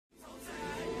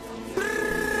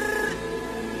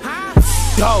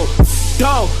Go,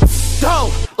 go,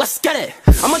 go, let's get it.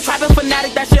 I'm a trapping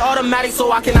fanatic, that shit automatic,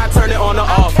 so I cannot turn it on or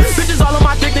off. Bitches all on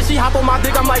my dick, then she hop on my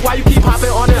dick, I'm like, why you keep hopping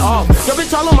on and off? Your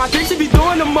bitch all on my dick, she be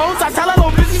doing the most. I tell her,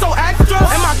 little bitch, she so extra.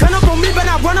 And my gun up on me, but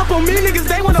not run up on me. Niggas,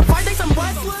 they wanna fight, they some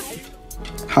wrestlers.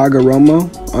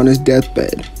 Hagoromo on his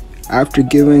deathbed, after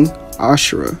giving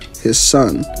Ashura, his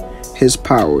son, his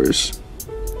powers,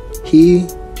 he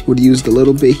would use the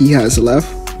little bit he has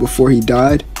left before he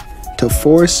died to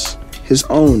force his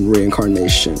own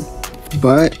reincarnation.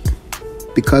 But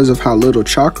because of how little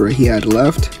chakra he had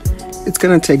left, it's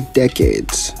gonna take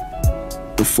decades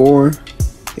before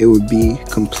it would be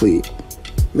complete.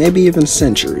 Maybe even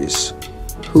centuries.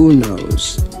 Who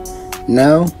knows?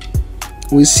 Now,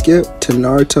 we skip to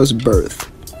Naruto's birth,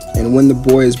 and when the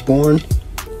boy is born,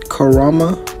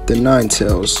 Kurama, the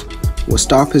Nine-Tails, will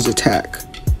stop his attack.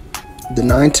 The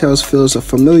Nine-Tails feels a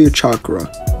familiar chakra,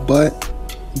 but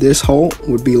this hole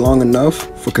would be long enough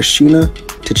for Kushina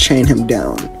to chain him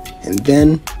down, and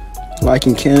then, like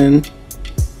in canon,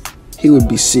 he would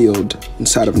be sealed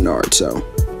inside of Naruto.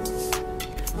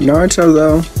 Naruto,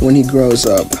 though, when he grows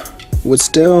up, would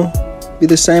still be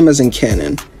the same as in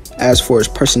canon, as for his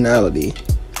personality,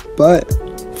 but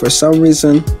for some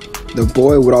reason, the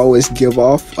boy would always give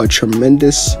off a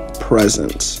tremendous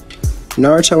presence.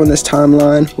 Naruto in this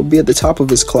timeline would be at the top of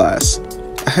his class,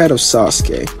 ahead of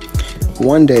Sasuke.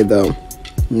 One day though,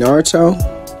 Naruto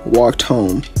walked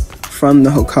home from the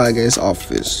Hokage's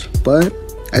office, but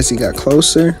as he got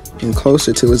closer and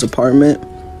closer to his apartment,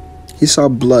 he saw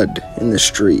blood in the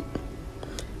street.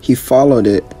 He followed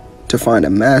it to find a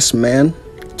masked man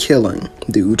killing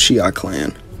the Uchiha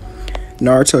clan.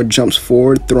 Naruto jumps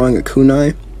forward, throwing a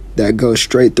kunai that goes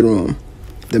straight through him.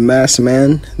 The masked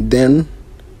man then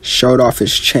showed off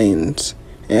his chains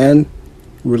and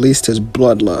released his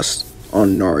bloodlust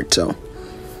on Naruto.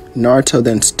 Naruto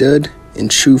then stood in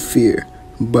true fear,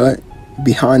 but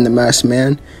behind the masked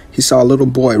man, he saw a little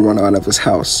boy run out of his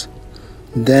house.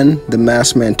 Then the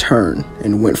masked man turned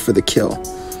and went for the kill,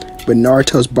 but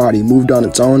Naruto's body moved on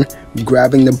its own,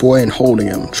 grabbing the boy and holding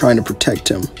him, trying to protect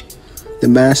him. The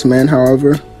masked man,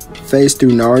 however, phased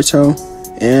through Naruto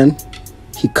and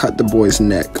he cut the boy's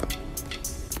neck.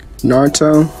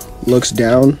 Naruto looks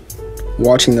down,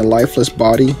 watching the lifeless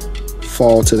body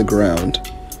fall to the ground.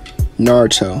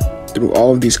 Naruto, through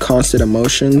all of these constant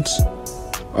emotions,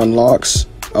 unlocks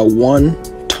a one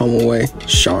Tomoe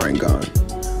Sharingan.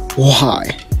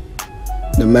 Why?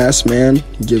 The masked man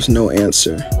gives no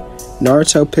answer.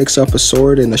 Naruto picks up a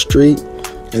sword in the street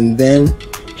and then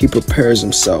he prepares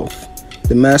himself.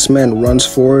 The masked man runs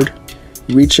forward,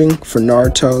 reaching for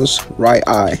Naruto's right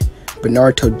eye, but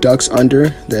Naruto ducks under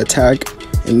the attack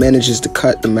and manages to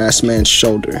cut the masked man's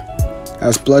shoulder.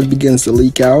 As blood begins to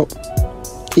leak out,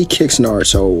 he kicks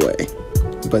Naruto away,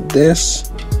 but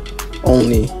this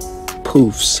only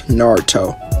poofs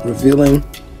Naruto, revealing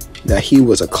that he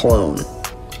was a clone.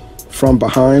 From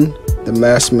behind the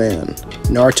masked man,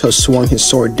 Naruto swung his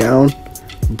sword down,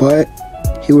 but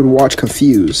he would watch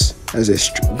confused as it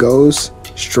goes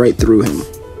straight through him.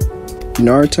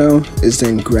 Naruto is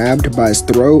then grabbed by his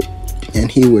throat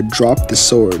and he would drop the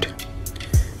sword.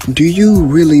 Do you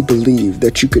really believe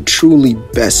that you could truly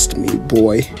best me,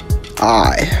 boy?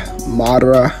 I,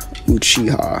 Madara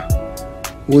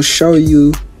Uchiha, will show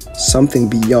you something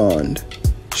beyond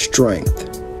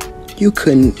strength. You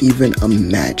couldn't even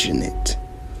imagine it.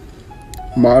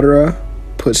 Madara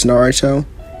puts Naruto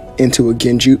into a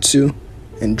genjutsu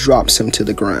and drops him to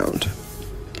the ground.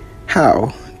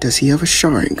 How does he have a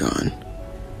Sharingan?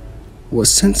 Was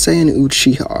Sensei an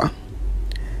Uchiha?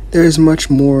 There is much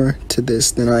more to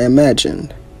this than I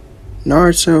imagined.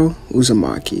 Naruto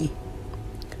Uzumaki.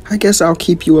 I guess I'll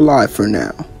keep you alive for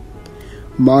now.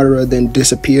 Madara then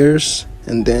disappears,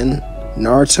 and then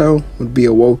Naruto would be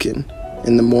awoken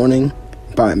in the morning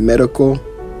by a medical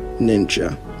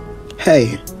ninja.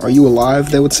 Hey, are you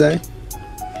alive, they would say.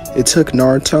 It took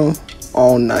Naruto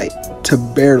all night to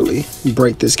barely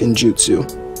break this genjutsu.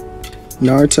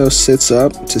 Naruto sits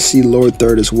up to see Lord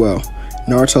Third as well.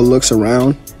 Naruto looks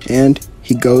around and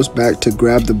he goes back to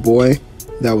grab the boy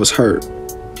that was hurt,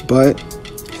 but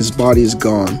his body is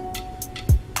gone.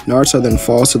 Naruto then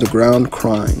falls to the ground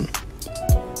crying.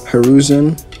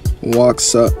 Hiruzen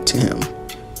walks up to him,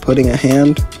 putting a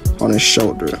hand on his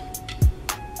shoulder.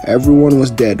 Everyone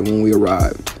was dead when we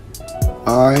arrived.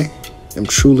 I am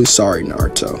truly sorry,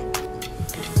 Naruto.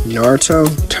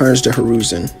 Naruto turns to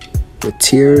Hiruzen with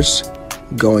tears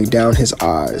going down his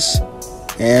eyes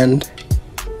and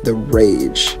the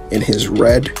rage in his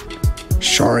red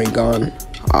Sharingan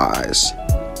eyes.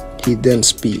 He then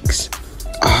speaks.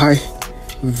 I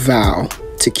vow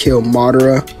to kill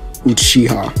Madara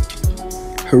Uchiha.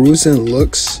 Hiruzen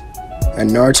looks at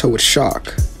Naruto with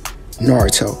shock.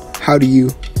 Naruto, how do you...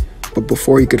 But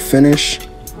before he could finish,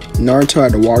 Naruto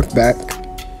had to walk back,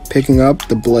 picking up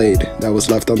the blade that was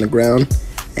left on the ground,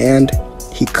 and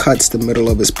he cuts the middle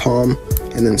of his palm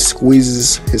and then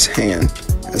squeezes his hand,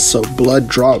 as so blood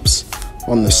drops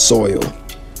on the soil.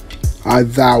 I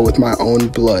vow with my own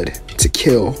blood to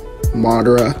kill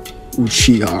Madara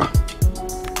Uchiha.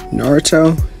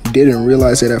 Naruto didn't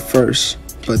realize it at first,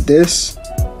 but this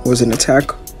was an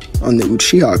attack on the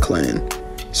Uchiha clan,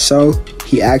 so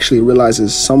he actually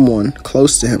realizes someone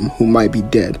close to him who might be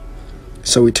dead.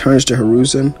 So he turns to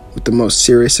Hiruzen with the most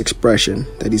serious expression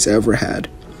that he's ever had.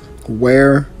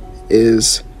 Where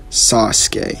is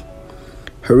Sasuke?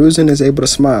 Hiruzen is able to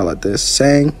smile at this,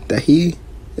 saying that he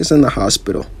is in the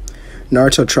hospital.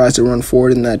 Naruto tries to run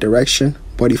forward in that direction,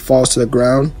 but he falls to the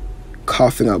ground,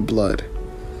 coughing up blood.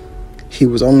 He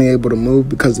was only able to move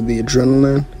because of the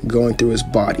adrenaline going through his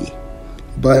body.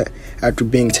 But after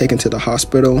being taken to the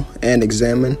hospital and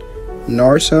examined,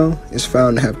 Naruto is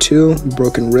found to have 2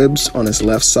 broken ribs on his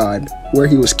left side where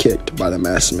he was kicked by the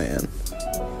masked man.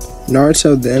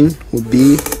 Naruto then would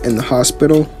be in the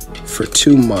hospital for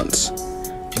 2 months.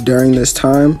 During this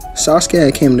time,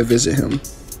 Sasuke came to visit him,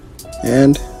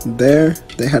 and there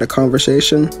they had a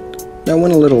conversation that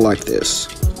went a little like this.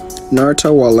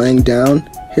 Naruto, while laying down,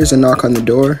 hears a knock on the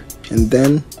door, and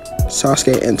then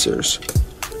Sasuke enters.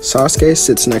 Sasuke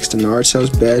sits next to Naruto's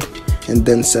bed and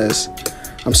then says,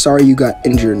 "I'm sorry you got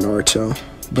injured, Naruto,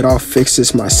 but I'll fix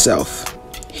this myself.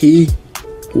 He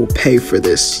will pay for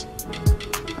this.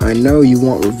 I know you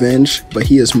want revenge, but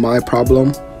he is my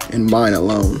problem and mine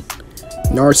alone."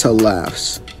 Naruto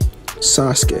laughs.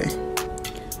 "Sasuke,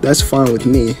 that's fine with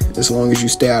me as long as you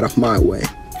stay out of my way.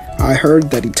 I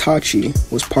heard that Itachi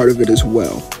was part of it as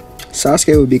well."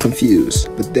 Sasuke would be confused,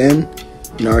 but then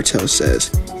Naruto says,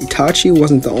 "Itachi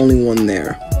wasn't the only one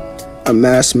there. A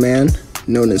masked man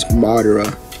known as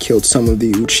Madara killed some of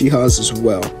the Uchihas as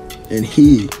well, and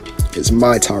he is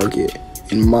my target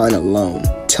and mine alone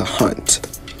to hunt."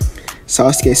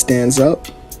 Sasuke stands up,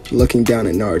 looking down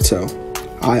at Naruto.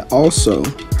 "I also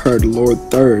heard Lord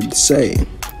Third say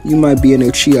you might be an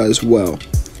Uchiha as well.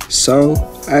 So,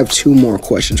 I have 2 more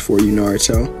questions for you,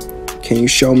 Naruto. Can you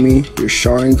show me your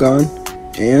Sharingan?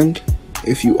 And,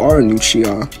 if you are an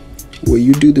Uchiha, will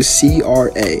you do the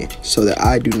CRA so that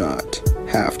I do not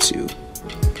have to?"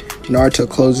 Naruto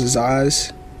closes his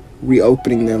eyes,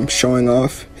 reopening them, showing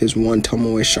off his 1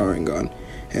 Tomoe Sharingan.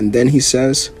 And then he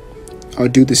says, "I'll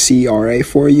do the CRA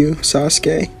for you,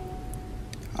 Sasuke.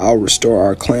 I'll restore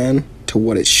our clan to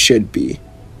what it should be."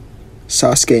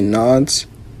 Sasuke nods,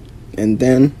 and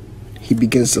then he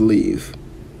begins to leave.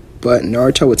 But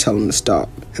Naruto would tell him to stop,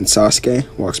 and Sasuke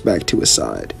walks back to his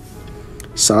side.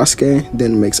 Sasuke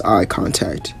then makes eye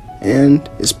contact and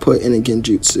is put in a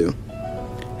genjutsu.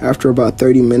 After about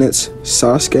 30 minutes,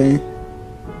 Sasuke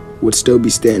would still be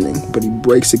standing, but he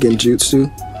breaks the genjutsu,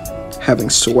 having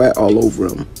sweat all over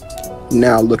him.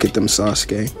 "Now look at them,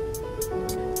 Sasuke."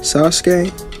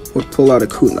 Sasuke would pull out a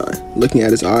kunai, looking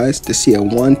at his eyes to see a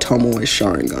 1 Tomoe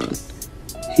Sharingan.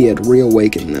 He had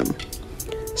reawakened them.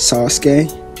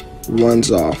 Sasuke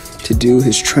runs off to do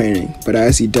his training, but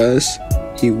as he does,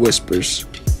 he whispers,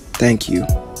 "Thank you,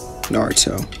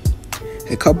 Naruto."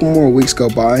 A couple more weeks go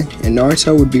by, and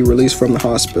Naruto would be released from the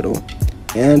hospital,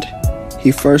 and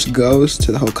he first goes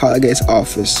to the Hokage's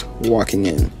office, walking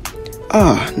in.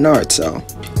 "Ah, Naruto,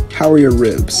 how are your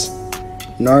ribs?"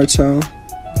 Naruto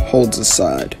holds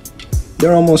aside.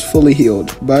 "They're almost fully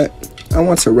healed, but I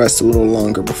want to rest a little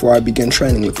longer before I begin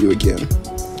training with you again."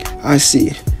 "I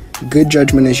see. Good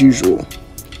judgment as usual.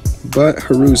 But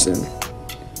Hiruzen,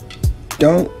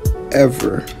 don't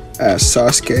ever ask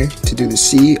Sasuke to do the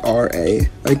CRA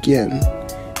again,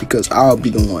 because I'll be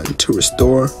the one to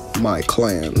restore my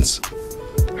clans."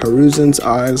 Hiruzen's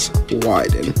eyes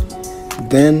widen.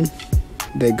 Then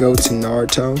they go to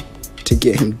Naruto to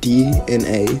get him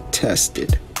DNA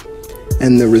tested.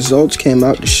 And the results came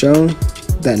out to show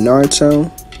that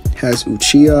Naruto has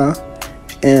Uchiha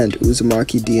and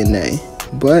Uzumaki DNA,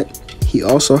 but he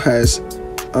also has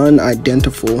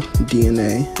unidentifiable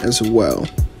DNA as well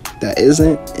that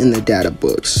isn't in the data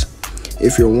books.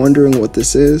 If you're wondering what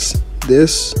this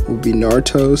will be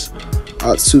Naruto's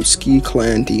Otsutsuki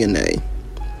clan DNA.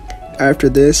 After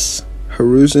this,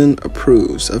 Hiruzen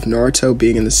approves of Naruto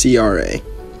being in the CRA,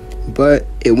 but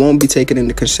it won't be taken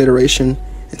into consideration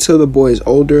until the boy is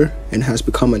older and has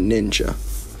become a ninja.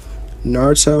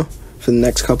 Naruto, for the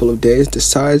next couple of days,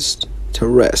 decides to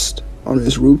rest on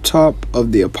his rooftop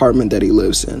of the apartment that he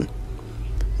lives in.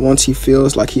 Once he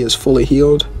feels like he is fully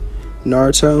healed,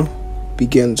 Naruto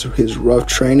begins his rough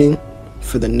training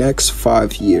for the next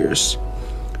 5 years.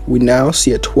 We now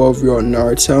see a 12-year-old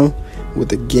Naruto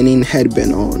with a Genin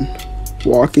headband on,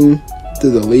 walking through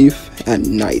the leaf at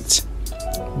night.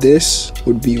 This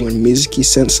would be when Mizuki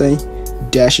Sensei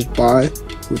dashes by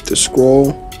with the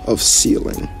scroll of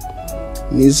sealing.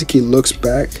 Mizuki looks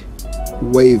back,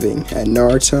 waving at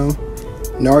Naruto.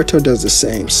 Naruto does the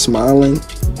same, smiling,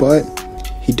 but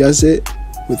he does it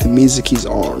with Mizuki's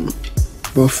arm.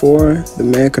 Before the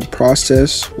man could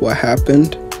process what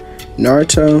happened,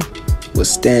 Naruto was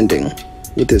standing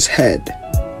with his head.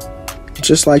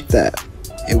 Just like that,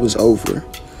 it was over.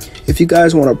 If you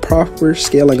guys want a proper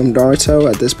scaling of Naruto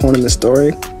at this point in the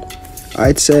story,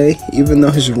 I'd say even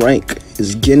though his rank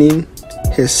is Genin,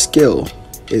 his skill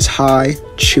is high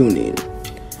Chunin.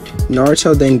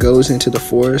 Naruto then goes into the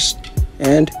forest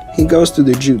and he goes through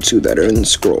the jutsu that are in the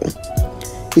scroll.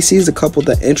 He sees a couple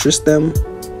that interest them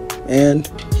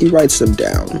and he writes them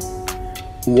down.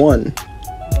 One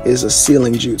is a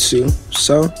sealing jutsu,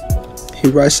 so he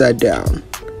writes that down.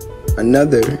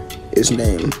 Another is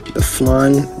named the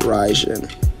Flying Raijin.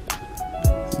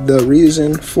 The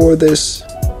reason for this,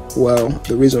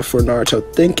 the reason for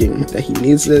Naruto thinking that he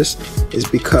needs this is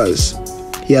because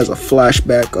he has a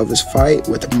flashback of his fight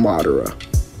with Madara.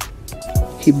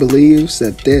 He believes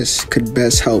that this could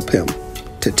best help him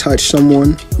to touch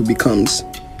someone who becomes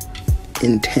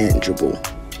intangible.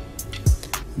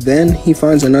 Then he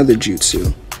finds another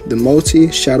jutsu, the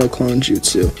multi-shadow clone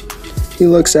jutsu. He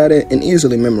looks at it and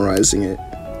easily memorizing it.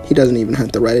 He doesn't even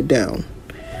have to write it down.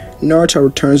 Naruto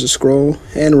returns the scroll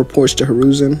and reports to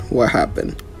Hiruzen what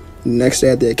happened. The next day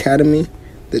at the academy,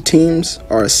 the teams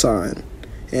are assigned,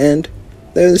 and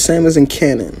they're the same as in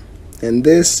canon. And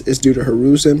this is due to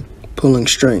Hiruzen pulling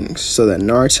strings so that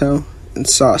Naruto and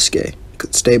Sasuke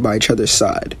could stay by each other's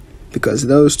side, because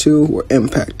those two were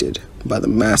impacted by the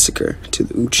massacre to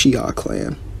the Uchiha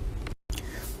clan.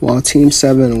 While Team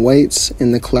 7 waits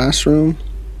in the classroom,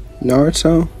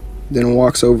 Naruto then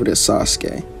walks over to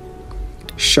Sasuke.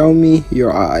 "Show me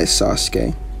your eyes,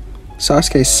 Sasuke."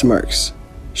 Sasuke smirks,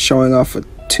 showing off a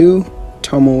 2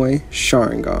 Tomoe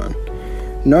Sharingan.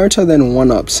 Naruto then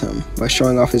one-ups him by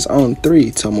showing off his own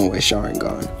 3 Tomoe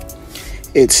Sharingan.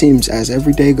 It seems as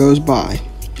every day goes by,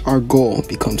 our goal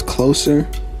becomes closer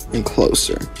and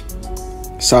closer.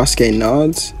 Sasuke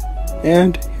nods,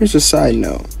 and here's a side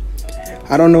note.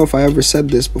 I don't know if I ever said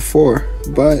this before,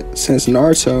 but since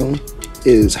Naruto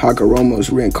is Hagoromo's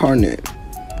Reincarnate,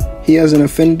 he has an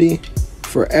affinity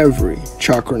for every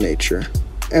chakra nature,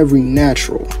 every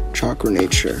natural chakra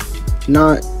nature,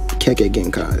 not Kekkei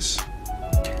Genkai's.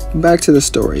 Back to the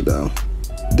story though.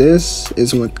 This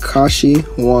is when Kakashi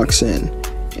walks in,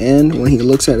 and when he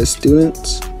looks at his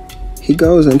students, he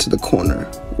goes into the corner,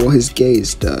 where his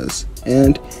gaze does,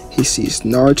 and he sees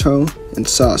Naruto and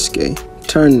Sasuke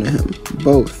turn to him,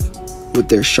 both with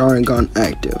their Sharingan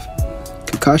active.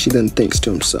 Kakashi then thinks to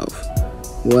himself,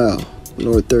 well,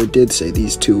 Lord Third did say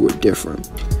these two were different,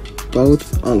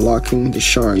 both unlocking the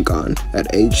Sharingan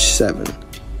at age 7.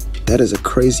 That is a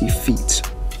crazy feat.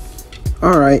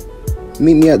 Alright,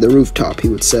 meet me at the rooftop, he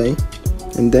would say,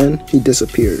 and then he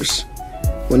disappears.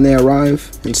 When they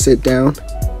arrive and sit down,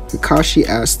 Kakashi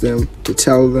asks them to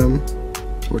tell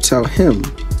him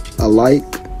a like,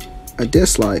 a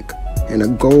dislike, and a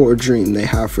goal or dream they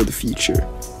have for the future.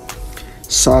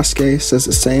 Sasuke says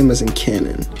the same as in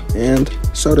canon, and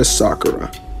so does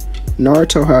Sakura.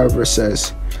 Naruto, however,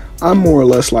 says, I'm more or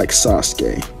less like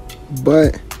Sasuke,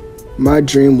 but my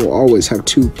dream will always have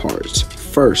 2 parts.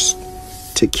 First,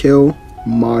 to kill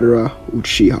Madara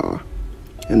Uchiha,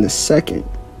 and the second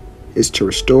is to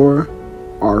restore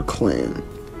our clan.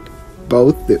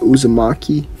 Both the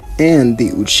Uzumaki and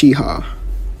the Uchiha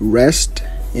rest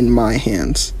in my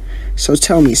hands. So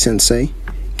tell me, Sensei,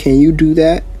 can you do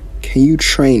that? Can you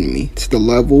train me to the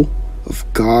level of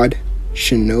God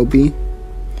Shinobi?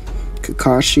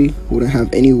 Kakashi wouldn't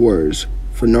have any words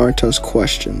for Naruto's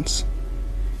questions.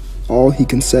 All he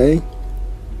can say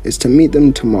is to meet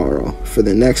them tomorrow for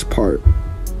the next part.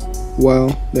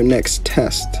 Well, their next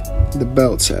test, the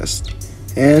bell test,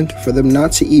 and for them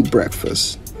not to eat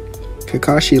breakfast.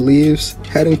 Kakashi leaves,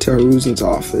 heading to Hiruzen's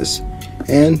office,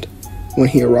 and when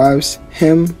he arrives,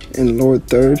 him and Lord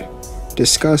Third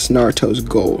discuss Naruto's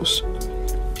goals.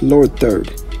 Lord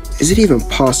Third, is it even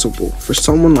possible for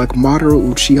someone like Madara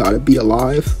Uchiha to be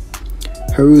alive?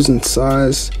 Hiruzen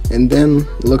sighs and then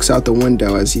looks out the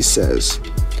window as he says,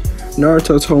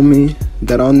 Naruto told me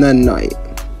that on that night,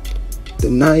 the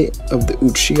night of the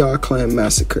Uchiha clan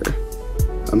massacre,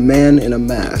 a man in a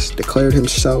mask declared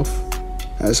himself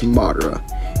as Madara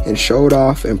and showed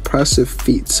off impressive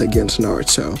feats against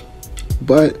Naruto.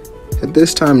 But At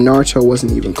this time, Naruto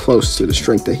wasn't even close to the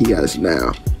strength that he has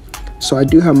now. So I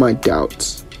do have my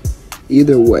doubts.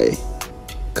 Either way,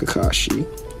 Kakashi,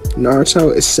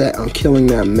 Naruto is set on killing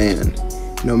that man.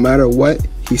 No matter what,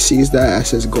 he sees that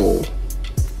as his goal.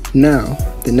 Now,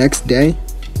 the next day,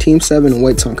 Team 7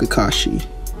 waits on Kakashi,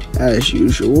 as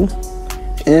usual,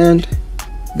 and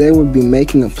they would be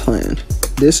making a plan.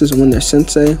 This is when their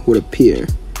sensei would appear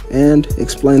and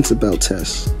explains the bell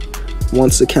test.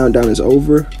 Once the countdown is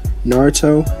over,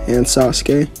 Naruto and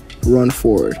Sasuke run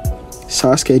forward.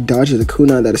 Sasuke dodges the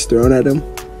kunai that is thrown at him,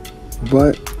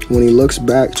 but when he looks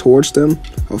back towards them,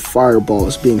 a fireball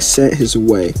is being sent his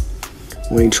way.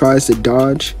 When he tries to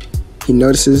dodge, he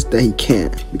notices that he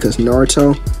can't because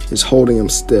Naruto is holding him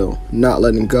still, not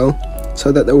letting go,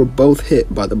 so that they were both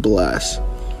hit by the blast.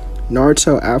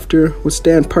 Naruto after would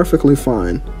stand perfectly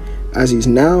fine, as he's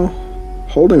now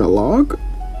holding a log.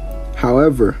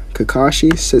 However,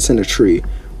 Kakashi sits in a tree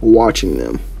watching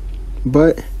them,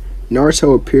 but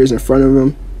Naruto appears in front of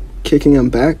him, kicking him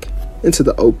back into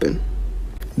the open.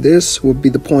 This would be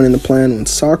the point in the plan when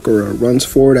Sakura runs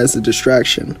forward as a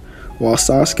distraction, while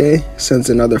Sasuke sends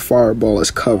another fireball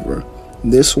as cover,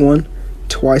 this one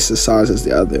twice the size as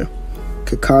the other.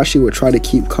 Kakashi would try to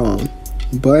keep calm,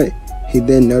 but he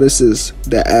then notices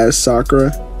that as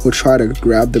Sakura would try to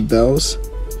grab the bells,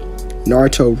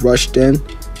 Naruto rushed in,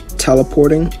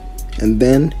 teleporting, and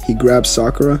then he grabs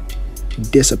Sakura,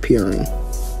 disappearing.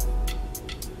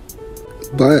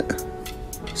 But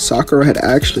Sakura had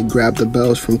actually grabbed the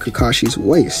bells from Kakashi's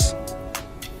waist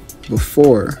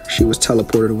before she was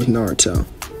teleported with Naruto.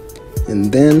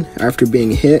 And then, after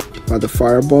being hit by the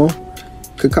fireball,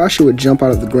 Kakashi would jump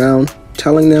out of the ground,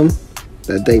 telling them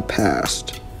that they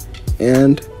passed.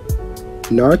 And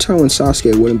Naruto and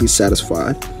Sasuke wouldn't be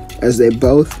satisfied, as they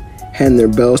both hand their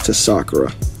bells to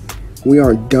Sakura. "We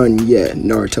aren't done yet,"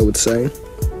 Naruto would say.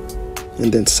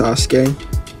 And then Sasuke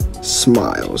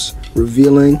smiles,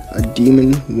 revealing a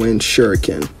demon wind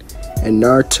shuriken, and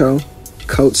Naruto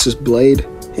coats his blade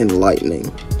in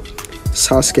lightning.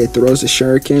 Sasuke throws the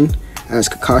shuriken as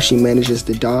Kakashi manages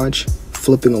to dodge,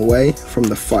 flipping away from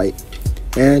the fight,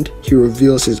 and he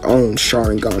reveals his own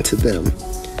Sharingan to them.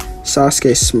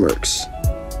 Sasuke smirks,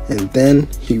 and then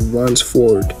he runs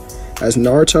forward as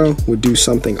Naruto would do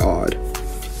something odd.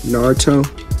 Naruto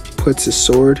puts his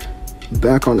sword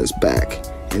back on his back,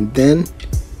 and then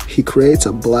he creates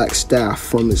a black staff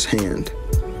from his hand.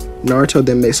 Naruto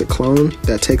then makes a clone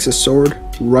that takes his sword,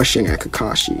 rushing at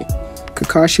Kakashi.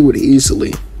 Kakashi would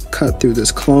easily cut through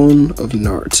this clone of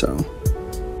Naruto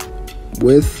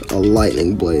with a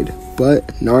lightning blade, but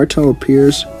Naruto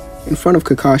appears in front of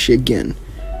Kakashi again,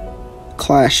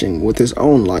 clashing with his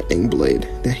own lightning blade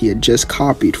that he had just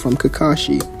copied from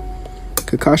Kakashi.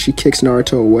 Kakashi kicks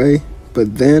Naruto away,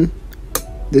 but then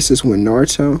this is when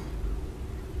Naruto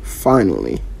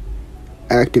finally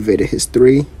activated his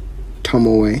 3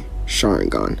 Tomoe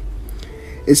Sharingan.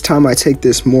 "It's time I take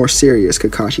this more serious,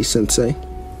 Kakashi-sensei."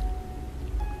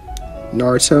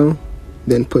 Naruto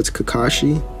then puts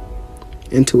Kakashi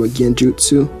into a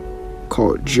genjutsu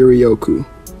called Jiryoku,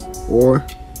 or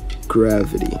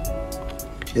gravity.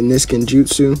 In this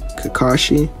genjutsu,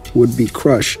 Kakashi would be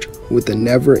crushed with a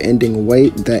never-ending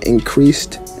weight that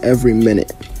increased every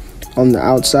minute. On the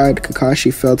outside,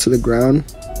 Kakashi fell to the ground,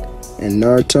 and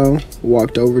Naruto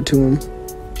walked over to him.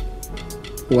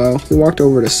 Well, he walked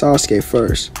over to Sasuke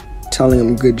first, telling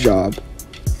him good job,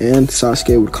 and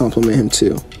Sasuke would compliment him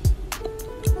too.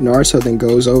 Naruto then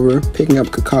goes over, picking up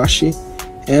Kakashi,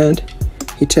 and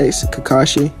he takes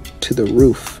Kakashi to the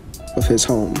roof of his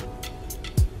home.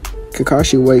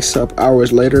 Kakashi wakes up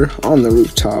hours later on the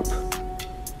rooftop.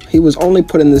 He was only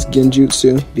put in this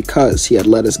genjutsu because he had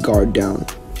let his guard down,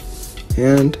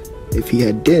 and if he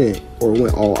had didn't or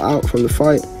went all out from the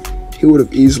fight, he would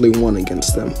have easily won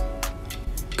against them.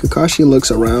 Kakashi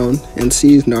looks around and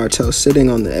sees Naruto sitting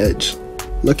on the edge,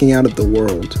 looking out at the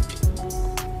world.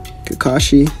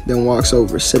 Kakashi then walks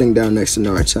over, sitting down next to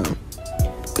Naruto.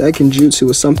 "That genjutsu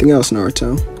was something else,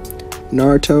 Naruto."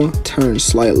 Naruto turns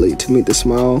slightly to meet the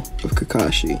smile of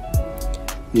Kakashi.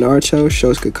 Naruto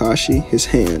shows Kakashi his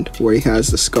hand where he has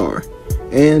the scar,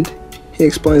 and he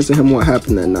explains to him what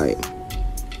happened that night.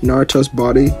 Naruto's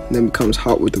body then becomes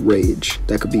hot with rage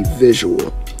that could be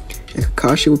visual, and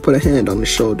Kakashi would put a hand on his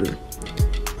shoulder.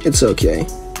 "It's okay.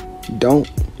 Don't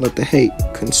let the hate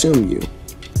consume you.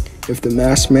 If the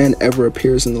masked man ever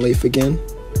appears in the leaf again,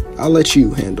 I'll let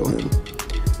you handle him."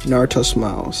 Naruto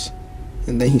smiles,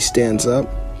 and then he stands up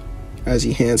as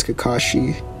he hands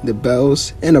Kakashi the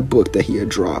bells and a book that he had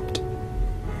dropped.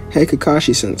 "Hey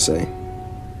Kakashi-sensei,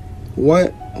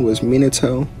 what was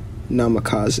Minato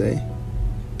Namikaze,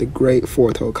 the great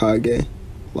fourth Hokage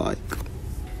like?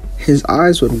 His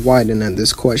eyes would widen at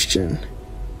this question,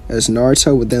 as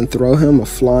Naruto would then throw him a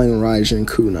flying Raijin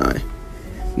kunai.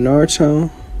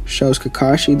 Naruto shows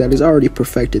Kakashi that he's already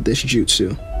perfected this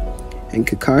jutsu, and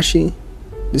Kakashi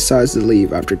decides to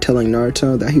leave after telling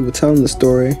Naruto that he will tell him the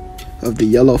story of the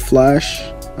Yellow Flash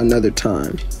another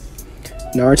time.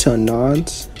 Naruto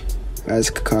nods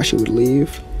as Kakashi would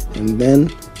leave, and then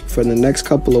for the next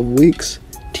couple of weeks,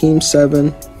 Team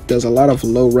 7 does a lot of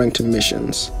low-ranked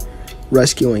missions,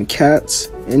 rescuing cats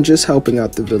and just helping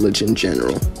out the village in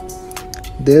general.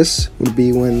 This would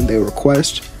be when they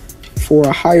request for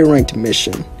a higher ranked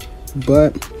mission,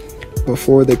 but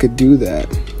before they could do that,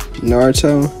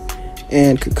 Naruto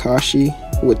and Kakashi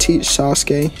would teach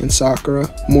Sasuke and Sakura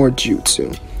more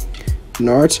jutsu.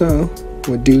 Naruto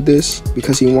would do this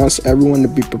because he wants everyone to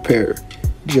be prepared,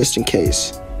 just in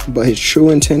case, but his true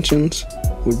intentions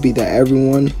would be that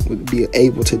everyone would be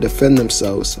able to defend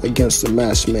themselves against the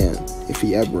masked man if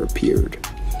he ever appeared.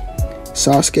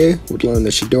 Sasuke would learn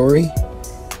the Chidori,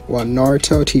 while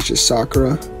Naruto teaches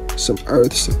Sakura some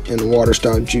earths and water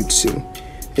style jutsu,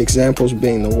 examples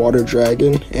being the water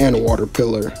dragon and water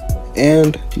pillar,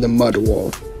 and the mud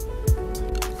wall.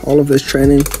 All of this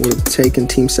training would have taken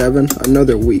Team 7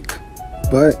 another week,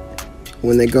 but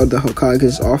when they go to the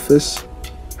Hokage's office,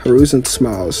 Hiruzen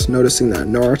smiles, noticing that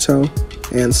Naruto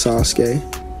and Sasuke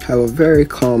have a very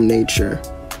calm nature.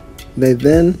 They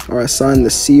then are assigned the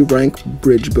C-rank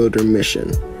bridge builder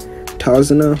mission.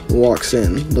 Tazuna walks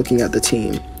in, looking at the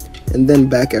team, and then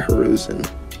back at Hiruzen.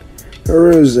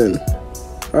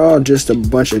 Hiruzen, they're all just a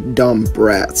bunch of dumb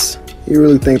brats. You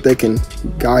really think they can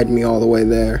guide me all the way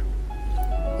there?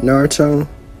 Naruto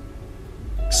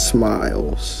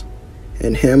smiles,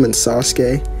 and him and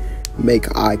Sasuke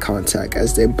make eye contact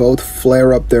as they both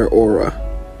flare up their aura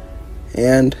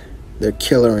and their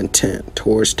killer intent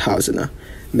towards Tazuna,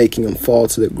 making him fall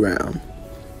to the ground.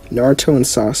 Naruto and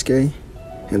Sasuke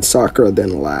and Sakura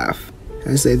then laugh,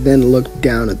 as they then look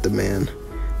down at the man.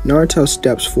 Naruto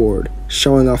steps forward,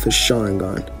 showing off his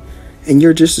Sharingan. And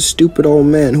you're just a stupid old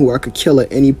man who I could kill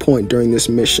at any point during this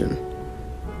mission.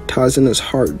 Tazuna's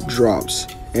heart drops,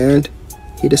 and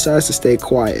he decides to stay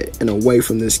quiet and away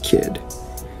from this kid.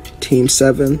 Team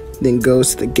 7 then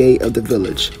goes to the gate of the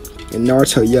village, and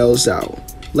Naruto yells out,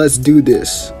 "Let's do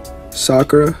this!"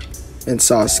 Sakura and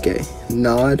Sasuke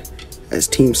nod as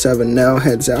Team 7 now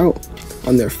heads out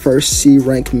on their first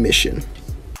C-rank mission.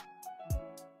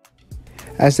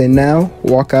 As they now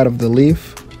walk out of the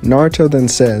leaf, Naruto then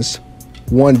says,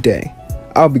 "One day,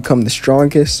 I'll become the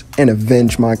strongest and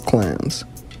avenge my clans."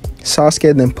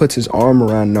 Sasuke then puts his arm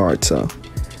around Naruto.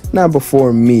 "Not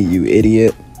before me, you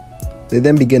idiot." They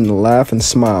then begin to laugh and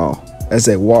smile as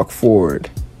they walk forward.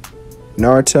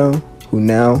 Naruto, who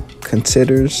now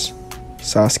considers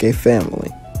Sasuke family.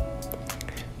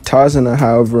 Tazuna,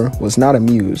 however, was not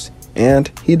amused, and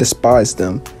he despised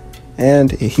them,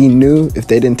 and he knew if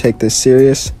they didn't take this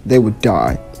serious, they would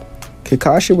die.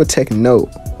 Kakashi would take note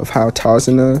of how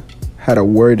Tazuna had a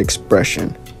worried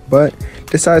expression, but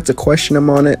decides to question him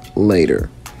on it later.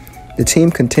 The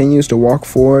team continues to walk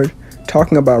forward,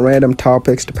 talking about random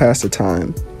topics to pass the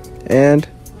time, and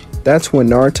that's when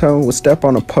Naruto would step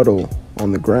on a puddle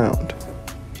on the ground.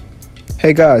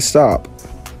 "Hey guys, stop."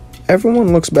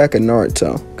 Everyone looks back at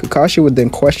Naruto. Kakashi would then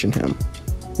question him.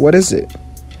 "What is it?"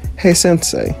 "Hey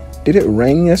sensei, did it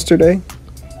rain yesterday?"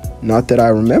 "Not that I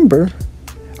remember."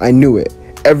 "I knew it,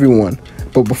 everyone."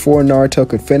 But before Naruto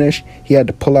could finish, he had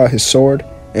to pull out his sword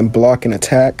and block an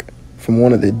attack from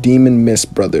one of the Demon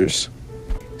Mist brothers.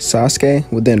 Sasuke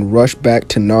would then rush back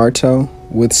to Naruto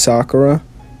with Sakura,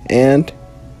 and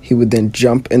he would then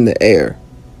jump in the air,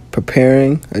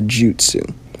 preparing a jutsu.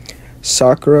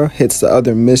 Sakura hits the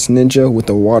other Mist Ninja with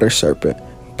a water serpent,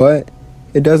 but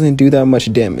it doesn't do that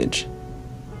much damage.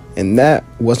 And that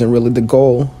wasn't really the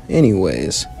goal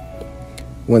anyways.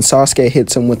 When Sasuke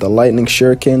hits him with a lightning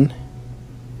shuriken,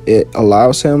 it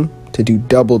allows him to do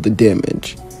double the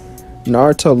damage.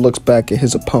 Naruto looks back at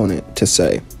his opponent to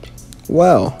say,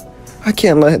 "Well, I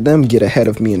can't let them get ahead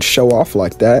of me and show off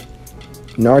like that."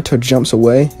 Naruto jumps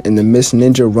away and the Mist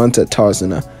Ninja runs at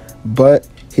Tazuna, but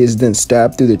he is then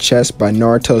stabbed through the chest by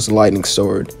Naruto's lightning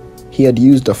sword. He had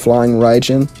used a flying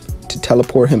Raijin to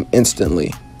teleport him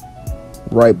instantly,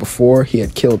 right before he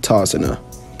had killed Tazuna.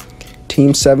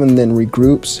 Team 7 then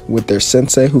regroups with their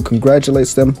sensei, who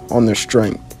congratulates them on their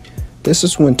strength. This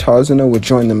is when Tazuna would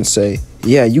join them and say,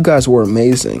 "Yeah, you guys were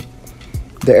amazing."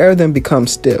 The air then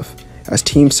becomes stiff as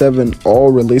Team 7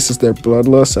 all releases their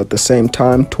bloodlust at the same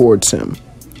time towards him.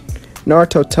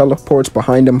 Naruto teleports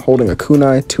behind him holding a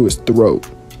kunai to his throat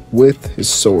with his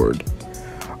sword.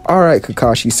 Alright,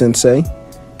 Kakashi-sensei.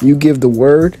 You give the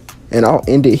word, and I'll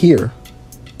end it here.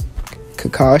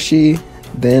 Kakashi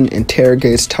then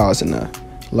interrogates Tazuna,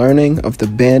 learning of the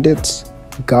bandits,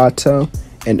 Gato,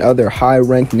 and other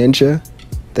high-ranked ninja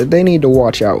that they need to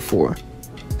watch out for.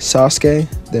 Sasuke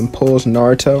then pulls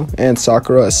Naruto and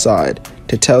Sakura aside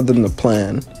to tell them the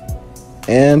plan,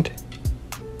 and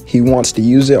he wants to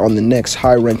use it on the next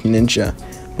high-ranked ninja.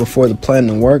 Before the plan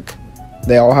to work,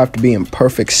 they all have to be in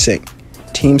perfect sync.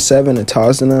 Team 7 and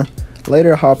Tazuna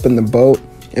later hop in the boat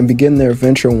and begin their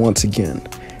adventure once again.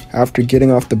 After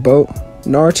getting off the boat,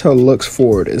 Naruto looks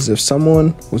forward as if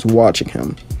someone was watching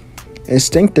him.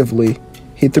 Instinctively,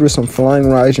 he threw some flying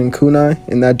Raijin kunai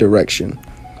in that direction.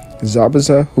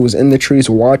 Zabuza, who was in the trees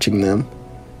watching them,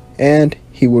 and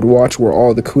he would watch where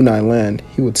all the kunai land,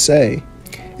 he would say,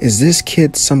 "Is this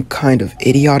kid some kind of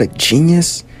idiotic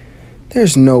genius?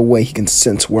 There's no way he can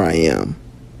sense where I am.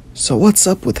 So what's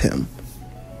up with him?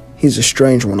 He's a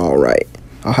strange one, alright.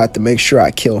 I'll have to make sure I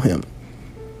kill him."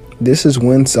 This is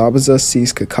when Zabuza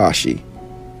sees Kakashi.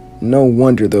 No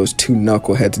wonder those two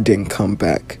knuckleheads didn't come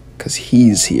back, cause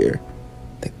he's here,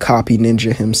 the copy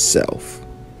ninja himself.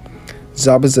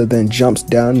 Zabuza then jumps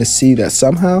down to see that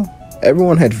somehow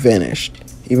everyone had vanished,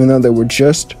 even though they were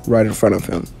just right in front of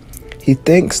him. He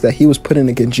thinks that he was put in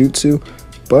a genjutsu,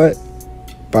 but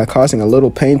by causing a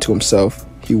little pain to himself,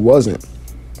 he wasn't.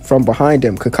 From behind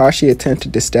him, Kakashi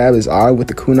attempted to stab his eye with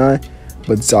the kunai,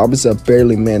 but Zabuza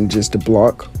barely manages to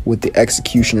block with the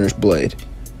executioner's blade.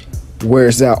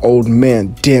 "Where's that old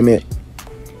man, damn it?"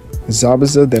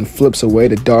 Zabuza then flips away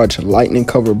to dodge a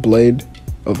lightning-covered blade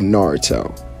of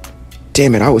Naruto.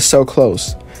 "Damn it, I was so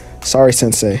close. Sorry,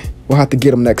 Sensei. We'll have to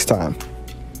get him next time."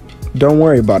 "Don't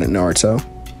worry about it, Naruto."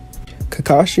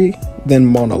 Kakashi then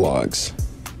monologues.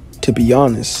 "To be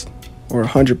honest, or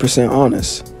 100%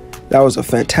 honest, that was a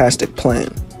fantastic plan,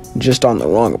 just on the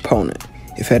wrong opponent.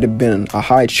 If it had been a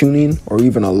high Chunin or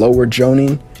even a lower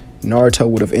Jonin, Naruto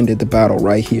would have ended the battle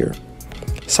right here."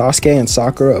 Sasuke and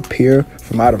Sakura appear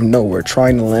from out of nowhere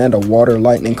trying to land a water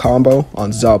lightning combo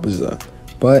on Zabuza,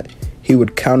 but he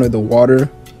would counter the water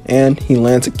and he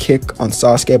lands a kick on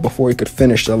Sasuke before he could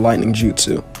finish the lightning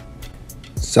jutsu.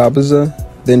 Zabuza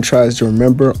then tries to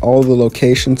remember all the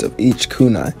locations of each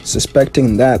kunai,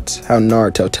 suspecting that's how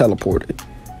Naruto teleported,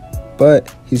 but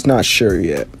he's not sure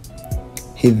yet.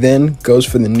 He then goes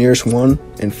for the nearest one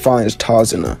and finds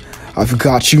Tazuna. "I've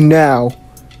got you now!"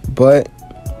 But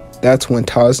that's when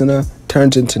Tazuna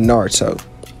turns into Naruto,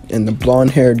 and the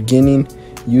blonde-haired genin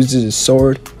uses his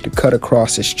sword to cut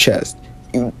across his chest.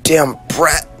 "You damn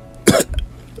brat!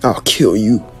 I'll kill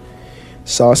you!"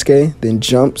 Sasuke then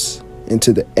jumps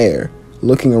into the air,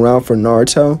 looking around for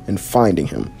Naruto and finding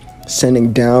him,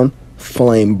 sending down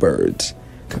flame birds.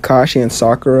 Kakashi and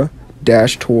Sakura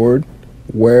dash toward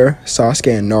where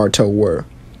Sasuke and Naruto were.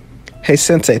 "Hey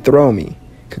Sensei, throw me!"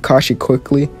 Kakashi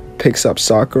quickly picks up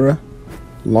Sakura,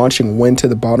 launching wind to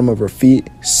the bottom of her feet,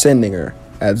 sending her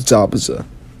at Zabuza.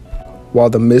 While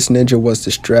the Mist Ninja was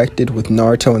distracted with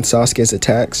Naruto and Sasuke's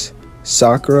attacks,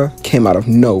 Sakura came out of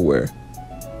nowhere,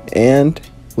 and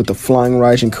with the flying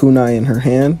Raijin kunai in her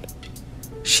hand,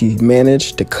 she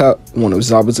managed to cut one of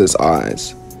Zabuza's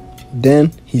eyes.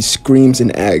 Then he screams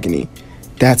in agony.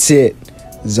 That's it!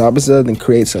 Zabuza then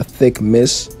creates a thick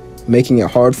mist, making it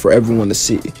hard for everyone to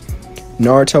see.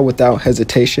 Naruto, without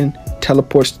hesitation,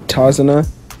 teleports to Tazuna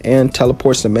and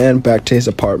teleports the man back to his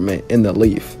apartment in the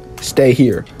leaf. "Stay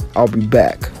here, I'll be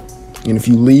back. And if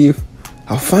you leave,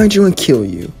 I'll find you and kill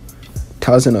you."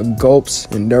 Tazuna gulps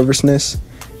in nervousness,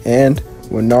 and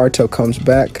when Naruto comes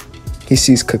back, he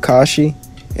sees Kakashi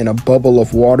in a bubble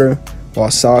of water while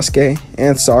Sasuke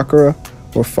and Sakura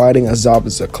were fighting a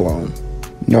Zabuza clone.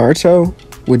 Naruto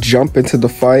would jump into the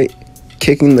fight,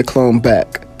 kicking the clone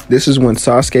back. This is when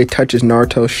Sasuke touches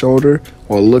Naruto's shoulder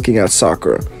while looking at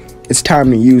Sakura. "It's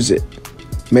time to use it.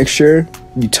 Make sure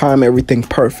you time everything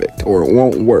perfect or it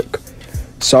won't work."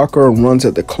 Sakura runs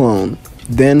at the clone.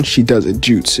 Then she does a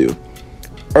jutsu.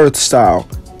 Earth style,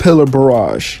 pillar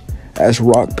barrage, as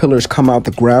rock pillars come out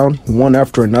the ground one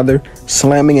after another,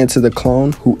 slamming into the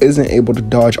clone who isn't able to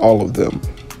dodge all of them.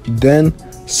 Then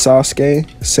Sasuke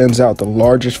sends out the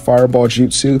largest fireball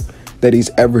jutsu that he's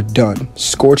ever done,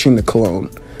 scorching the clone.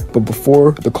 But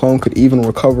before the clone could even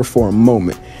recover for a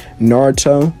moment,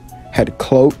 Naruto had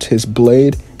cloaked his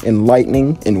blade in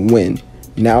lightning and wind,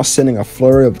 now sending a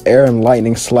flurry of air and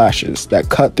lightning slashes that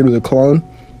cut through the clone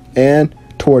and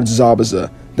towards Zabuza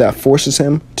that forces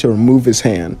him to remove his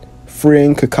hand,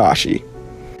 freeing Kakashi.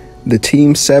 The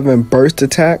Team 7 burst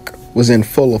attack was in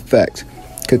full effect.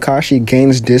 Kakashi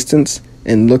gains distance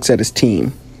and looks at his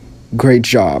team. "Great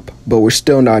job, but we're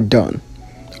still not done.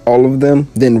 All of them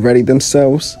then ready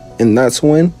themselves, and that's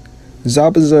when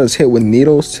Zabuza is hit with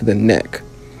needles to the neck.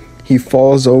 He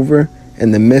falls over,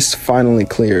 and the mist finally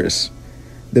clears.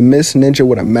 The mist ninja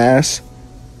with a mask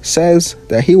says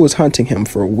that he was hunting him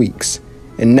for weeks,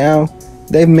 and now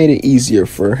they've made it easier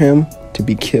for him to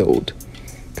be killed.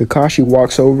 Kakashi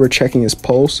walks over checking his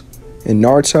pulse, and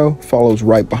Naruto follows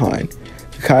right behind.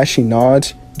 Kakashi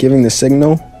nods, giving the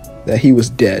signal that he was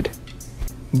dead.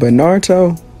 But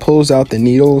Naruto pulls out the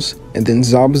needles, and then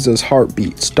Zabuza's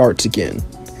heartbeat starts again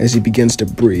as he begins to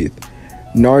breathe.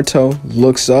 Naruto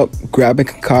looks up, grabbing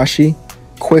Kakashi,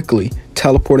 quickly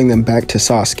teleporting them back to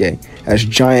Sasuke as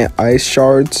giant ice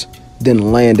shards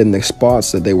then land in the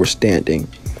spots that they were standing.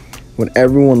 When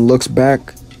everyone looks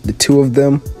back, the two of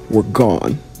them were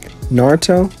gone.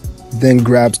 Naruto then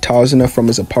grabs Tazuna from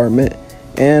his apartment,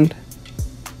 and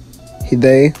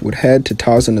they would head to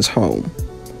Tazuna's home.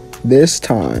 This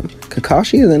time,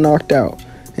 Kakashi isn't knocked out,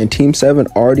 and Team 7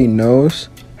 already knows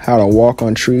how to walk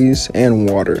on trees and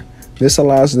water. This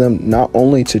allows them not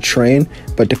only to train,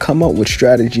 but to come up with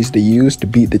strategies to use to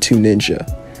beat the two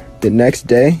ninja. The next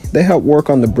day, they help work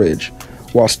on the bridge,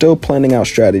 while still planning out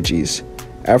strategies.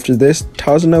 After this,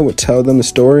 Tazuna would tell them the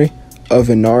story of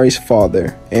Inari's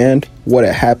father and what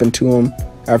had happened to him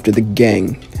after the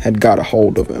gang had got a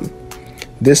hold of him.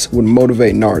 This would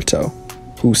motivate Naruto,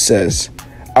 who says,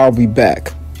 "I'll be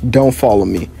back. Don't follow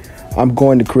me. I'm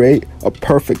going to create a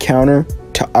perfect counter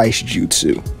to Ice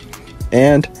Jutsu.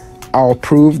 And I'll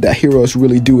prove that heroes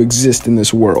really do exist in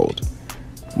this world."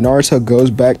 Naruto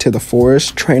goes back to the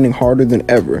forest, training harder than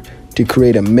ever to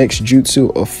create a mixed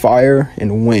jutsu of fire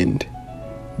and wind.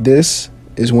 This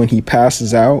is when he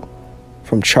passes out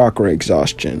from chakra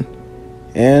exhaustion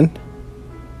and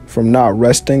from not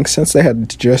resting since they had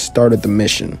just started the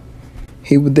mission.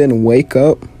 He would then wake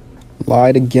up,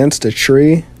 lied against a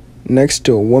tree next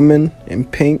to a woman in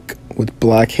pink with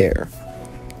black hair.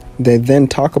 They then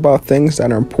talk about things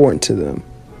that are important to them.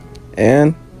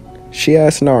 And she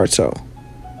asks Naruto,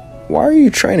 "Why are you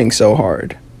training so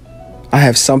hard?" "I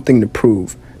have something to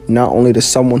prove, not only to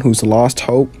someone who's lost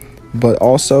hope, but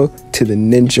also to the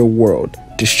ninja world,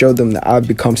 to show them that I've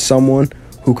become someone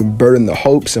who can burden the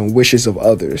hopes and wishes of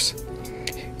others."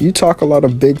 You talk a lot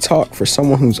of big talk for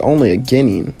someone who's only a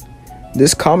genin.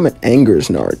 This comment angers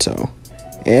Naruto,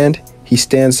 and he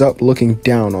stands up looking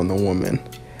down on the woman.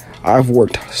 "I've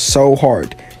worked so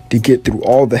hard to get through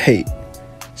all the hate,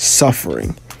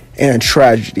 suffering, and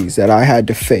tragedies that I had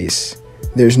to face.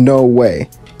 There's no way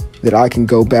that I can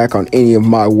go back on any of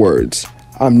my words.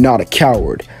 I'm not a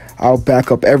coward. I'll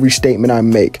back up every statement I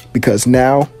make, because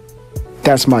now,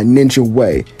 that's my ninja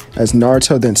way," as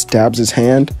Naruto then stabs his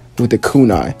hand with a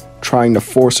kunai, trying to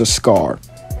force a scar.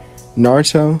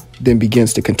 Naruto then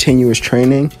begins to continue his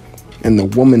training, and the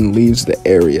woman leaves the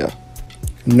area.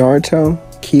 Naruto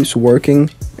keeps working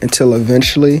until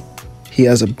eventually he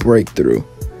has a breakthrough,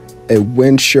 a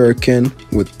wind shuriken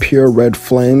with pure red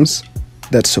flames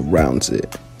that surrounds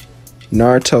it.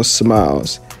 Naruto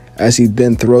smiles as he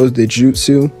then throws the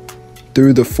jutsu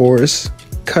through the forest,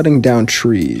 cutting down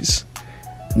trees.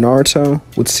 Naruto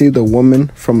would see the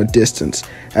woman from a distance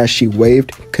as she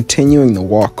waved, continuing to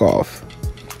walk off.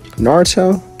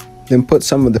 Naruto then put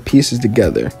some of the pieces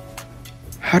together.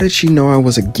 How did she know I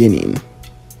was a genin?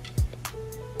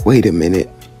 Wait a minute.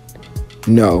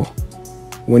 No.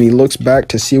 When he looks back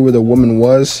to see where the woman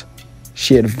was,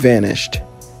 she had vanished.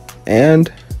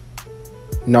 And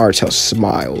Naruto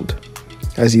smiled,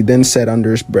 as he then said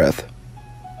under his breath,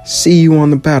 "See you on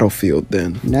the battlefield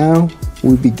then." Now,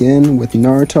 we begin with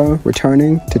Naruto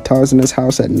returning to Tazuna's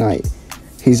house at night.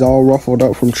 He's all ruffled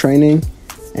up from training,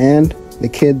 and the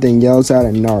kid then yells out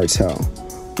at Naruto,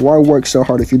 "Why work so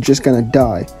hard if you're just gonna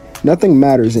die? Nothing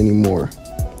matters anymore."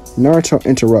 Naruto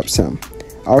interrupts him.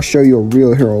 "I'll show you a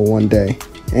real hero one day,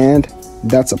 and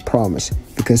that's a promise,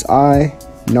 because I,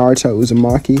 Naruto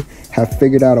Uzumaki, have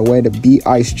figured out a way to beat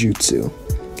Ice Jutsu."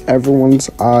 Everyone's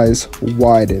eyes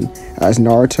widen as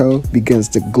Naruto begins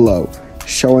to glow,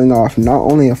 showing off not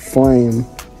only a flame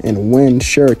and wind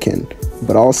shuriken,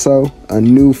 but also a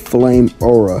new flame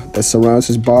aura that surrounds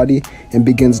his body and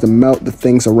begins to melt the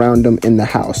things around him in the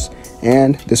house.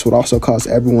 And this would also cause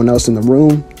everyone else in the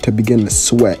room to begin to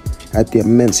sweat at the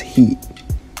immense heat.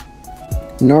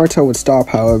 Naruto would stop,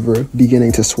 however,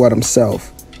 beginning to sweat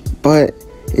himself, but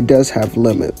it does have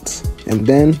limits. And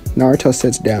then Naruto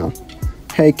sits down.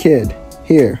 "Hey kid,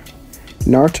 here."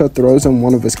 Naruto throws him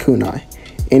one of his kunai.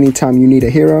 "Anytime you need a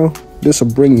hero, this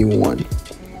will bring you one."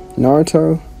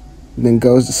 Naruto then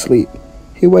goes to sleep.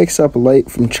 He wakes up late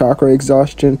from chakra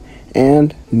exhaustion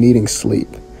and needing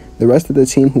sleep. The rest of the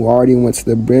team who already went to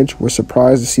the bridge were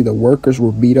surprised to see the workers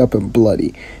were beat up and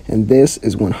bloody, and this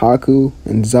is when Haku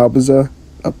and Zabuza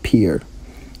appear.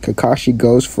 Kakashi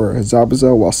goes for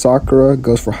Zabuza while Sakura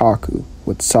goes for Haku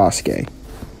with Sasuke.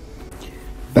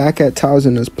 Back at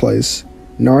Tazuna's place,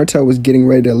 Naruto was getting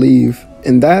ready to leave,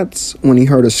 and that's when he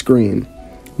heard a scream.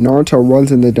 Naruto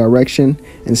runs in the direction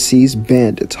and sees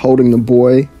bandits holding the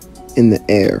boy in the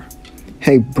air.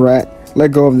 "Hey brat,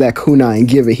 let go of that kunai and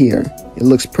give it here. It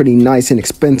looks pretty nice and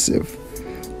expensive."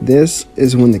 This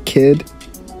is when the kid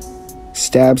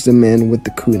stabs the man with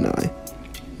the kunai.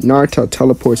 Naruto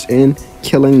teleports in,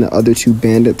 killing the other two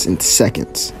bandits in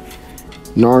seconds.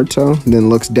 Naruto then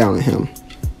looks down at him.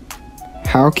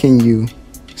 "How can you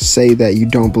say that you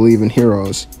don't believe in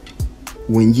heroes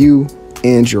when you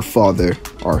and your father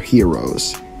are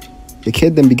heroes?" The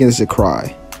kid then begins to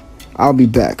cry. "I'll be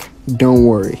back, don't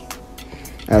worry."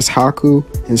 As Haku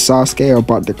and Sasuke are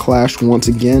about to clash once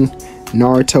again,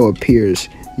 Naruto appears,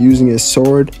 using his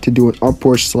sword to do an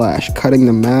upward slash, cutting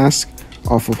the mask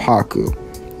off of Haku.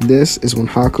 This is when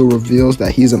Haku reveals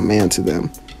that he's a man to them.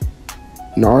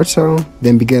 Naruto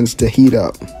then begins to heat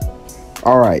up.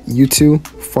 "Alright, you two,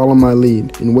 follow my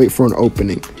lead and wait for an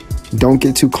opening. Don't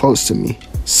get too close to me.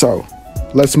 So,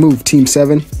 let's move, Team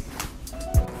 7.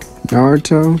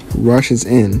 Naruto rushes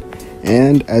in,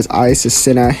 and as ice is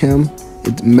sent at him,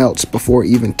 it melts before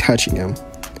even touching him.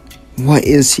 "What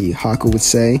is he?" Haku would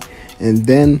say, and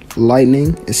then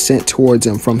lightning is sent towards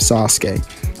him from Sasuke.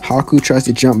 Haku tries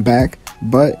to jump back,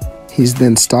 but he's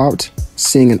then stopped,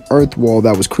 seeing an earth wall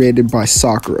that was created by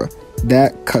Sakura.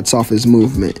 That cuts off his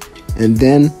movement, and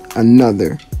then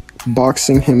another,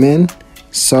 boxing him in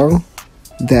so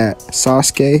that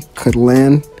Sasuke could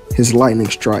land his lightning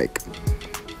strike.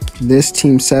 This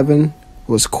Team 7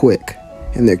 was quick,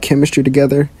 and their chemistry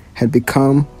together had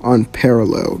become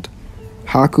unparalleled.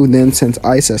 Haku then sends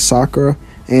ice at Sakura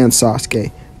and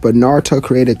Sasuke, but Naruto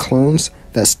created clones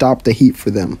that stopped the heat for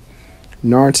them.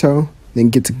 Naruto then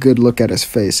gets a good look at his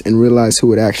face and realizes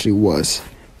who it actually was.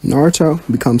 Naruto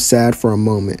becomes sad for a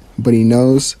moment, but he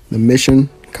knows the mission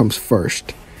comes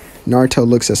first. Naruto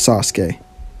looks at Sasuke.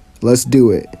 "Let's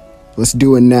do it. Let's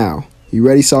do it now. You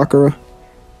ready, Sakura?"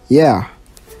 "Yeah."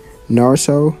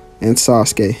 Naruto and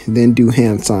Sasuke then do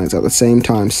hand signs at the same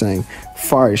time, saying,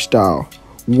 "Fire style,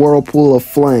 whirlpool of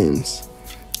flames,"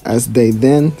 as they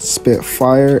then spit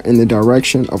fire in the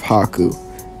direction of Haku.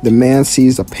 The man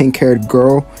sees a pink-haired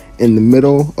girl in the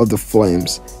middle of the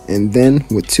flames, and then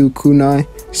with two kunai,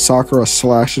 Sakura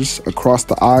slashes across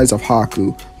the eyes of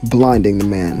Haku, blinding the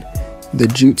man. The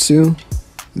jutsu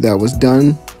that was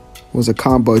done was a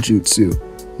combo jutsu,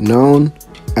 known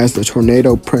as the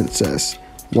Tornado Princess,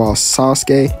 while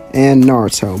Sasuke and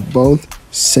Naruto both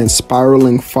sent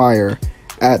spiraling fire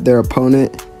at their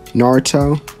opponent.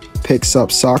 Naruto picks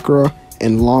up Sakura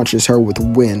and launches her with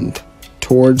wind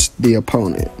towards the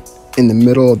opponent in the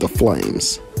middle of the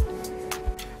flames.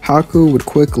 Haku would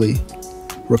quickly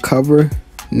recover,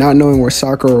 not knowing where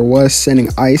Sakura was, sending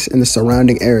ice in the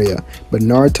surrounding area, but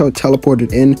Naruto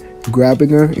teleported in, grabbing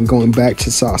her and going back to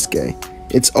Sasuke.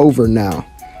 It's over now.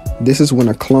 This is when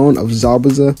a clone of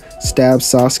Zabuza stabs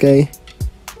Sasuke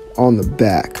on the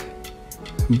back.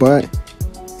 But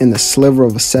in the sliver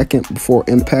of a second before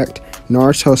impact,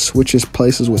 Naruto switches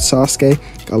places with Sasuke,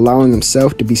 allowing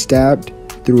himself to be stabbed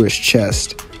through his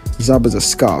chest. Zabuza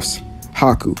scoffs.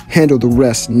 "Haku, handle the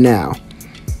rest now."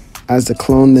 As the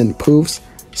clone then poofs,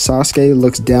 Sasuke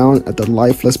looks down at the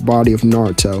lifeless body of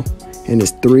Naruto, and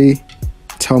his 3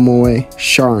 Tomoe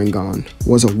Sharingan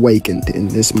was awakened in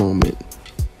this moment.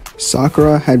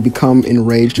 Sakura had become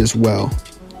enraged as well,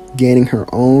 gaining her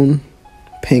own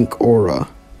pink aura.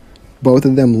 Both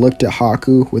of them looked at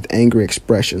Haku with angry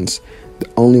expressions. The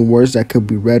only words that could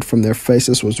be read from their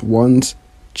faces was one's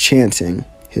chanting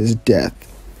his death.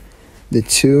 The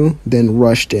two then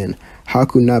rushed in,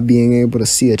 Haku not being able to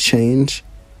see a change.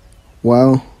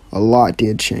 Well, a lot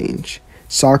did change.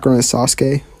 Sakura and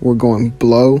Sasuke were going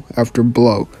blow after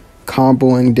blow,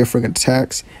 comboing different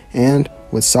attacks, and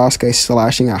with Sasuke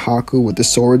slashing at Haku with the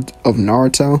sword of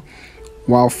Naruto,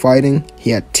 while fighting,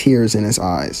 he had tears in his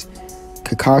eyes.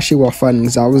 Kakashi, while fighting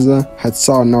Zabuza, had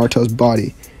saw Naruto's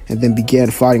body and then began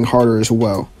fighting harder as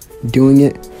well, doing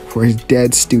it for his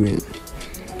dead student.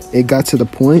 It got to the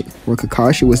point where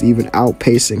Kakashi was even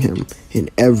outpacing him in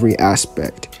every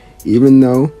aspect. Even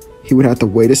though he would have to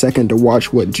wait a second to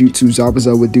watch what jutsu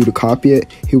Zabuza would do to copy it,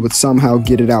 he would somehow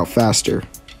get it out faster.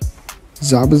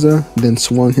 Zabuza then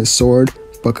swung his sword,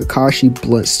 but Kakashi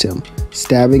blitzed him,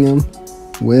 stabbing him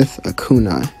with a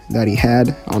kunai that he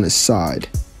had on his side.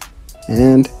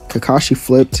 And Kakashi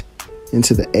flipped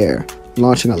into the air,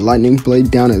 launching a lightning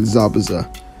blade down at Zabuza.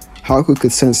 Haku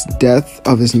could sense death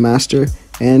of his master,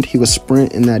 and he would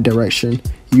sprint in that direction,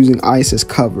 using ice as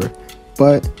cover.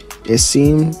 But it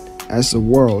seemed as the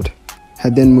world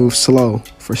had then moved slow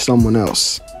for someone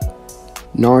else.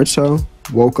 Naruto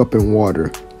woke up in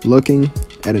water, looking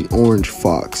at an orange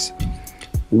fox.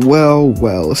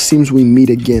 Well, it seems we meet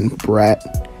again,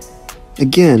 brat.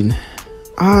 Again,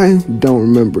 I don't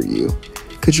remember you.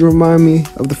 Could you remind me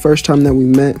of the first time that we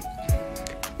met?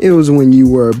 It was when you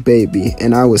were a baby,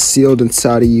 and I was sealed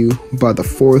inside of you by the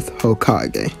 4th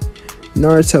Hokage.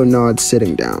 Naruto nods,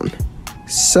 sitting down.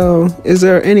 So, is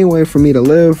there any way for me to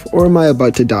live, or am I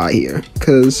about to die here?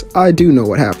 'Cause I do know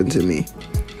what happened to me.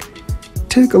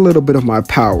 Take a little bit of my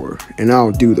power, and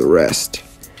I'll do the rest.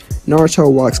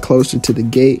 Naruto walks closer to the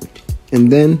gate,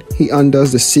 and then he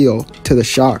undoes the seal to the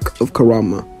shock of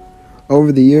Kurama.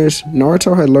 Over the years,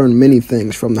 Naruto had learned many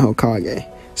things from the Hokage,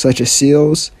 such as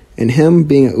seals, and him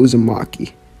being an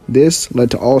Uzumaki. This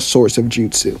led to all sorts of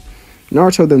jutsu.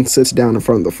 Naruto then sits down in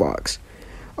front of the fox.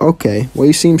 Okay, well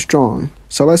you seem strong,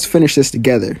 so let's finish this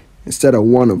together, instead of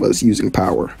one of us using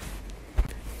power.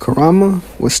 Kurama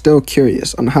was still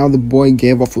curious on how the boy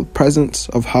gave off the presence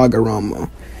of Hagoromo.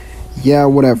 Yeah,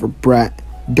 whatever, brat.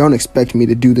 Don't expect me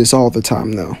to do this all the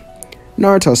time, though.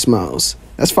 Naruto smiles.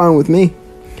 That's fine with me.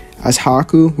 As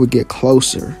Haku would get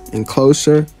closer and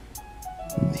closer,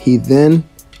 he then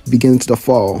begins to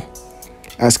fall.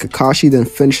 As Kakashi then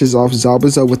finishes off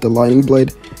Zabuza with the lightning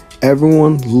blade,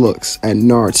 everyone looks at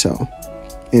Naruto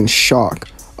in shock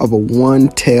of a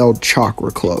one-tailed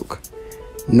chakra cloak.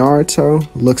 Naruto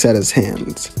looks at his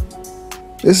hands.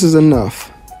 This is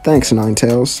enough. Thanks, Nine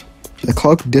Tails. The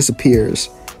cloak disappears,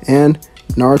 and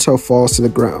Naruto falls to the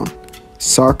ground.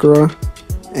 Sakura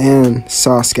and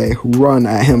Sasuke run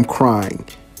at him crying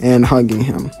and hugging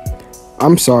him.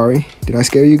 I'm sorry, did I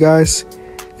scare you guys?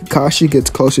 Kakashi gets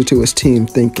closer to his team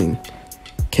thinking,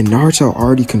 can Naruto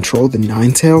already control the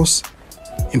Nine Tails?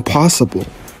 Impossible.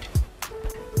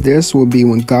 This will be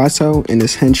when Gato and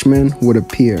his henchmen would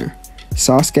appear.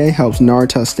 Sasuke helps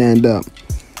Naruto stand up.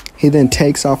 He then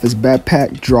takes off his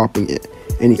backpack, dropping it,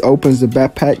 and he opens the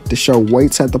backpack to show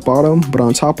weights at the bottom, but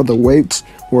on top of the weights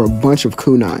were a bunch of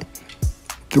kunai.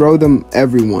 Throw them,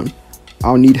 everyone.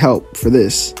 I'll need help for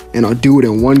this, and I'll do it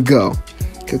in one go.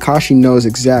 Kakashi knows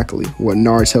exactly what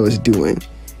Naruto is doing.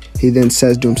 He then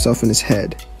says to himself in his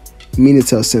head,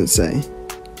 Minato-sensei,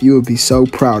 you would be so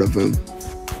proud of him.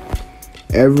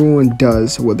 Everyone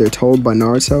does what they're told by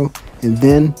Naruto, and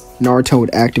then Naruto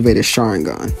would activate his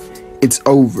Sharingan. It's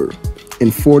over.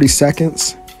 In 40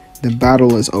 seconds, the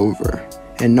battle is over,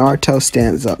 and Naruto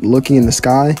stands up looking in the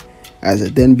sky as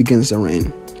it then begins to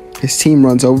rain. His team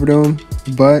runs over to him,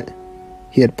 but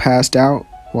he had passed out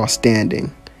while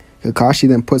standing. Kakashi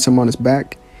then puts him on his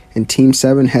back, and Team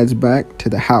 7 heads back to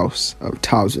the house of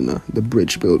Tazuna, the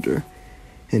bridge builder.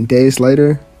 And days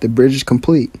later, the bridge is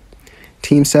complete.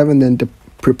 Team 7 then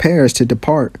prepares to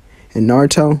depart, and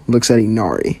Naruto looks at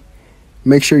Inari.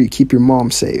 Make sure you keep your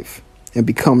mom safe and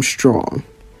become strong.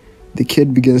 The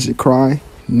kid begins to cry,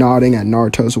 nodding at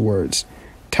Naruto's words.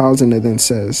 Tazuna then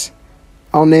says,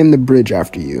 I'll name the bridge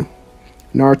after you.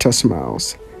 Naruto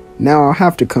smiles. Now I'll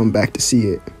have to come back to see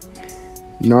it.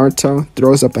 Naruto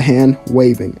throws up a hand,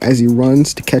 waving, as he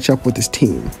runs to catch up with his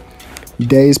team.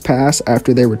 Days pass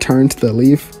after they return to the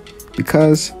leaf,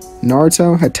 because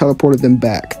Naruto had teleported them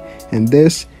back, and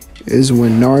this is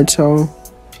when Naruto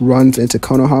runs into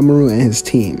Konohamaru and his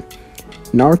team.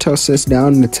 Naruto sits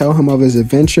down to tell him of his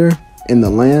adventure in the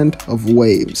land of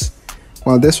waves.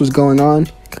 While this was going on,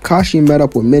 Kakashi met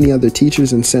up with many other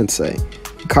teachers and sensei.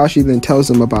 Kakashi then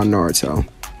tells him about Naruto.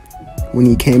 When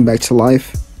he came back to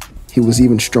life, he was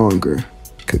even stronger.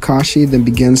 Kakashi then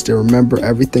begins to remember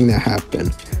everything that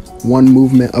happened. One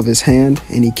movement of his hand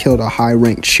and he killed a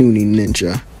high-ranked Chunin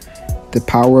ninja. The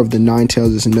power of the Nine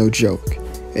Tails is no joke,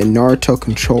 and Naruto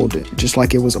controlled it just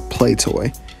like it was a play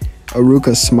toy.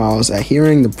 Iruka smiles at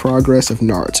hearing the progress of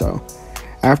Naruto.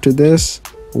 After this,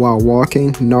 while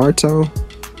walking, Naruto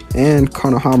and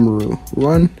Konohamaru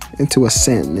run into a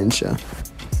sand ninja.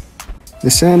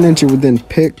 The sand ninja would then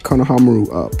pick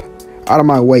Konohamaru up. Out of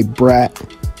my way, brat.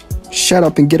 Shut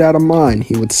up and get out of mine,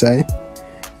 he would say.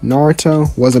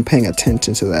 Naruto wasn't paying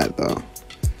attention to that though.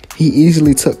 He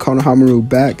easily took Konohamaru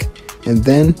back, and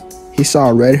then he saw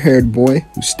a red-haired boy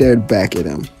who stared back at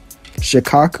him.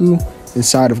 Shikaku,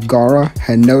 inside of Gaara,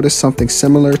 had noticed something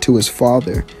similar to his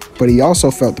father, but he also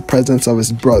felt the presence of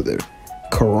his brother,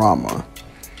 Kurama.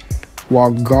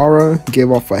 While Gaara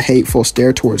gave off a hateful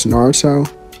stare towards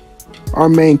Naruto, our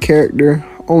main character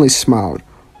only smiled,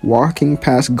 walking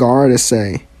past Gaara to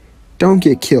say, don't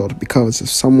get killed because of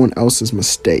someone else's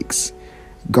mistakes.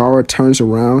 Gaara turns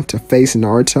around to face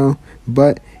Naruto,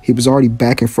 but he was already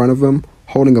back in front of him,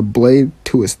 holding a blade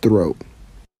to his throat.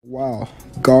 Wow,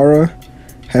 Gaara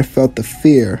had felt the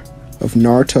fear of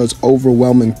Naruto's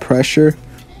overwhelming pressure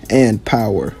and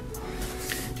power.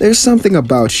 There's something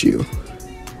about you.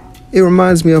 It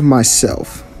reminds me of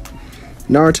myself.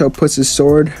 Naruto puts his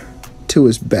sword to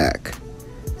his back,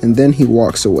 and then he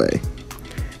walks away.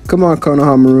 Come on,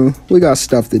 Konohamaru, we got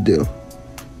stuff to do.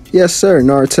 Yes, sir,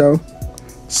 Naruto.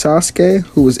 Sasuke,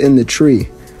 who was in the tree,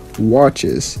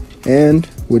 watches and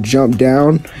would jump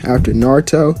down after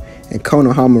Naruto and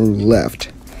Konohamaru left.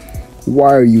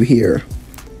 Why are you here?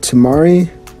 Tamari,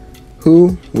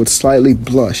 who would slightly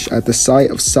blush at the sight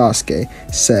of Sasuke,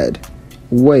 said,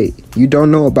 Wait, you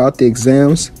don't know about the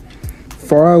exams?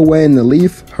 Far away in the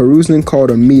leaf, Hiruzen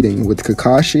called a meeting with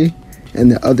Kakashi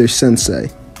and the other sensei.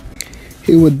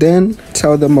 He would then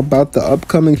tell them about the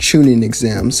upcoming Chunin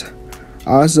exams.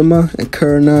 Azuma and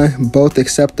Kurenai both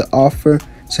accept the offer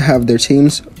to have their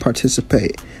teams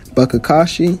participate, but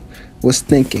Kakashi was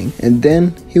thinking, and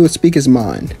then he would speak his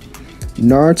mind.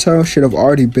 Naruto should have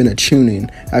already been a Chunin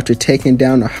after taking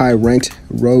down a high-ranked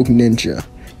rogue ninja.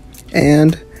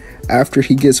 And after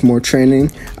he gets more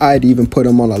training, I'd even put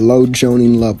him on a low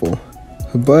Jonin level.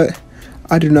 But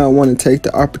I do not want to take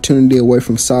the opportunity away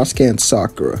from Sasuke and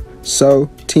Sakura, so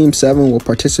Team 7 will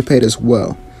participate as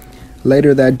well.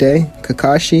 Later that day,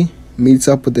 Kakashi meets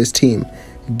up with his team,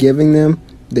 giving them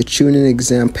the Chunin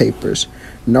exam papers.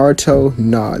 Naruto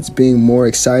nods, being more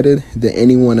excited than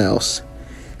anyone else.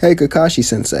 Hey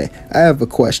Kakashi-sensei, I have a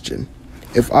question.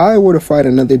 If I were to fight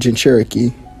another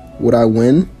Jinchuriki, would I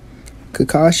win?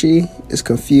 Kakashi is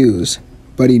confused,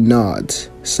 but he nods,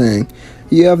 saying,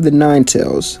 You have the Nine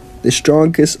Tails, the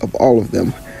strongest of all of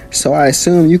them, so I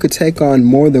assume you could take on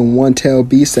more than one tail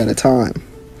beast at a time.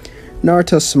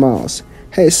 Naruto smiles.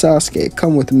 Hey Sasuke,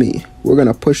 come with me. We're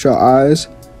gonna push our eyes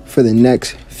for the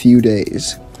next few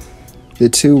days. The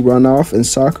two run off and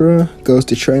Sakura goes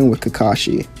to train with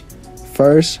Kakashi.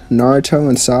 First, Naruto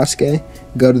and Sasuke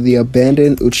go to the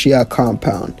abandoned Uchiha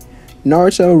compound.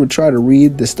 Naruto would try to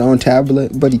read the stone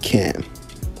tablet, but he can't.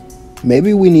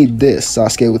 Maybe we need this,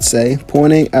 Sasuke would say,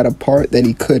 pointing at a part that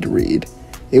he could read.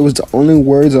 It was the only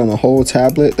words on the whole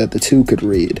tablet that the two could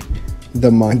read.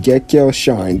 The Mangekyo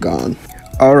Sharingan.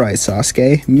 Alright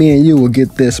Sasuke, me and you will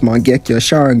get this Mangekyo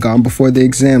Sharingan before the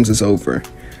exams is over.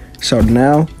 So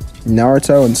now,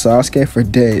 Naruto and Sasuke for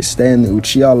days stay in the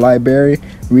Uchiha library,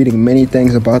 reading many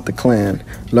things about the clan,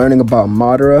 learning about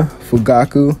Madara,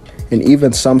 Fugaku, and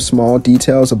even some small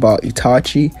details about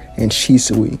Itachi and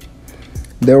Shisui.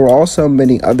 There were also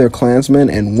many other clansmen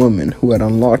and women who had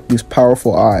unlocked these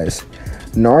powerful eyes.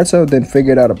 Naruto then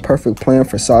figured out a perfect plan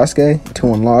for Sasuke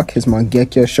to unlock his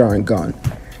Mangekyo Sharingan.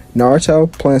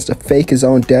 Naruto plans to fake his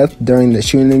own death during the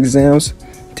Chunin exams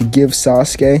to give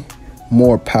Sasuke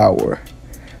more power.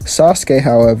 Sasuke,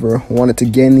 however, wanted to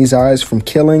gain these eyes from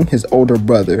killing his older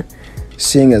brother,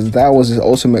 seeing as that was his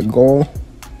ultimate goal,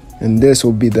 and this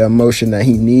will be the emotion that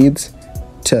he needs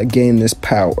to gain this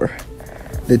power.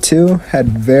 The two had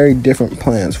very different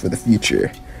plans for the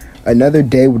future. Another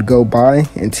day would go by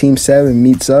and Team 7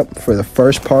 meets up for the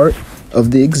first part of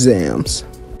the exams.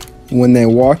 When they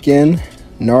walk in,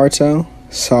 Naruto,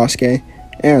 Sasuke,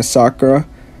 and Sakura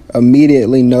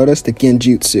immediately notice the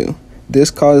Genjutsu.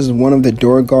 This causes one of the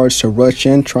door guards to rush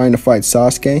in trying to fight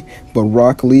Sasuke, but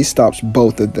Rock Lee stops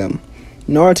both of them.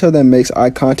 Naruto then makes eye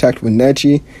contact with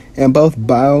Neji, and both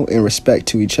bow in respect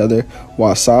to each other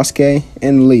while Sasuke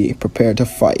and Lee prepare to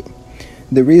fight.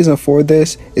 The reason for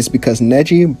this is because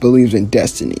Neji believes in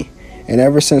destiny, and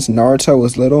ever since Naruto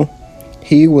was little,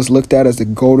 he was looked at as the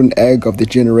golden egg of the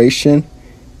generation,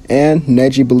 and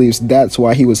Neji believes that's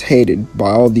why he was hated by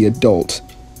all the adults,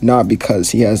 not because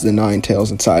he has the Nine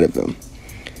Tails inside of him.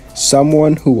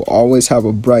 Someone who will always have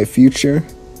a bright future,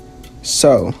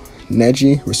 so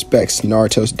Neji respects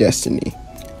Naruto's destiny.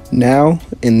 Now,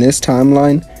 in this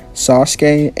timeline,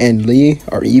 Sasuke and Lee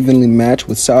are evenly matched,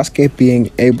 with Sasuke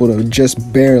being able to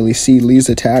just barely see Lee's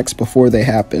attacks before they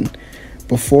happen.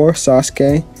 Before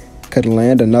Sasuke could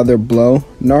land another blow,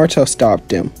 Naruto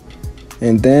stopped him,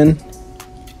 and then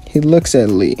he looks at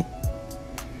Lee.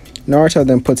 Naruto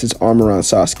then puts his arm around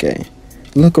Sasuke.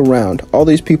 Look around, all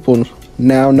these people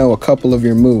now know a couple of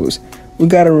your moves. We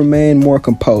gotta remain more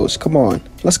composed. Come on,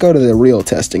 let's go to the real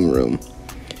testing room.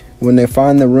 When they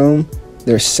find the room,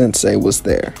 their sensei was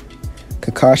there.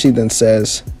 Kakashi then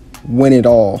says, "Win it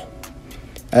all."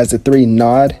 As the three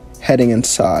nod, heading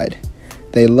inside,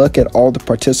 they look at all the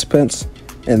participants,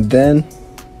 and then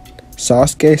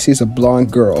Sasuke sees a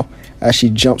blonde girl as she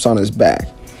jumps on his back.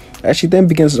 As she then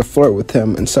begins to flirt with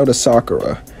him, and so does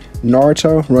Sakura.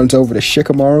 Naruto runs over to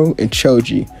Shikamaru and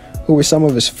Choji, who were some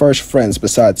of his first friends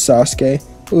besides Sasuke,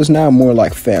 who is now more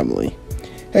like family.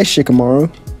 Hey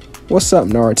Shikamaru, what's up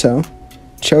Naruto?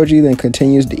 Choji then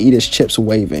continues to eat his chips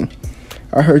waving.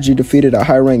 I heard you defeated a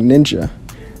high-ranked ninja.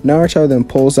 Naruto then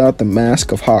pulls out the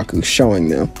mask of Haku, showing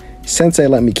them. Sensei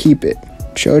let me keep it.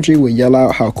 Choji will yell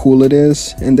out how cool it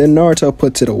is, and then Naruto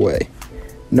puts it away.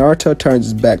 Naruto turns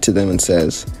his back to them and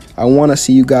says, I want to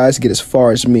see you guys get as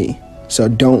far as me, so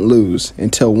don't lose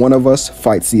until one of us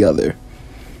fights the other.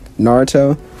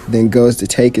 Naruto then goes to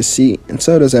take his seat, and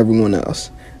so does everyone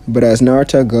else. But as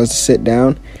Naruto goes to sit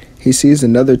down, he sees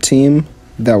another team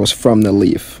that was from the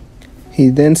Leaf. He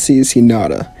then sees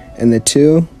Hinata, and the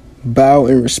two bow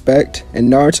in respect,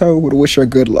 and Naruto would wish her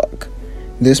good luck.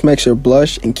 This makes her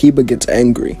blush, and Kiba gets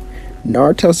angry.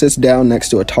 Naruto sits down next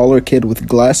to a taller kid with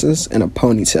glasses and a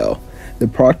ponytail. The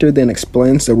proctor then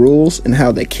explains the rules and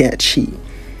how they can't cheat.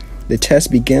 The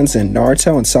test begins and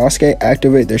Naruto and Sasuke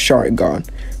activate their Sharingan,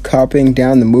 copying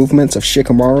down the movements of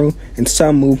Shikamaru and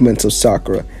some movements of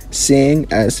Sakura,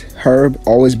 seeing as her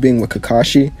always being with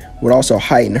Kakashi would also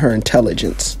heighten her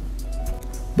intelligence.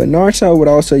 But Naruto would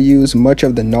also use much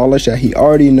of the knowledge that he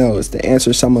already knows to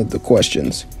answer some of the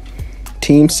questions.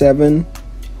 Team 7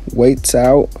 waits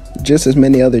out just as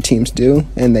many other teams do,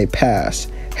 and they pass,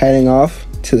 heading off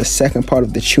to the second part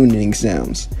of the Chunin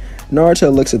exams.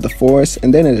 Naruto looks at the forest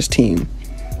and then at his team.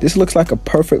 This looks like a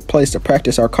perfect place to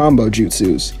practice our combo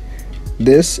jutsus.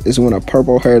 This is when a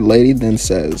purple-haired lady then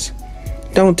says,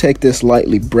 Don't take this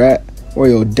lightly, brat, or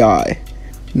you'll die.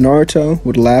 Naruto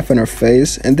would laugh in her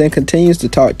face and then continues to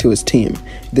talk to his team.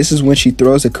 This is when she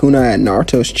throws a kunai at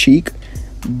Naruto's cheek,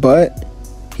 but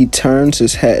he turns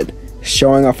his head,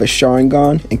 showing off his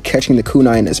Sharingan and catching the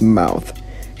kunai in his mouth.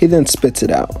 He then spits it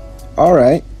out.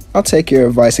 Alright, I'll take your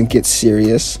advice and get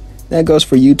serious. That goes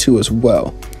for you two as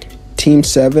well. Team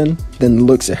 7 then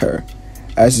looks at her,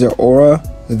 as their aura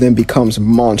then becomes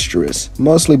monstrous,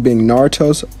 mostly being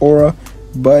Naruto's aura,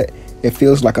 but it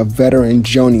feels like a veteran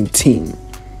Jonin team.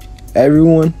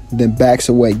 Everyone then backs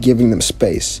away, giving them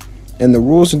space, and the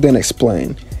rules are then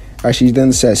explained, as she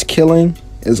then says killing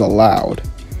is allowed.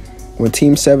 When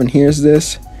Team 7 hears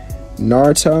this,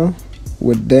 Naruto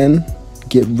would then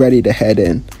get ready to head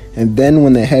in, and then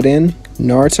when they head in,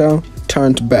 Naruto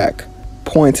turns back,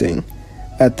 pointing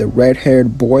at the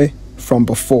red-haired boy from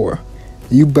before.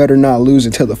 You better not lose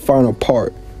until the final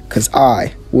part, cause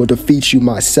I will defeat you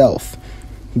myself.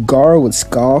 Gaara would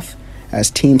scoff as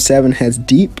Team 7 heads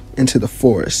deep into the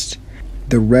forest.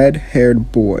 The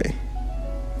red-haired boy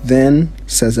then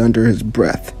says under his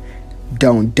breath,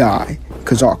 Don't die,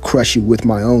 cause I'll crush you with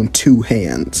my own 2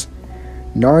 hands.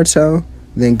 Naruto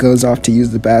then goes off to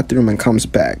use the bathroom and comes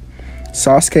back.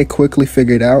 Sasuke quickly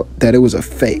figured out that it was a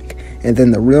fake, and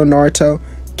then the real Naruto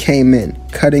came in,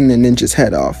 cutting the ninja's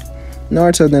head off.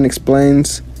 Naruto then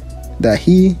explains that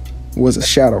he was a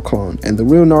shadow clone, and the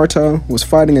real Naruto was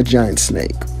fighting a giant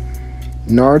snake.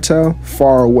 Naruto,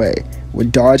 far away,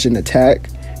 would dodge an attack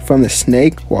from the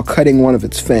snake while cutting one of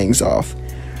its fangs off.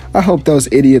 I hope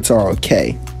those idiots are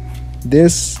okay.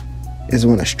 This is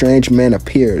when a strange man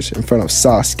appears in front of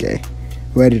Sasuke,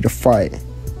 ready to fight,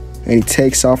 and he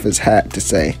takes off his hat to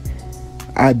say,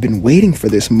 I've been waiting for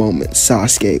this moment,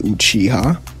 Sasuke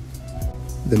Uchiha.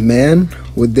 The man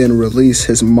would then release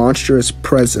his monstrous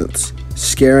presence,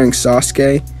 scaring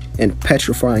Sasuke and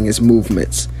petrifying his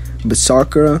movements, but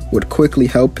Sakura would quickly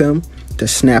help him to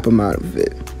snap him out of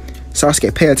it.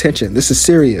 Sasuke, pay attention, this is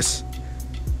serious.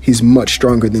 He's much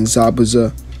stronger than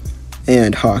Zabuza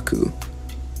and Haku.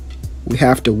 We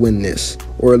have to win this,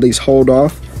 or at least hold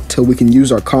off till we can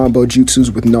use our combo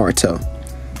jutsus with Naruto.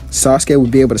 Sasuke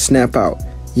would be able to snap out.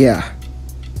 Yeah,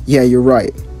 you're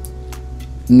right.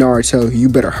 Naruto, you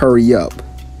better hurry up.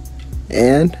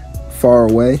 And, far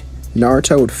away,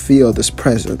 Naruto would feel this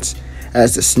presence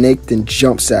as the snake then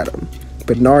jumps at him.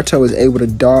 But Naruto is able to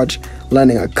dodge,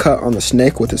 landing a cut on the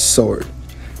snake with his sword.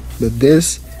 But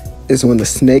this is when the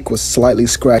snake was slightly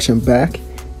scratching back,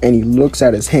 and he looks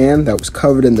at his hand that was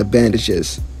covered in the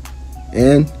bandages.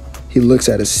 And he looks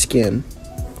at his skin,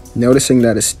 noticing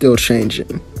that it's still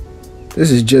changing.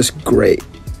 This is just great.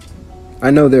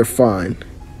 I know they're fine,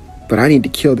 but I need to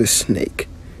kill this snake.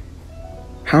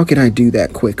 How can I do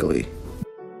that quickly?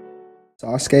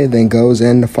 Sasuke then goes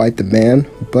in to fight the man,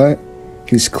 but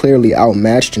he's clearly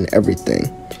outmatched in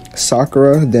everything.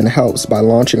 Sakura then helps by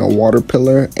launching a water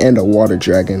pillar and a water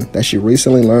dragon that she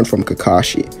recently learned from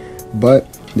Kakashi,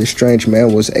 but this strange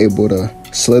man was able to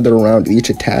slither around each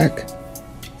attack,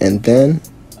 and then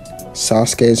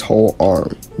Sasuke's whole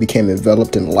arm became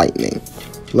enveloped in lightning.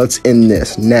 Let's end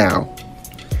this now.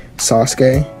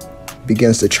 Sasuke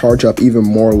begins to charge up even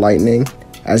more lightning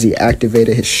as he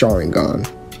activated his Sharingan.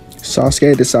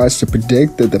 Sasuke decides to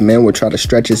predict that the man would try to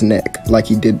stretch his neck like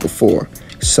he did before.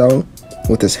 So,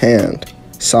 with his hand,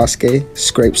 Sasuke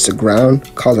scrapes the ground,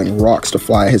 causing rocks to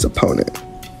fly at his opponent.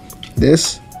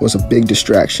 This was a big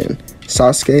distraction.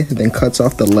 Sasuke then cuts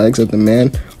off the legs of the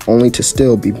man, only to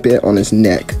still be bit on his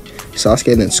neck.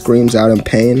 Sasuke then screams out in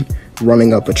pain,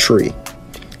 running up a tree.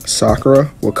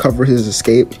 Sakura will cover his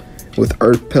escape with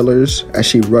earth pillars as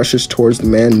she rushes towards the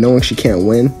man, knowing she can't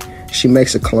win. She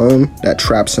makes a clone that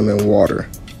traps him in water.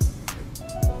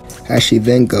 As she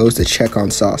then goes to check on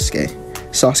Sasuke.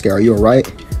 Sasuke, are you alright?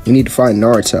 We need to find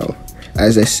Naruto.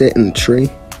 As they sit in the tree,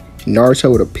 Naruto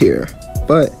would appear,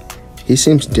 but he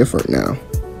seems different now.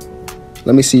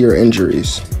 Let me see your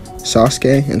injuries.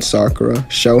 Sasuke and Sakura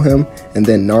show him, and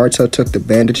then Naruto took the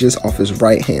bandages off his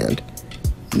right hand.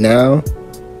 Now,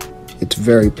 it's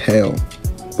very pale,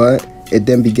 but it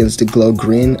then begins to glow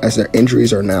green as their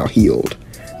injuries are now healed.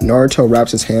 Naruto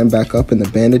wraps his hand back up in the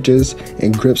bandages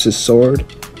and grips his sword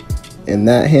in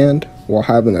that hand while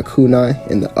having a kunai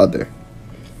in the other.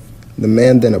 The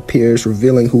man then appears,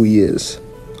 revealing who he is.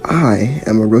 I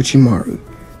am Orochimaru,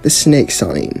 the Snake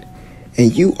Sanin,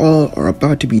 and you all are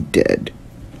about to be dead.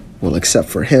 Well, except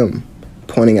for him,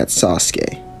 pointing at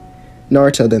Sasuke.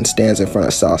 Naruto then stands in front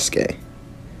of Sasuke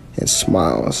and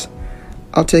smiles.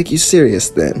 I'll take you serious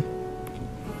then.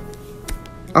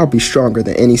 I'll be stronger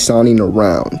than any Sanin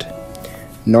around.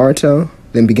 Naruto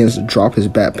then begins to drop his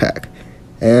backpack,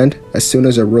 and as soon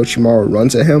as Orochimaru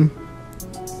runs at him,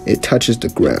 it touches the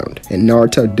ground, and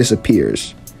Naruto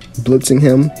disappears, blitzing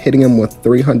him, hitting him with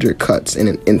 300 cuts in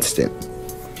an instant.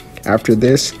 After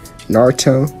this,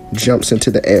 Naruto jumps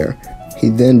into the air. He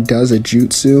then does a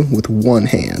jutsu with one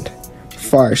hand,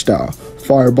 fire style,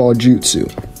 fireball jutsu.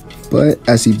 But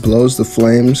as he blows the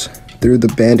flames through the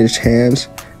bandaged hands,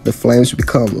 the flames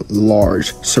become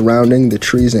large, surrounding the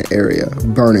trees and area,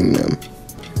 burning them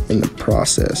in the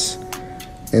process.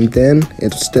 And then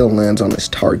it still lands on its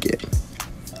target.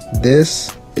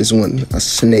 This is when a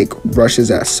snake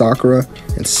rushes at Sakura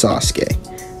and Sasuke.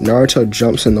 Naruto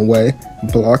jumps in the way,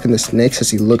 blocking the snakes as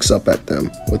he looks up at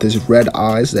them with his red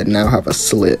eyes that now have a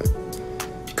slit.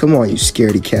 Come on, you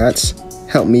scaredy cats.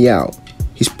 Help me out.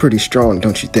 He's pretty strong,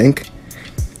 don't you think?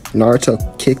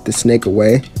 Naruto kicked the snake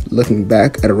away, looking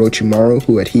back at Orochimaru,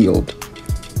 who had healed.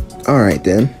 Alright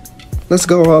then, let's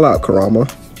go all out, Kurama.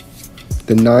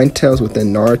 The 9 tails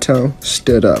within Naruto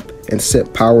stood up and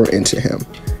sent power into him.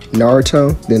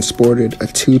 Naruto then sported a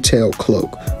 2-tailed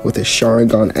cloak with his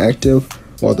Sharingan active,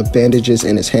 while the bandages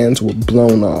in his hands were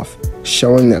blown off,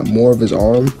 showing that more of his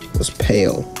arm was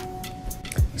pale.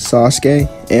 Sasuke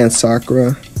and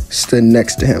Sakura stood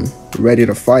next to him, ready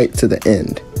to fight to the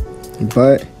end.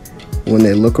 But when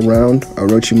they look around,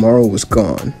 Orochimaru was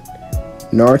gone.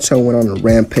 Naruto went on a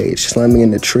rampage, slamming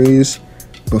into trees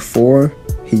before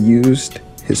he used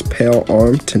his pale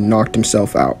arm to knock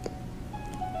himself out.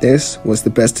 This was the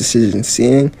best decision,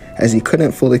 seeing as he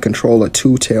couldn't fully control a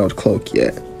 2-tailed cloak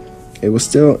yet. It was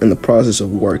still in the process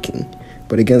of working,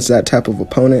 but against that type of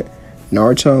opponent,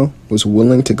 Naruto was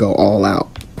willing to go all out,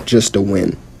 just to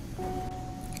win.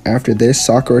 After this,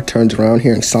 Sakura turns around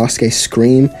hearing Sasuke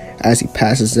scream as he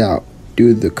passes out,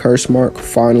 due to the curse mark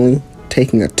finally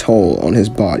taking a toll on his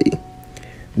body.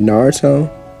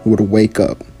 Naruto would wake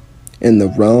up in the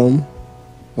realm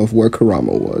of where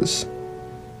Kurama was.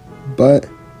 But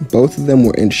both of them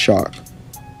were in shock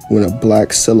when a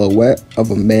black silhouette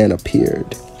of a man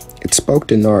appeared. It spoke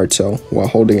to Naruto while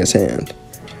holding his hand.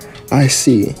 I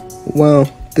see.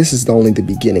 Well, this is only the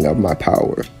beginning of my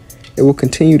power. It will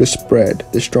continue to spread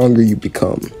the stronger you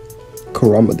become.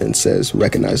 Kurama then says,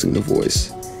 recognizing the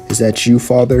voice. Is that you,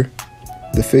 father?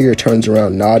 The figure turns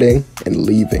around, nodding and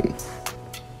leaving.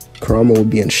 Kurama would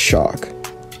be in shock.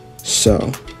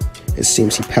 So, it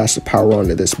seems he passed the power on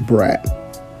to this brat.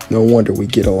 No wonder we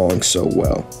get along so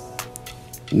well.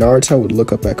 Naruto would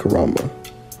look up at Kurama.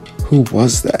 Who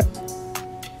was that?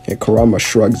 And Kurama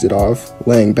shrugs it off,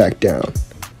 laying back down.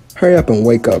 Hurry up and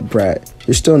wake up, brat.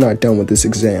 You're still not done with this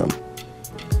exam.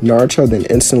 Naruto then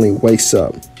instantly wakes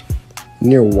up.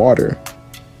 Near water.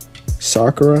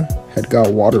 Sakura had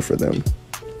got water for them.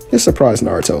 It surprised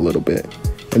Naruto a little bit.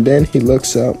 And then he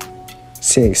looks up,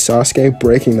 seeing Sasuke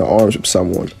breaking the arms of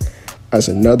someone. As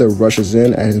another rushes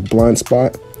in at his blind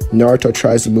spot, Naruto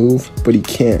tries to move, but he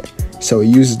can't. So he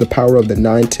uses the power of the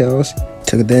 9 tails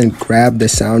to then grab the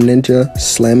sound ninja,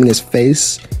 slamming his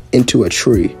face into a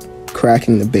tree,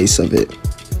 cracking the base of it.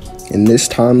 In this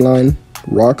timeline,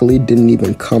 Rock Lee didn't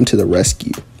even come to the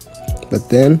rescue. But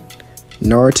then,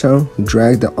 Naruto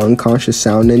dragged the unconscious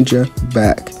sound ninja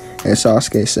back, and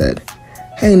Sasuke said,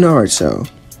 "Hey Naruto,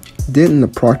 didn't the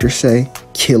proctor say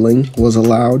killing was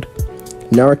allowed?"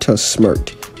 Naruto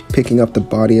smirked, picking up the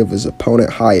body of his opponent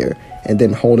higher and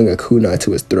then holding a kunai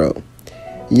to his throat.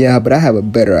 "Yeah, but I have a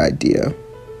better idea.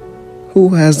 Who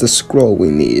has the scroll we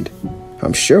need?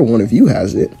 I'm sure one of you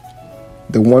has it."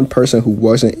 The one person who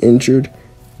wasn't injured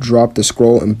dropped the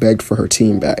scroll and begged for her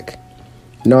team back.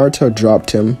 Naruto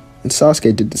dropped him, and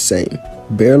Sasuke did the same,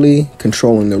 barely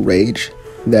controlling the rage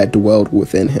that dwelled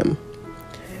within him.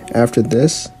 After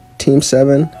this, Team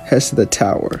 7 heads to the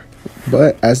tower,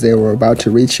 but as they were about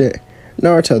to reach it,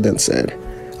 Naruto then said,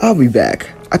 "I'll be back.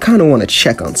 I kinda want to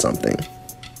check on something."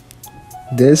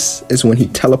 This is when he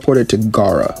teleported to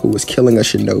Gaara, who was killing a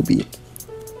shinobi.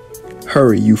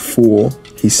 "Hurry, you fool,"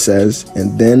 he says,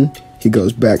 and then he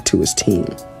goes back to his team.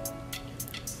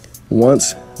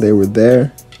 Once they were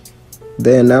there,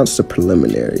 they announced the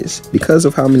preliminaries because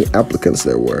of how many applicants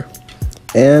there were.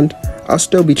 And I'll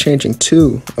still be changing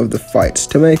 2 of the fights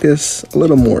to make this a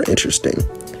little more interesting.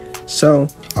 So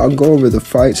I'll go over the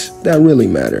fights that really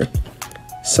matter.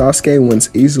 Sasuke wins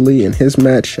easily in his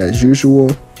match as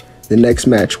usual. The next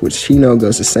match with Shino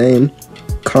goes the same.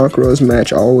 Kankuro's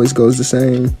match always goes the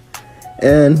same.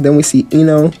 And then we see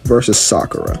Ino versus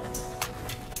Sakura.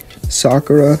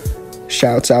 Sakura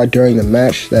shouts out during the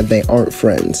match that they aren't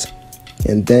friends.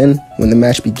 And then, when the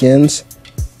match begins,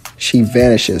 she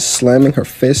vanishes, slamming her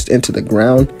fist into the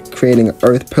ground, creating an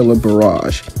earth pillar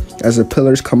barrage. As the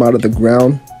pillars come out of the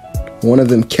ground, one of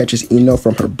them catches Ino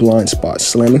from her blind spot,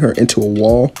 slamming her into a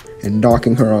wall and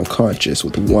knocking her unconscious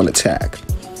with one attack.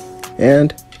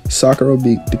 And Sakura will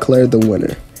be declared the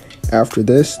winner. After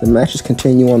this, the matches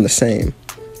continue on the same.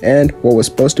 And what was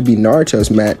supposed to be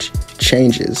Naruto's match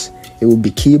changes. It will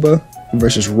be Kiba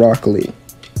versus Rock Lee.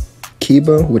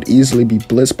 Kiba would easily be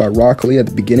blitzed by Rock Lee at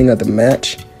the beginning of the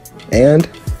match, and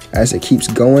as it keeps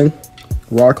going,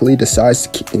 Rock Lee decides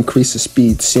to increase the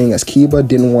speed, seeing as Kiba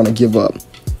didn't want to give up.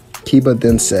 Kiba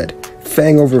then said,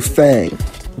 "Fang over Fang,"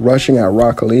 rushing at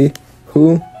Rock Lee,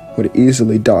 who would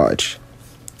easily dodge.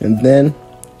 And then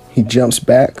he jumps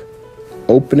back,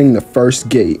 opening the first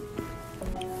gate.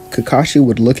 Kakashi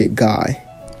would look at Guy.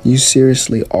 "You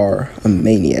seriously are a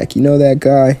maniac, you know that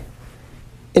guy?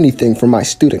 Anything for my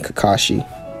student Kakashi.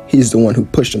 He's the one who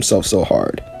pushed himself so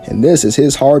hard, and this is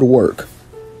his hard work.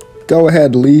 Go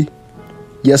ahead, Lee."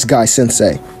 "Yes, Guy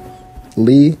Sensei."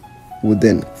 Lee would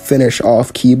then finish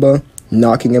off Kiba,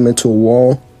 knocking him into a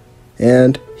wall,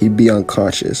 and he'd be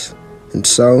unconscious, and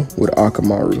so would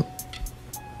Akamaru.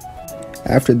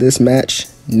 After this match,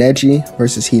 Neji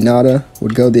versus Hinata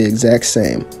would go the exact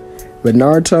same, but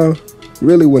Naruto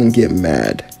really wouldn't get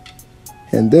mad.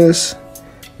 And this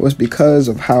was because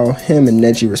of how him and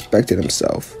Neji respected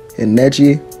himself, and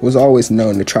Neji was always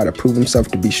known to try to prove himself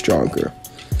to be stronger.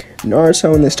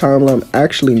 Naruto in this timeline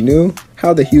actually knew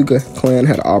how the Hyuga clan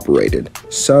had operated,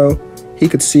 so he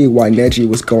could see why Neji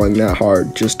was going that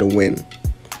hard just to win.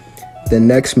 The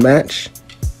next match,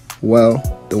 well,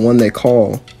 the one they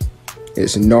call,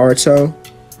 is Naruto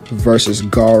versus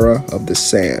Gaara of the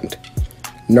Sand.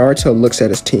 Naruto looks at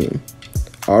his team.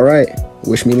 "Alright,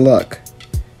 wish me luck."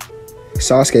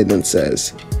 Sasuke then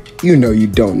says, "You know you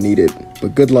don't need it,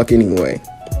 but good luck anyway."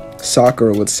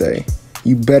 Sakura would say,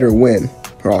 "You better win,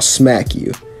 or I'll smack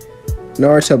you."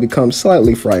 Naruto becomes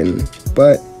slightly frightened,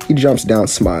 but he jumps down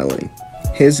smiling.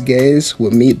 His gaze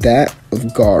would meet that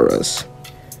of Gaara's.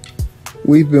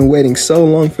 "We've been waiting so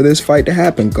long for this fight to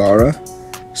happen, Gaara,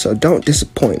 so don't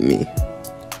disappoint me."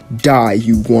 "Die,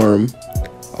 you worm."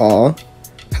 "Aw,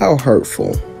 how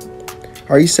hurtful.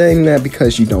 Are you saying that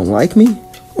because you don't like me?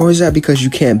 Or is that because you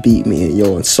can't beat me and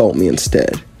you'll insult me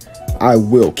instead? I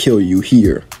will kill you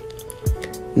here."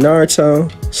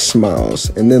 Naruto smiles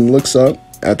and then looks up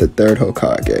at the third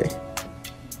Hokage.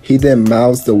 He then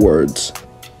mouths the words,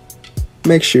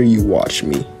 "Make sure you watch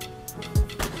me."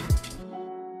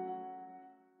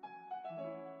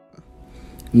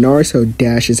 Naruto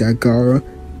dashes at Gaara,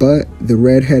 but the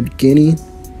redhead Guinea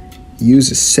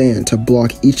uses sand to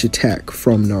block each attack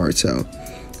from Naruto.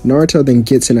 Naruto then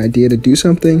gets an idea to do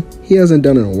something he hasn't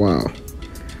done in a while.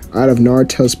 Out of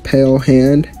Naruto's pale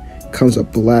hand comes a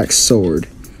black sword,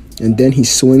 and then he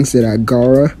swings it at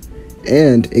Gaara,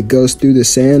 and it goes through the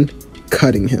sand,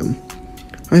 cutting him.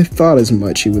 "I thought as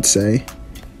much," he would say.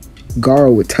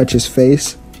 Gaara would touch his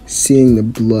face, seeing the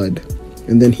blood,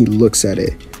 and then he looks at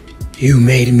it. "You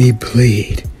made me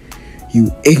bleed,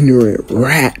 you ignorant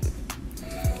rat."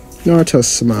 Naruto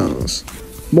smiles.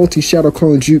 Multi-shadow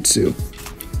clone jutsu.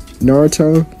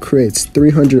 Naruto creates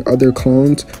 300 other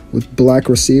clones with black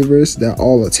receivers that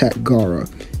all attack Gaara,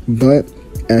 but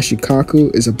as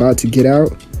Shikaku is about to get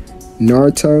out,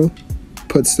 Naruto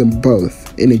puts them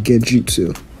both in a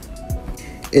genjutsu.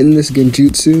 In this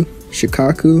genjutsu,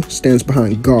 Shikaku stands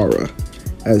behind Gaara,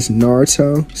 as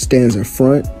Naruto stands in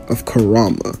front of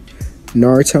Kurama.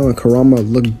 Naruto and Kurama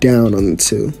look down on the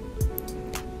two.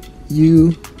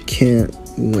 You can't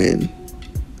win.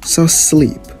 So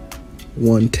sleep,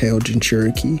 one-tailed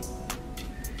Jinchuriki.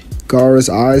 Gaara's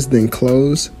eyes then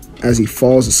close as he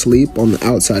falls asleep on the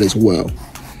outside as well.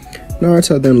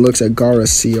 Naruto then looks at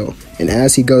Gaara's seal, and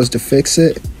as he goes to fix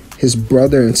it, his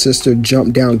brother and sister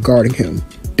jump down guarding him.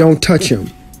 Don't touch him.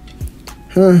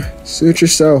 Suit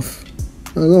yourself.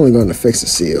 I was only going to fix the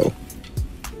seal.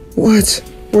 What?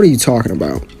 What are you talking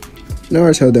about?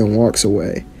 Naruto then walks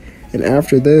away, and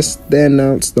after this, they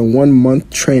announce the 1-month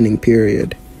training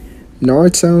period.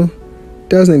 Naruto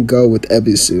doesn't go with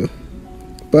Ebisu,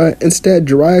 but instead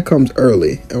Jiraiya comes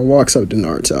early and walks up to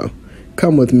Naruto.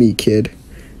 Come with me, kid.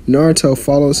 Naruto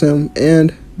follows him,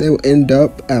 and they will end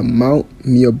up at Mount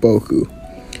Miyaboku.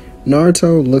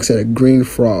 Naruto looks at a green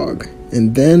frog,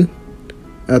 and then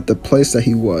at the place that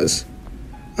he was.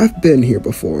 I've been here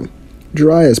before.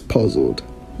 Jiraiya is puzzled.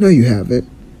 No, you haven't.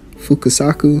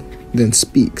 Fukasaku then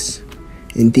speaks.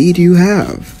 Indeed you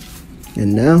have.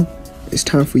 And now, it's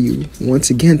time for you once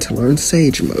again to learn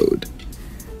Sage Mode.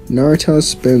 Naruto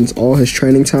spends all his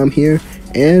training time here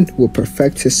and will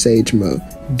perfect his Sage Mode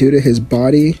due to his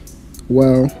body,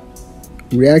 well,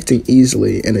 reacting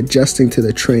easily and adjusting to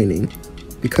the training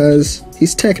because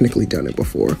he's technically done it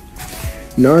before.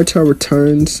 Naruto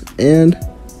returns, and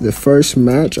the first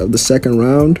match of the second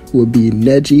round will be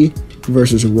Neji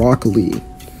versus Rock Lee.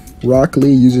 Rock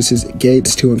Lee uses his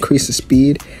gates to increase the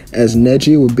speed, as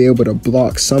Neji will be able to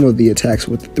block some of the attacks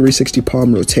with the 360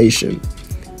 palm rotation.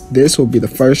 This will be the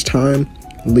first time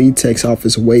Lee takes off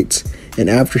his weights, and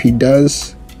after he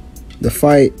does, the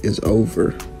fight is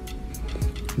over.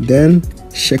 Then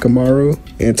Shikamaru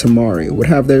and Tamari would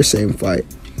have their same fight.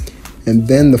 And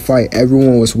then the fight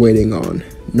everyone was waiting on,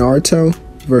 Naruto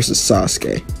versus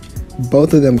Sasuke.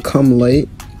 Both of them come late,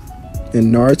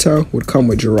 and Naruto would come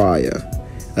with Jiraiya,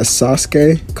 as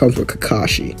Sasuke comes with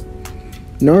Kakashi.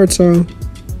 Naruto,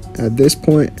 at this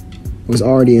point, was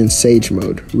already in Sage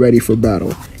Mode, ready for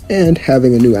battle, and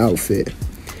having a new outfit.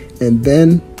 And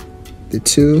then, the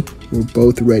two were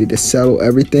both ready to settle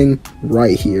everything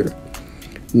right here.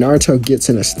 Naruto gets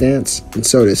in a stance, and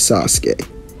so does Sasuke.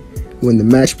 When the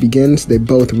match begins, they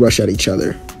both rush at each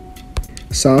other.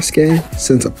 Sasuke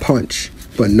sends a punch,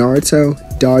 but Naruto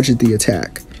dodges the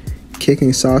attack,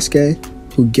 kicking Sasuke,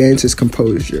 who gains his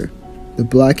composure. The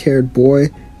black-haired boy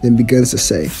then begins to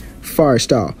say, "Fire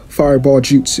style, fireball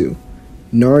jutsu."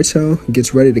 Naruto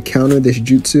gets ready to counter this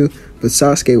jutsu, but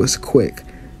Sasuke was quick,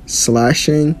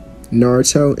 slashing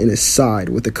Naruto in his side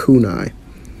with a kunai.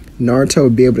 Naruto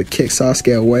would be able to kick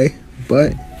Sasuke away,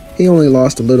 but he only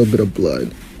lost a little bit of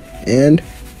blood. And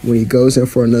when he goes in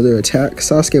for another attack,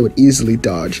 Sasuke would easily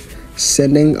dodge,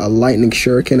 sending a lightning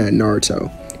shuriken at Naruto,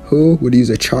 who would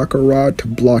use a chakra rod to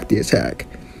block the attack.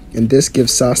 And this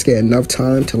gives Sasuke enough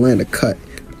time to land a cut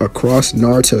across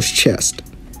Naruto's chest.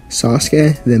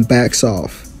 Sasuke then backs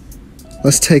off.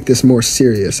 Let's take this more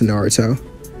serious, Naruto.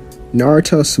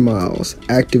 Naruto smiles,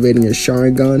 activating his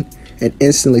Sharingan and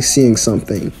instantly seeing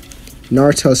something.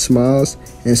 Naruto smiles,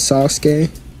 and Sasuke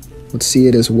would see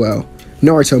it as well.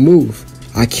 Naruto, move!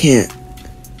 I can't.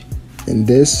 And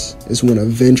this is when a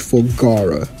vengeful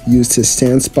Gaara used his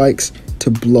sand spikes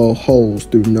to blow holes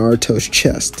through Naruto's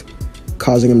chest,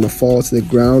 causing him to fall to the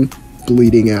ground,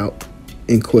 bleeding out,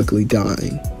 and quickly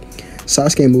dying.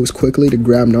 Sasuke moves quickly to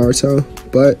grab Naruto,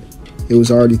 but it was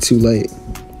already too late.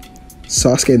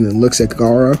 Sasuke then looks at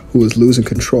Gaara, who is losing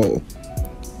control,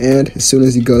 and as soon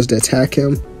as he goes to attack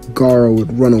him, Gaara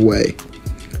would run away.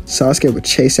 Sasuke would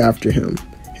chase after him,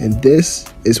 and this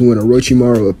is when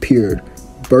Orochimaru appeared,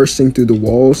 bursting through the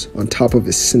walls on top of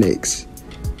his snakes.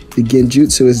 The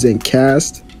genjutsu is then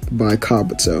cast by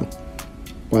Kabuto,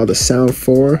 while the Sound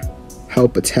 4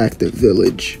 help attack the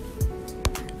village.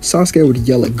 Sasuke would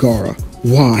yell at Gaara,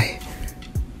 "Why?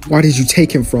 Why did you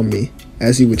take him from me?"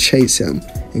 as he would chase him,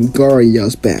 and Gaara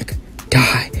yells back,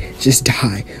 "Die, just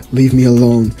die, leave me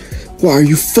alone. Why are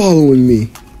you following me?"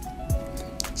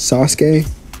 Sasuke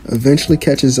eventually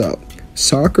catches up.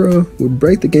 Sakura would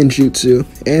break the genjutsu,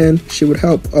 and she would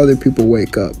help other people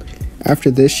wake up. After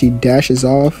this, she dashes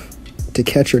off to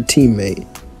catch her teammate,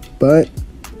 but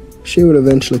she would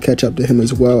eventually catch up to him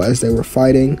as well as they were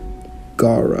fighting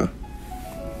Gaara.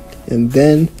 And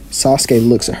then Sasuke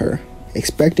looks at her,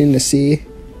 expecting to see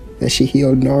that she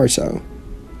healed Naruto.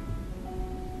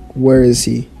 Where is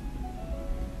he?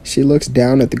 She looks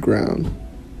down at the ground.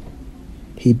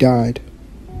 He died.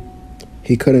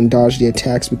 He couldn't dodge the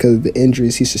attacks because of the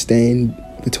injuries he sustained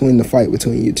between the fight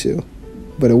between you two.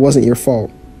 But it wasn't your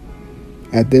fault.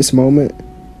 At this moment,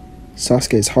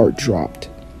 Sasuke's heart dropped.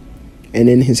 And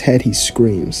in his head he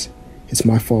screams, "It's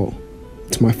my fault.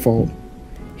 It's my fault.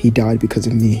 He died because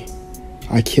of me.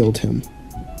 I killed him.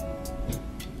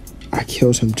 I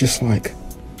killed him just like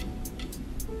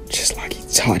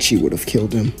Itachi would have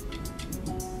killed him.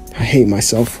 I hate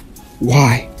myself.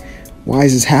 Why? Why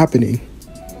is this happening?"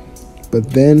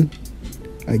 But then,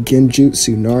 a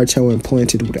genjutsu Naruto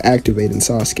implanted would activate in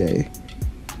Sasuke.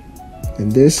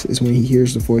 And this is when he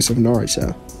hears the voice of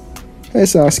Naruto. "Hey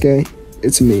Sasuke,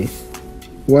 it's me.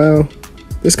 Well,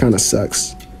 this kinda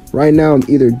sucks. Right now I'm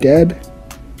either dead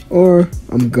or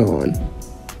I'm gone.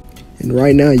 And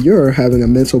right now you're having a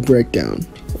mental breakdown,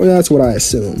 or that's what I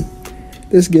assume.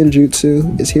 This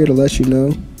genjutsu is here to let you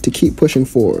know to keep pushing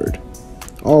forward.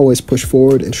 Always push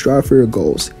forward and strive for your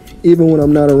goals, even when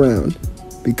I'm not around.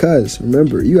 Because,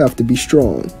 remember, you have to be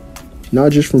strong.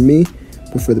 Not just for me,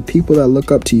 but for the people that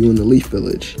look up to you in the Leaf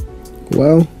Village.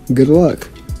 Well, good luck,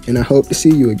 and I hope to see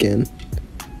you again."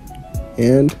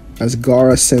 And as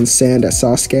Gaara sends sand at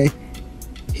Sasuke,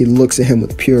 he looks at him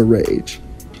with pure rage,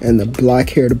 and the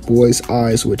black-haired boy's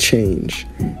eyes would change.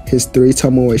 His 3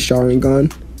 Tomoe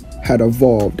Sharingan had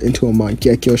evolved into a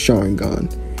Mangekyo Sharingan,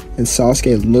 and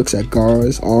Sasuke looks at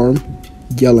Gaara's arm,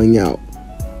 yelling out,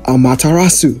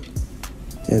 "Amaterasu!"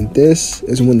 And this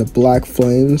is when the black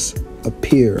flames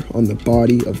appear on the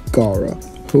body of Gaara,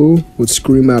 who would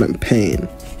scream out in pain.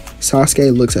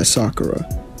 Sasuke looks at Sakura.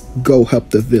 "Go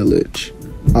help the village.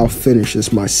 I'll finish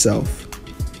this myself."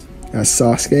 As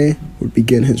Sasuke would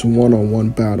begin his one-on-one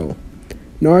battle,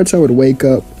 Naruto would wake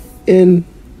up in,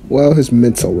 well, his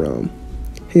mental realm.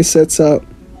 He sets up,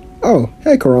 "Oh,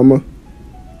 hey Kurama."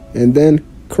 And then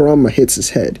Kurama hits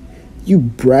his head. "You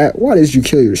brat, why did you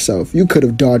kill yourself? You could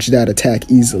have dodged that attack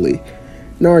easily."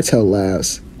 Naruto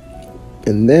laughs.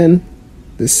 And then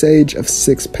the Sage of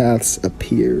Six Paths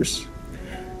appears.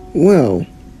 "Well,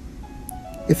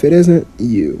 if it isn't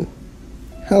you.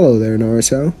 Hello there,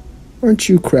 Naruto. Aren't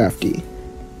you crafty?"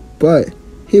 But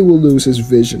he will lose his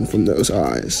vision from those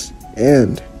eyes.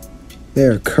 And they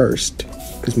are cursed,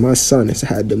 because my son has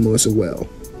had them as well.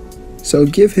 So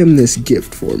give him this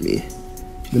gift for me.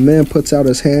 The man puts out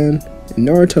his hand, and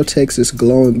Naruto takes this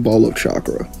glowing ball of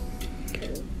chakra.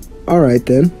 "Alright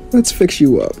then, let's fix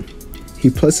you up." He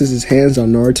places his hands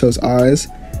on Naruto's eyes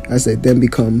as they then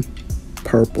become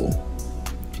purple.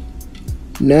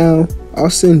 "Now, I'll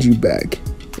send you back,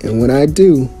 and when I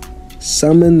do,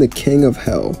 summon the King of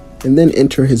Hell, and then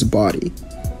enter his body."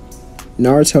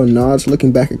 Naruto nods,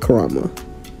 looking back at Kurama.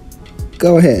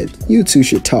 "Go ahead, you two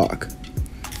should talk."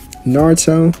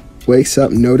 Naruto wakes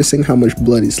up noticing how much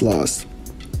blood he's lost.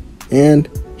 And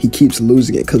he keeps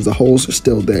losing it because the holes are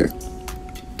still there.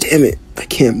 "Damn it, I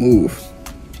can't move."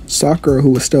 Sakura,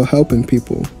 who was still helping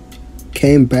people,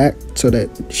 came back so that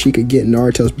she could get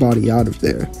Naruto's body out of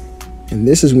there. And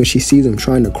this is when she sees him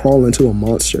trying to crawl into a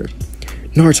monster.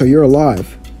 "Naruto, you're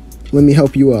alive. Let me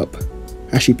help you up."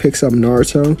 As she picks up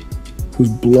Naruto, whose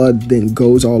blood then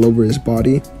goes all over his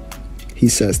body, he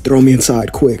says, "Throw me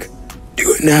inside, quick.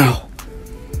 Do it now."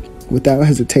 Without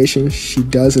hesitation, she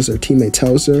does as her teammate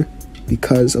tells her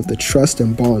because of the trust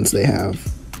and bonds they have.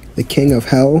 The King of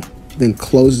Hell then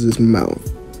closes his mouth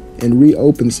and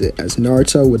reopens it as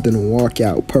Naruto would then walk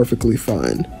out perfectly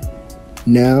fine,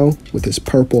 now with his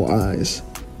purple eyes.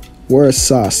 Where is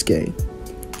Sasuke?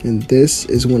 And this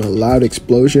is when a loud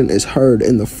explosion is heard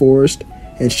in the forest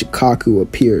and Shikaku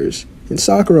appears, and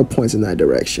Sakura points in that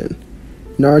direction.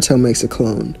 Naruto makes a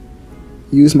clone.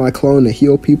 "Use my clone to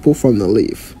heal people from the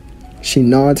leaf." She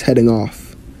nods, heading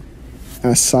off.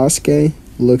 As Sasuke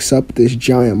looks up at this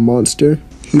giant monster,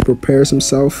 he prepares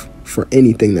himself for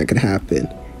anything that could happen,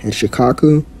 and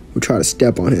Shikaku will try to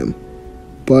step on him.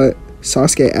 But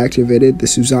Sasuke activated the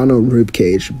Susanoo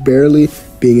ribcage, barely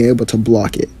being able to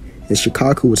block it, and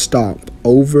Shikaku would stomp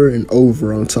over and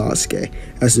over on Sasuke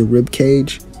as the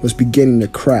ribcage was beginning to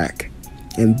crack.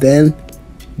 And then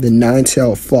the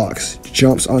nine-tailed fox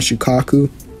jumps on Shikaku,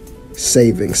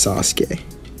 saving Sasuke.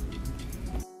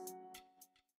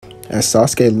 As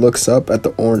Sasuke looks up at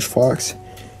the orange fox,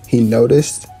 he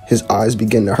noticed his eyes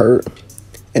begin to hurt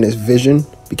and his vision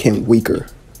became weaker.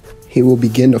 He will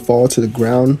begin to fall to the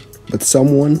ground, but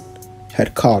someone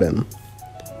had caught him.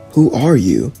 "Who are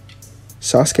you?"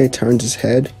 Sasuke turns his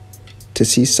head to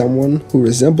see someone who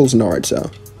resembles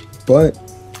Naruto, but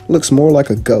looks more like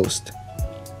a ghost.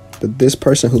 But this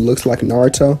person who looks like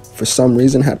Naruto, for some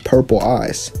reason, had purple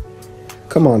eyes.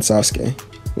 "Come on, Sasuke.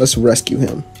 Let's rescue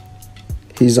him.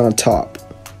 He's on top.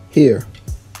 Here."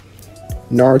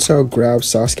 Naruto grabs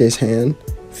Sasuke's hand,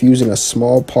 fusing a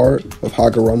small part of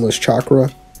Hagoromo's chakra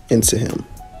into him.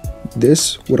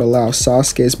 This would allow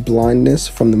Sasuke's blindness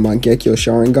from the Mangekyo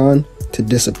Sharingan to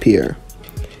disappear.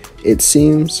 It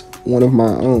seems one of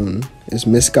my own is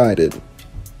misguided.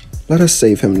 Let us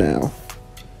save him now.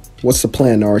 What's the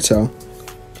plan, Naruto?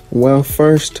 Well,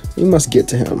 first, we must get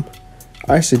to him.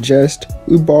 I suggest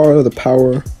we borrow the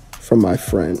power from my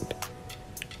friend.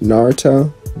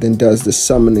 Naruto then does the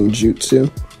summoning jutsu,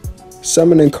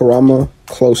 summoning Kurama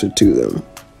closer to them.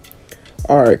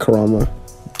 Alright, Kurama,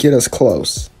 get us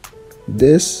close.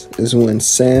 This is when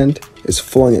sand is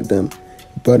flung at them,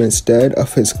 but instead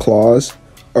of his claws,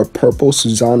 a purple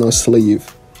Susanoo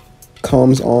sleeve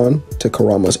comes on to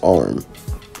Kurama's arm.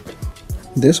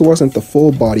 This wasn't the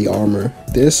full body armor,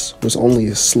 this was only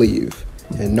his sleeve,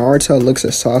 and Naruto looks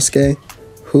at Sasuke,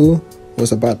 who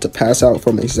was about to pass out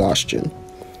from exhaustion.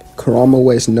 Kurama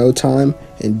wastes no time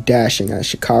in dashing at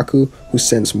Shikaku, who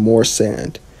sends more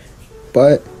sand.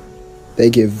 But they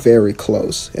get very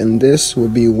close, and this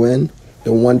would be when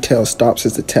the One Tail stops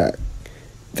his attack,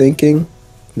 thinking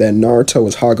that Naruto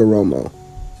is Hagoromo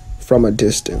from a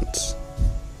distance.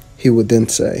 He would then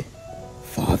say,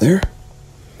 "Father?"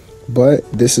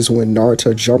 But this is when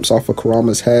Naruto jumps off of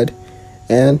Kurama's head,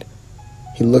 and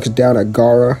he looks down at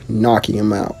Gaara, knocking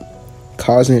him out,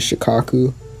 causing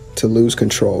Shikaku to lose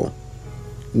control.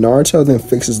 Naruto then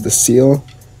fixes the seal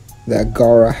that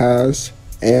Gaara has,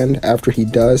 and after he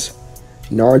does,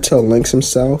 Naruto links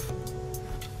himself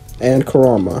and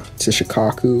Kurama to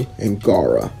Shikaku and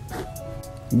Gaara.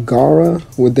 Gaara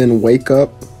would then wake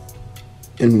up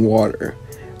in water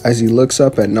as he looks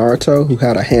up at Naruto, who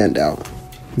had a hand out.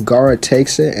 Gaara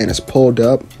takes it and is pulled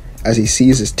up as he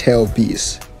sees his tail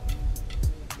beast.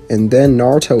 And then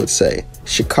Naruto would say,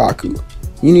 "Shikaku,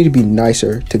 you need to be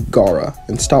nicer to Gaara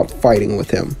and stop fighting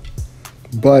with him."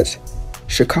 But,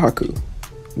 Shikaku,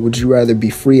 would you rather be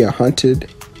free and hunted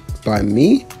by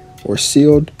me or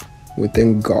sealed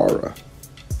within Gaara?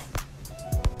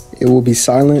 It will be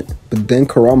silent, but then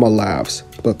Kurama laughs,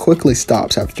 but quickly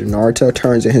stops after Naruto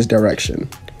turns in his direction.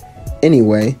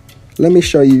 Anyway, let me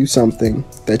show you something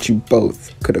that you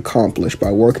both could accomplish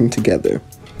by working together.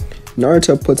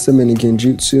 Naruto puts them in a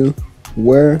genjutsu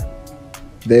where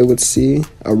they would see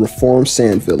a reformed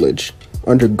sand village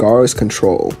under Gaara's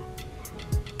control.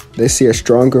 They see a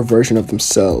stronger version of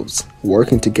themselves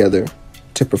working together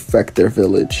to perfect their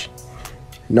village.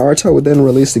 Naruto would then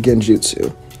release the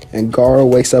genjutsu, and Gaara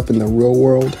wakes up in the real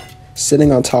world,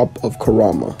 sitting on top of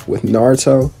Kurama with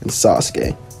Naruto and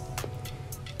Sasuke.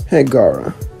 "Hey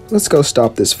Gaara, let's go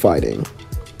stop this fighting."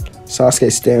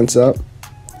 Sasuke stands up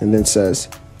and then says,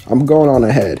 "I'm going on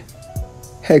ahead."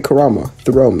 "Hey Kurama,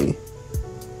 throw me."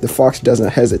 The fox doesn't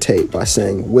hesitate by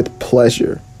saying, "With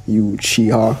pleasure, you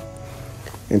Uchiha,"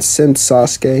 and sends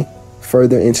Sasuke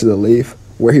further into the leaf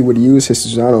where he would use his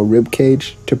Susanoo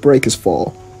ribcage to break his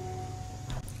fall.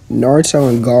 Naruto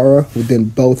and Gaara would then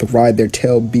both ride their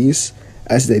tailed beasts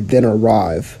as they then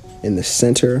arrive in the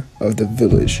center of the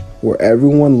village where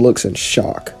everyone looks in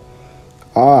shock.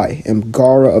 "I am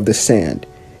Gaara of the Sand,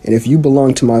 and if you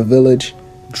belong to my village,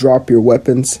 drop your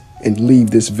weapons and leave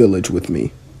this village with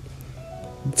me."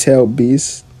 The tailed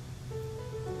beasts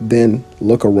then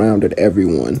look around at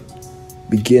everyone,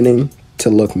 beginning to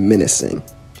look menacing.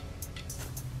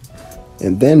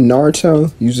 And then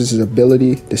Naruto uses his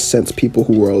ability to sense people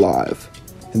who were alive.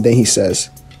 And then he says,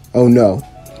 "Oh no,"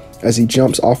 as he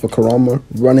jumps off of Kurama,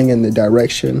 running in the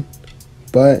direction.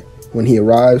 But when he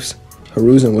arrives,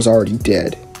 Hiruzen was already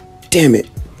dead. Damn it!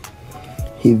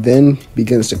 He then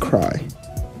begins to cry.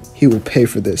 He will pay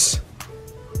for this.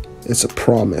 It's a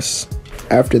promise.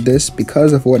 After this,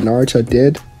 because of what Naruto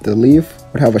did, the leaf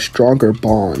would have a stronger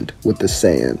bond with the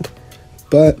sand.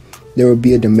 But there would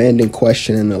be a demanding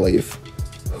question in the leaf.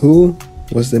 Who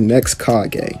was the next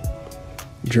Kage?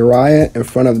 Jiraiya in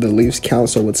front of the Leaf's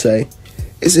council would say,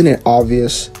 "Isn't it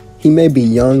obvious? He may be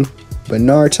young, but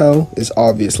Naruto is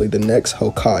obviously the next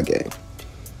Hokage."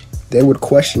 They would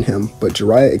question him, but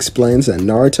Jiraiya explains that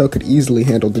Naruto could easily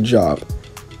handle the job.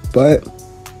 But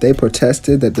they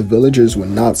protested that the villagers would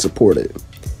not support it.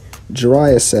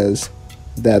 Jiraiya says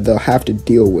that they'll have to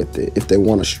deal with it if they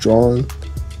want a strong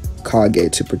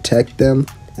Kage to protect them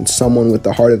and someone with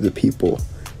the heart of the people.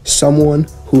 Someone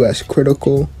who has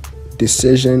critical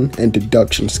decision and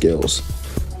deduction skills.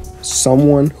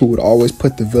 Someone who would always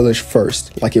put the village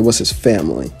first, like it was his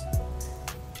family.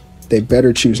 They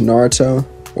better choose Naruto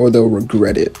or they'll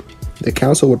regret it. The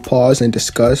council would pause and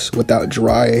discuss without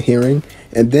Jiraiya hearing,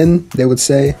 and then they would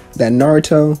say that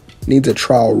Naruto needs a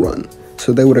trial run,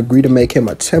 so they would agree to make him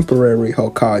a temporary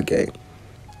Hokage.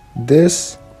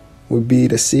 This would be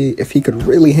to see if he could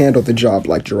really handle the job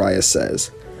like Jiraiya says.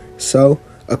 So,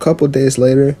 a couple days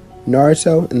later,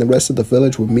 Naruto and the rest of the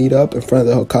village would meet up in front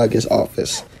of the Hokage's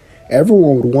office.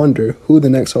 Everyone would wonder who the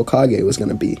next Hokage was going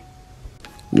to be.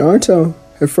 Naruto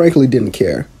frankly didn't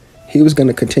care. He was going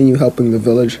to continue helping the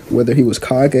village whether he was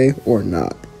Kage or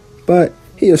not. But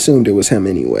he assumed it was him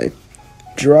anyway.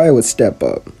 Jiraiya would step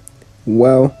up.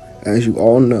 Well, as you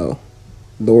all know,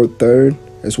 Lord Third,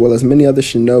 as well as many other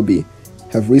shinobi,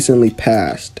 have recently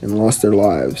passed and lost their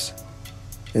lives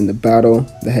in the battle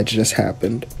that had just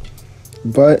happened.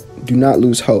 But do not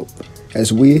lose hope,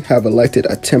 as we have elected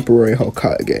a temporary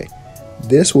Hokage.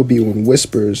 This will be when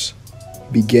whispers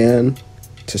began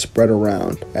to spread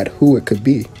around at who it could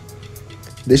be.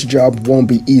 This job won't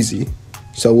be easy,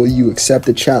 so will you accept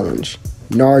the challenge?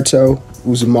 Naruto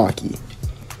Uzumaki.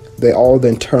 They all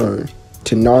then turn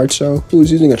to Naruto, who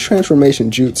is using a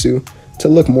transformation jutsu to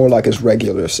look more like his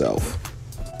regular self.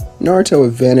 Naruto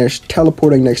had vanished,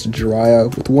 teleporting next to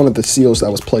Jiraiya with one of the seals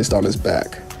that was placed on his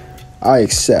back. I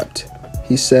accept,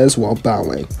 he says while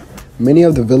bowing. Many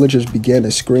of the villagers began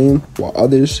to scream, while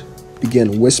others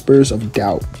began whispers of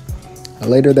doubt.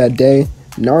 Later that day,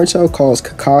 Naruto calls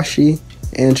Kakashi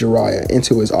and Jiraiya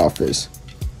into his office.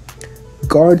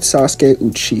 Guard Sasuke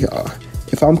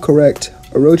Uchiha. If I'm correct,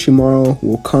 Orochimaru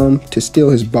will come to steal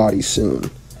his body soon.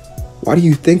 Why do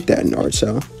you think that,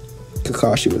 Naruto?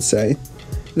 Kakashi would say.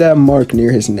 That mark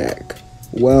near his neck.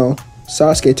 Well,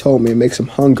 Sasuke told me it makes him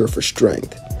hunger for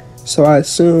strength. So I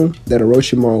assume that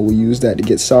Orochimaru will use that to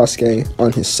get Sasuke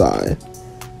on his side.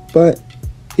 But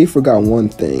he forgot one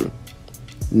thing.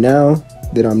 Now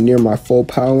that I'm near my full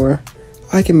power,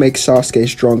 I can make Sasuke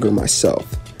stronger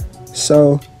myself.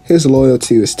 So his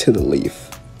loyalty is to the leaf.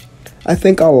 I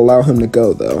think I'll allow him to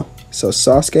go though. So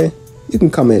Sasuke, you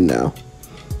can come in now.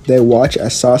 They watch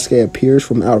as Sasuke appears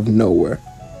from out of nowhere.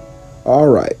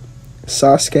 Alright,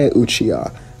 Sasuke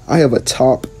Uchiha, I have a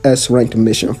top S-ranked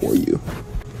mission for you.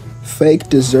 Fake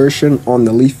desertion on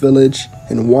the Leaf Village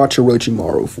and watch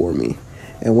Orochimaru for me.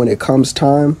 And when it comes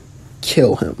time,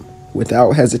 kill him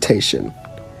without hesitation.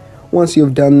 Once you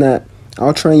have done that,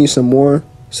 I'll train you some more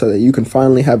so that you can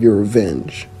finally have your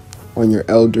revenge on your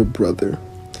elder brother.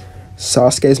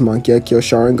 Sasuke's Mangekyo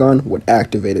Sharingan would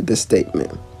activate at this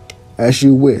statement. As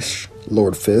you wish,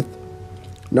 Lord Fifth.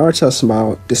 Naruto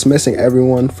smiled, dismissing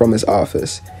everyone from his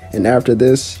office, and after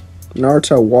this,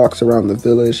 Naruto walks around the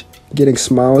village, getting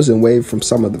smiles and waves from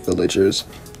some of the villagers,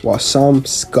 while some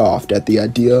scoffed at the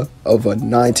idea of a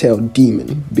nine-tailed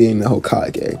demon being the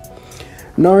Hokage.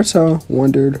 Naruto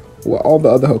wondered what all the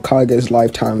other Hokage's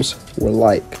lifetimes were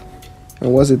like,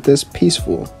 and was it this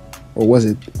peaceful, or was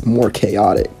it more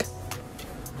chaotic?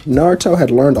 Naruto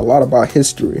had learned a lot about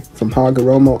history from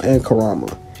Hagoromo and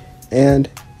Kurama, and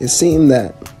it seemed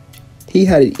that he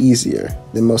had it easier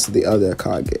than most of the other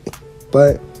Hokage,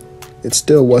 but it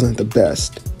still wasn't the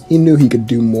best. He knew he could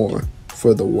do more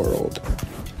for the world.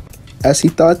 As he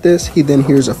thought this, he then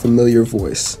hears a familiar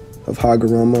voice of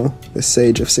Hagoromo, the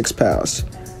sage of six paths.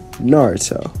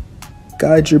 Naruto,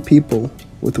 guide your people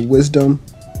with wisdom,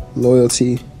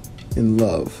 loyalty, and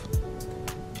love.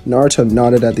 Naruto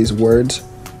nodded at these words,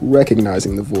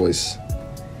 recognizing the voice.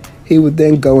 He would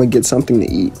then go and get something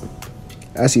to eat.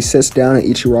 As he sits down at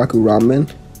Ichiraku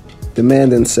Ramen, the man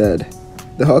then said,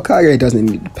 "The Hokage doesn't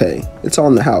need to pay. It's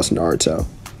on the house, Naruto."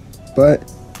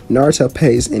 But Naruto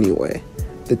pays anyway.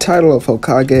 The title of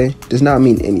Hokage does not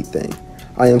mean anything.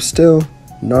 I am still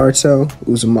Naruto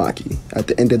Uzumaki at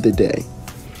the end of the day.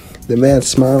 The man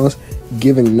smiles,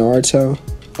 giving Naruto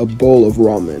a bowl of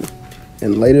ramen.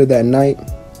 And later that night,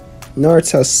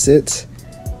 Naruto sits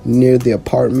near the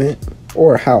apartment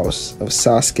or house of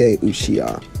Sasuke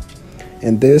Uchiha.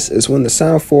 And this is when the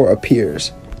Sound Four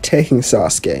appears, taking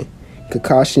Sasuke.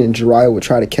 Kakashi and Jiraiya would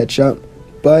try to catch up,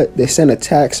 but they send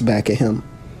attacks back at him.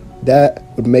 That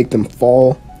would make them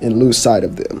fall and lose sight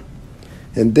of them.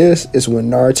 And this is when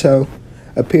Naruto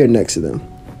appeared next to them.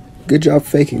 Good job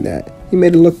faking that. He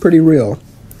made it look pretty real.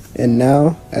 And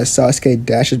now, as Sasuke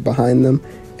dashes behind them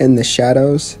in the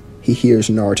shadows, he hears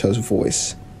Naruto's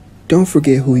voice. Don't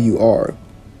forget who you are,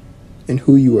 and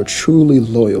who you are truly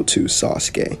loyal to,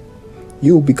 Sasuke.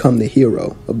 You will become the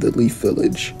hero of the Leaf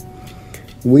Village.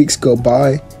 Weeks go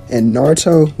by, and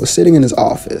Naruto was sitting in his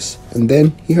office, and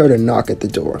then he heard a knock at the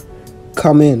door.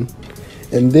 Come in.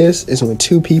 And this is when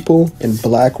two people in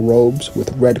black robes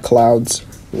with red clouds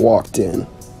walked in.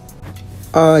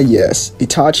 Ah yes,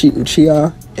 Itachi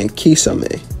Uchiha and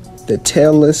Kisame, the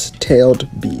tailless tailed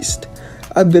beast.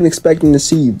 I've been expecting to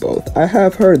see you both. I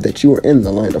have heard that you were in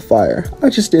the Land of Fire. I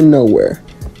just didn't know where.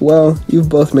 Well, you've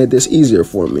both made this easier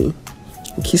for me.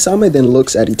 Kisame then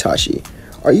looks at Itachi.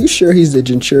 Are you sure he's the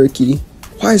Jinchuriki?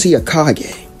 Why is he a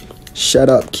Kage? Shut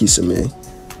up, Kisame.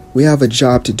 We have a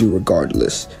job to do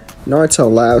regardless.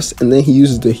 Naruto laughs, and then he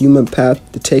uses the human path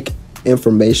to take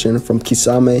information from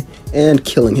Kisame and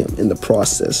killing him in the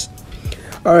process.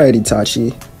 Alright,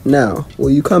 Itachi. Now, will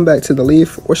you come back to the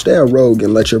leaf or stay a rogue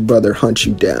and let your brother hunt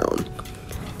you down?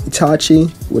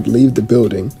 Itachi would leave the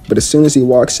building, but as soon as he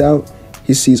walks out,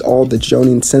 he sees all the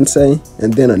Jonin sensei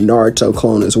and then a Naruto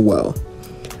clone as well.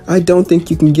 I don't think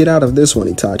you can get out of this one,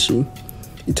 Itachi.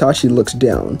 Itachi looks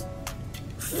down.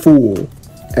 Fool,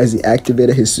 as he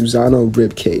activated his Susanoo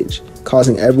ribcage,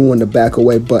 causing everyone to back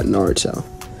away but Naruto.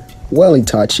 Well,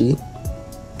 Itachi.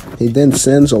 He then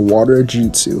sends a water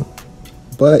jutsu,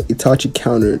 but Itachi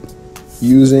countered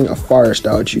using a fire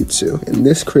style jutsu, and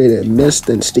this created mist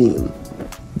and steam.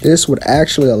 This would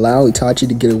actually allow Itachi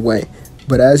to get away,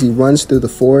 but as he runs through the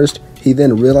forest, he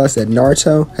then realized that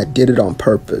Naruto had did it on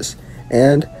purpose,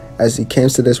 and as he came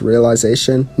to this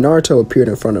realization, Naruto appeared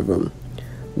in front of him.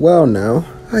 Well now,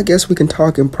 I guess we can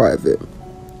talk in private.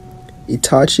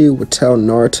 Itachi would tell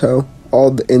Naruto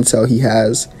all the intel he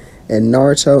has, and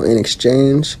Naruto in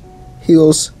exchange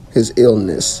heals his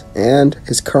illness and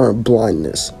his current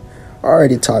blindness.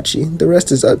 Alright, Itachi, the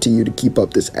rest is up to you to keep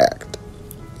up this act.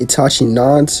 Itachi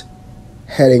nods,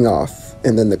 heading off,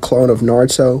 and then the clone of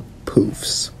Naruto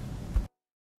poofs.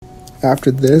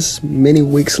 After this, many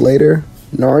weeks later,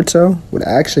 Naruto would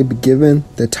actually be given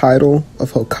the title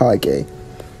of Hokage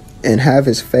and have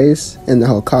his face in the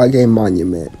Hokage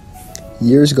monument.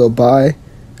 Years go by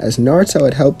as Naruto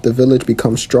had helped the village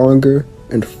become stronger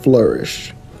and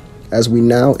flourish, as we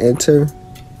now enter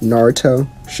Naruto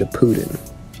Shippuden.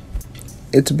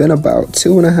 It's been about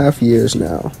 2.5 years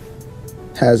now,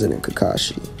 hasn't it,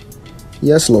 Kakashi?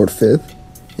 Yes, Lord Fifth,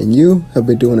 and you have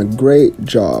been doing a great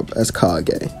job as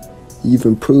Kage. You've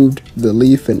improved the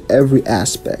leaf in every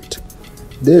aspect.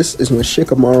 This is when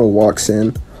Shikamaru walks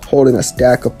in, holding a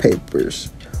stack of papers.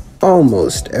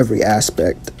 Almost every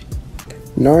aspect.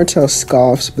 Naruto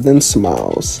scoffs but then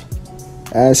smiles,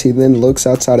 as he then looks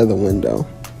outside of the window.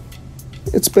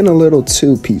 It's been a little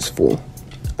too peaceful.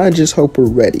 I just hope we're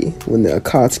ready when the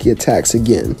Akatsuki attacks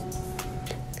again.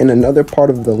 In another part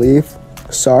of the leaf,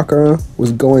 Sakura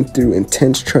was going through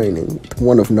intense training with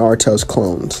one of Naruto's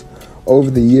clones.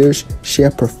 Over the years, she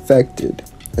had perfected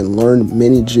and learned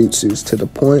many jutsus to the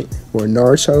point where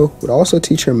Naruto would also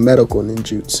teach her medical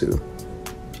ninjutsu.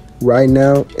 Right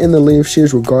now, in the leaf, she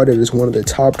is regarded as one of the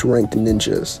top-ranked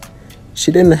ninjas.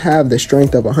 She didn't have the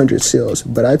strength of 100 seals,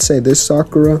 but I'd say this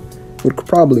Sakura would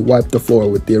probably wipe the floor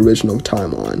with the original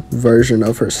timeline version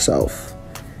of herself.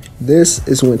 This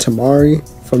is when Temari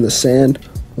from the sand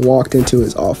walked into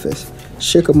his office.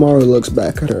 Shikamaru looks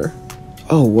back at her.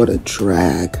 Oh, what a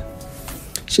drag.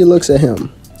 She looks at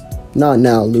him. Not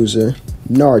now, loser.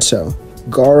 Naruto,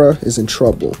 Gaara is in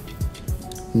trouble.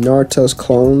 Naruto's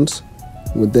clones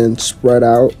would then spread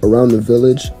out around the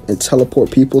village and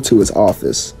teleport people to his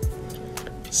office.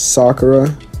 Sakura,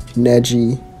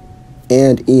 Neji,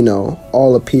 and Ino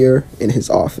all appear in his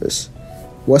office.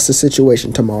 What's the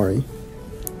situation, Temari?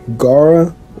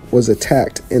 Gaara was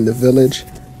attacked in the village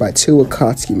by 2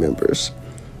 Akatsuki members.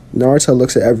 Naruto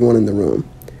looks at everyone in the room.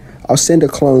 I'll send a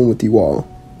clone with you all,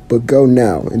 but go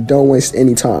now and don't waste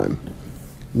any time.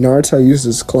 Naruto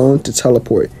uses his clone to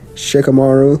teleport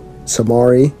Shikamaru,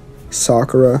 Temari,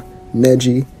 Sakura,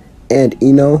 Neji, and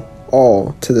Ino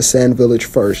all to the Sand Village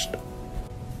first.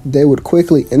 They would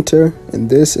quickly enter, and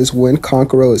this is when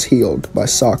Kankuro is healed by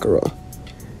Sakura.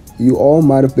 You all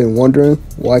might have been wondering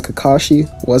why Kakashi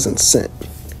wasn't sent.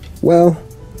 Well,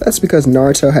 that's because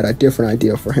Naruto had a different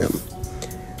idea for him.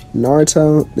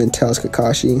 Naruto then tells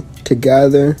Kakashi to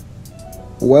gather,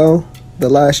 well, the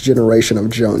last generation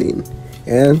of Jonin,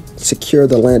 and secure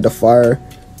the Land of Fire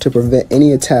to prevent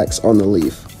any attacks on the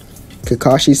leaf.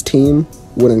 Kakashi's team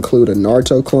would include a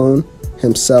Naruto clone,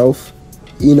 himself,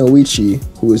 Inoichi,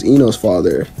 who is Ino's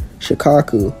father,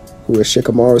 Shikaku, who is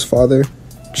Shikamaru's father,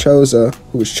 Choza,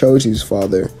 who is Choji's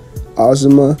father,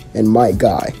 Azuma, and Might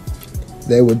Guy.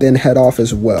 They would then head off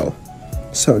as well.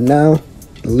 So now,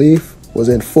 the leaf was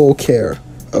in full care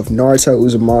of Naruto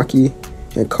Uzumaki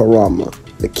and Kurama,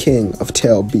 the king of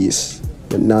tailed beasts,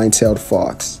 the 9-tailed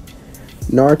fox.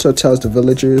 Naruto tells the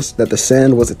villagers that the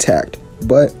sand was attacked,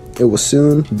 but it will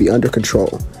soon be under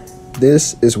control.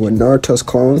 This is when Naruto's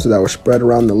clones that were spread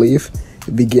around the leaf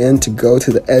began to go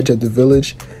to the edge of the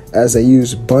village as they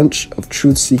used a bunch of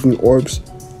truth-seeking orbs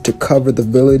to cover the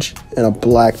village in a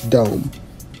black dome.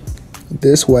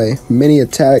 This way, many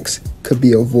attacks could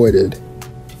be avoided.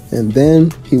 And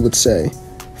then he would say,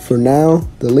 for now,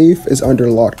 the leaf is under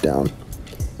lockdown.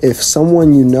 If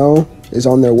someone you know is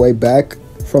on their way back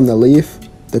from the leaf,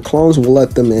 the clones will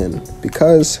let them in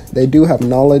because they do have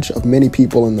knowledge of many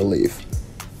people in the Leaf.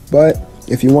 But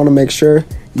if you want to make sure,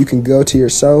 you can go to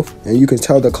yourself and you can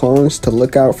tell the clones to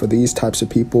look out for these types of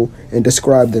people and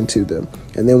describe them to them.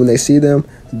 And then when they see them,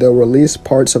 they'll release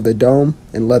parts of the dome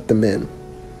and let them in.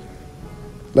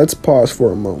 Let's pause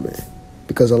for a moment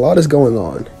because a lot is going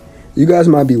on. You guys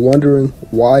might be wondering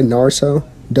why Naruto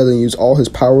doesn't use all his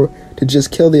power to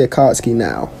just kill the Akatsuki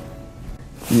now.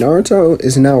 Naruto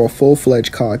is now a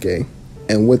full-fledged Kage,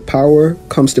 and with power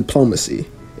comes diplomacy.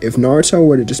 If Naruto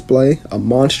were to display a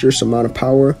monstrous amount of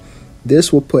power,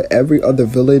 this will put every other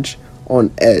village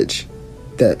on edge.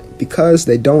 That because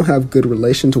they don't have good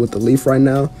relations with the Leaf right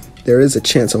now, there is a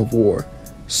chance of war.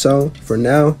 So, for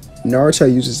now,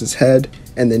 Naruto uses his head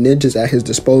and the ninjas at his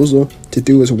disposal to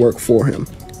do his work for him.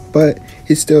 But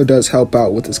he still does help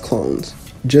out with his clones,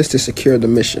 just to secure the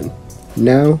mission.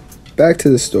 Now, back to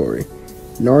the story.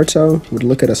 Naruto would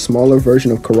look at a smaller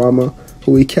version of Kurama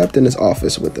who he kept in his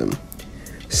office with him.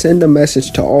 Send a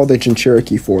message to all the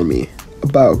Jinchuriki for me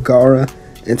about Gaara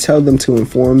and tell them to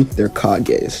inform their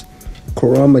Kages.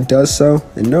 Kurama does so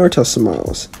and Naruto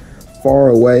smiles. Far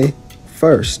away,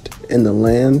 first in the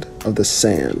land of the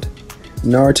sand.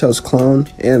 Naruto's clone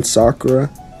and Sakura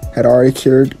had already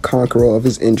cured Kankuro of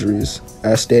his injuries,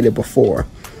 as stated before.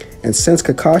 And since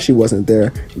Kakashi wasn't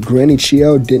there, Granny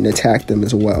Chiyo didn't attack them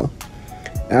as well.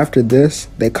 After this,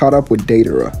 they caught up with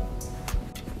Deidara.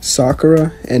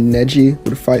 Sakura and Neji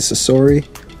would fight Sasori,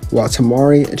 while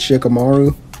Tamari and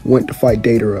Shikamaru went to fight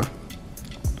Deidara.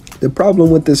 The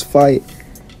problem with this fight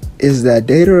is that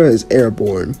Deidara is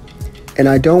airborne, and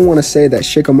I don't want to say that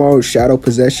Shikamaru's shadow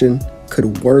possession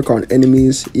could work on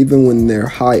enemies even when they're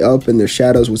high up and their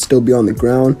shadows would still be on the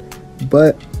ground,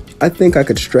 but I think I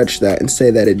could stretch that and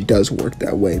say that it does work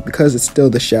that way because it's still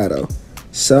the shadow.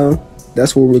 So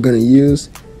that's what we're going to use,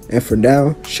 and for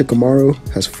now, Shikamaru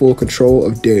has full control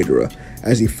of Deidara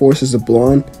as he forces the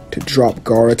blonde to drop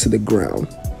Gaara to the ground.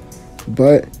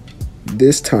 But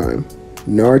this time,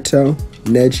 Naruto,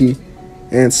 Neji,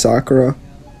 and Sakura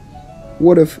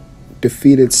would have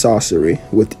defeated Sasori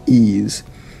with ease,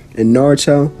 and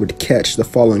Naruto would catch the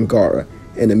fallen Gaara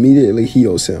and immediately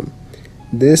heals him.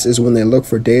 This is when they look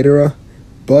for Deidara,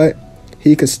 but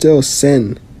he could still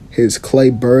send his clay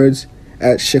birds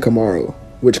at Shikamaru,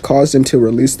 which caused him to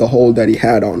release the hold that he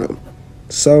had on him.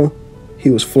 So, he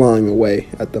was flying away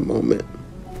at the moment.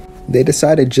 They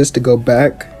decided just to go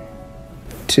back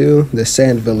to the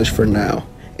Sand Village for now,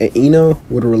 and Ino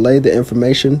would relay the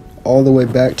information all the way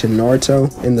back to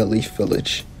Naruto in the Leaf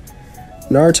Village.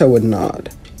 Naruto would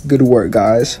nod. Good work,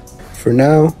 guys. For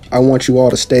now, I want you all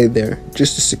to stay there,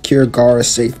 just to secure Gaara's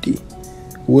safety.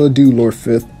 Will do, Lord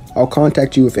Fifth. I'll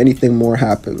contact you if anything more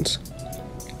happens.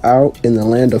 Out in the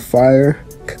land of fire,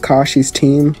 Kakashi's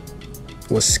team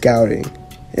was scouting,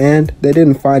 and they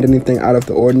didn't find anything out of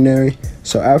the ordinary,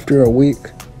 so after a week,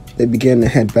 they began to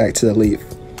head back to the Leaf.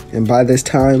 And by this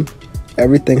time,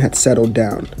 everything had settled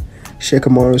down.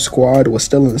 Shikamaru's squad was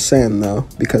still in the sand though,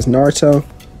 because Naruto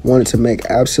wanted to make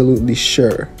absolutely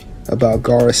sure about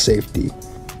Gaara's safety.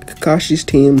 Kakashi's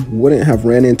team wouldn't have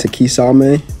ran into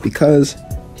Kisame because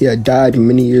he had died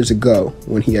many years ago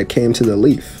when he had came to the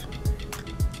Leaf.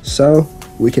 So,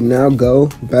 we can now go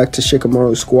back to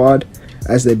Shikamaru's squad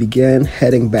as they began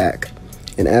heading back.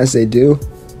 And as they do,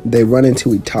 they run into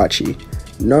Itachi.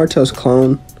 Naruto's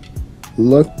clone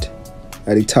looked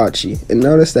at Itachi and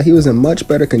noticed that he was in much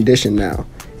better condition now,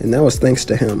 and that was thanks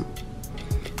to him.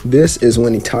 This is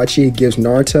when Itachi gives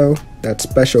Naruto that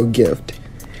special gift,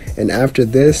 and after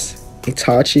this,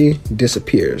 Itachi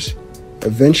disappears.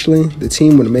 Eventually, the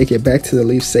team would make it back to the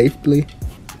Leaf safely.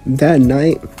 That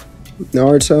night,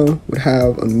 Naruto would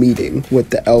have a meeting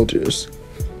with the elders.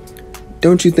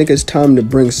 Don't you think it's time to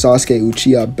bring Sasuke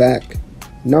Uchiha back?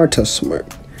 Naruto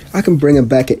smirked. I can bring him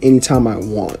back at any time I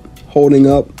want, holding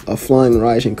up a flying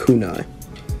Raijin kunai.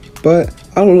 But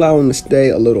I'll allow him to stay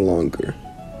a little longer.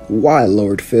 Why,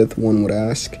 Lord Fifth, one would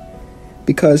ask.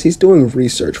 Because he's doing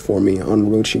research for me on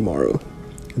Orochimaru.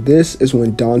 This is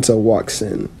when Danzo walks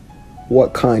in.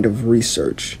 What kind of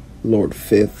research, Lord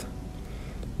Fifth?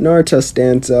 Naruto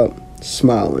stands up,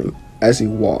 smiling, as he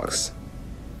walks.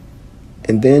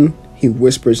 And then he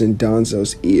whispers in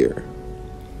Danzo's ear.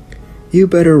 You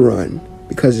better run,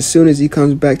 because as soon as he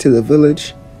comes back to the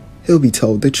village, he'll be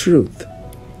told the truth.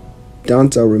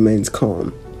 Danzo remains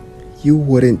calm. You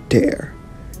wouldn't dare.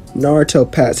 Naruto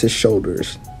pats his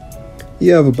shoulders.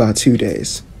 You have about 2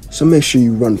 days, so make sure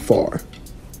you run far.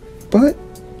 But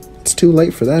it's too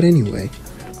late for that anyway.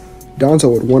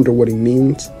 Danzo would wonder what he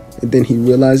means, and then he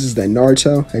realizes that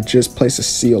Naruto had just placed a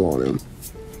seal on him.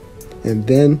 And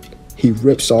then he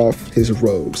rips off his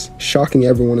robes, shocking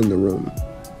everyone in the room.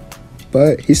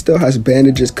 But he still has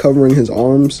bandages covering his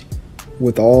arms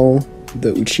with all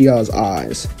the Uchiha's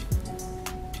eyes.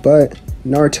 But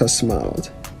Naruto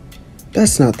smiled.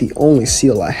 "That's not the only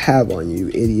seal I have on you,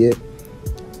 idiot.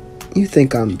 You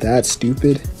think I'm that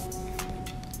stupid?"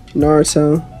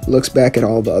 Naruto looks back at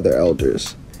all the other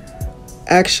elders.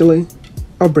 "Actually,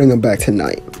 I'll bring him back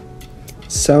tonight."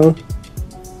 So,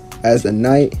 as the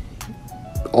night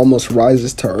almost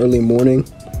rises to early morning,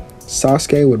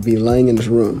 Sasuke would be laying in his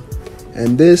room,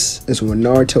 and this is when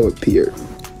Naruto appeared.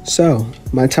 "So,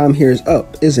 my time here is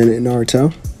up, isn't it,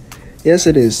 Naruto?" "Yes,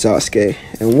 it is, Sasuke,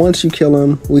 and once you kill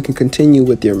him, we can continue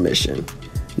with your mission."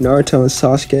 Naruto and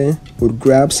Sasuke would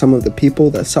grab some of the people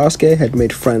that Sasuke had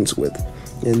made friends with,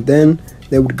 and then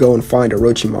they would go and find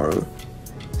Orochimaru.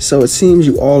 "So it seems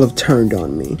you all have turned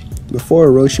on me." Before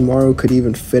Orochimaru could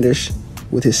even finish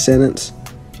with his sentence,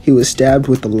 he was stabbed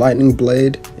with the lightning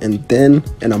blade, and then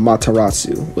an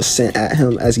Amaterasu was sent at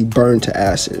him as he burned to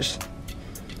ashes.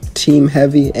 Team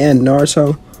Heavy and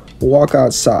Naruto walk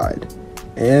outside,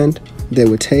 and they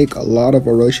would take a lot of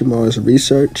Orochimaru's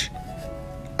research,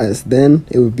 as then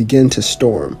it would begin to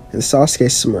storm, and Sasuke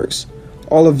smirks.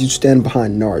 All of you stand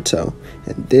behind Naruto,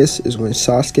 and this is when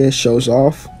Sasuke shows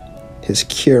off his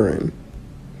Kyurin.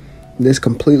 This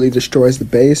completely destroys the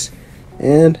base,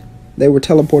 and they were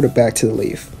teleported back to the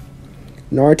Leaf.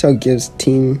 Naruto gives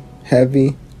Team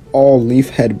Heavy all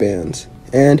Leaf headbands,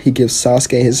 and he gives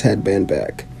Sasuke his headband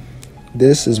back.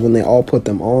 This is when they all put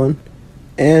them on,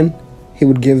 and he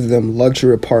would give them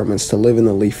luxury apartments to live in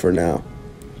the Leaf for now.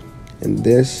 And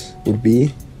this would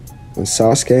be when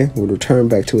Sasuke would return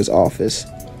back to his office.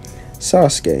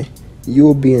 "Sasuke, you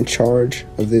will be in charge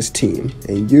of this team,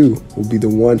 and you will be the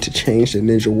one to change the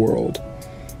ninja world.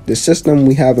 The system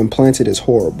we have implanted is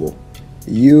horrible.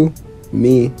 You,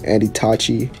 me, and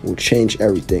Itachi will change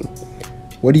everything."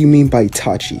 "What do you mean by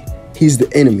Itachi? He's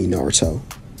the enemy, Naruto.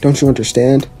 Don't you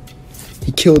understand?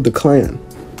 He killed the clan."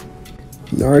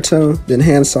 Naruto then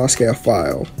hands Sasuke a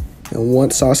file, and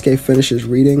once Sasuke finishes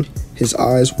reading, his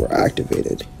eyes were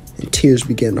activated, and tears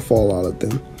began to fall out of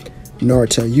them.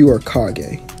 "Naruto, you are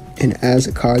Kage, and as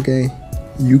a Kage,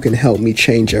 you can help me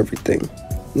change everything."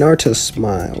 Naruto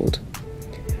smiled.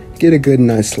 "Get a good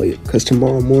night's sleep, because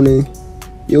tomorrow morning,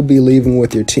 you'll be leaving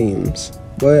with your teams.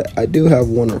 But I do have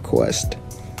one request."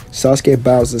 Sasuke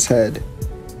bows his head.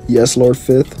 "Yes, Lord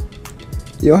Fifth?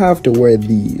 You'll have to wear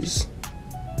these."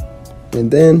 And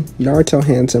then Naruto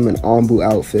hands him an Anbu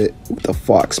outfit with a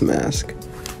fox mask.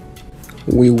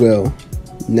 "We will."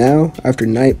 Now, after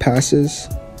night passes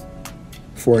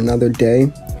for another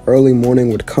day, early morning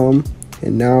would come,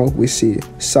 and now we see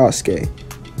Sasuke,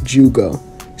 Jugo,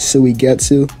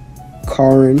 Suigetsu,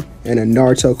 Karin, and a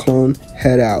Naruto clone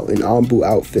head out in Anbu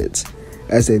outfits,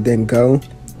 as they then go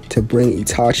to bring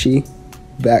Itachi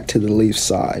back to the Leaf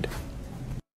side.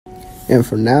 And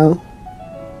for now,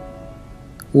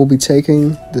 we'll be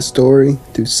taking the story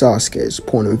through Sasuke's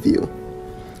point of view.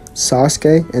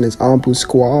 Sasuke and his Anbu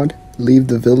squad leave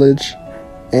the village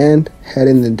and head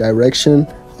in the direction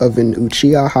of an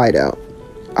Uchiha hideout.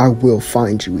 "I will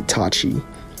find you, Itachi."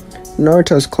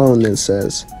 Naruto's clone then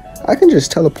says, "I can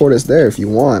just teleport us there if you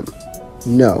want."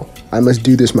 "No, I must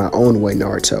do this my own way,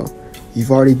 Naruto.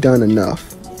 You've already done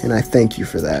enough, and I thank you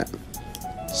for that."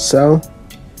 So,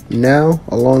 now,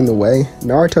 along the way,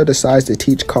 Naruto decides to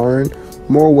teach Karin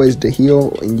more ways to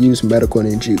heal and use medical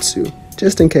ninjutsu,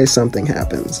 just in case something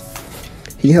happens.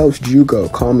 He helps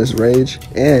Jugo calm his rage,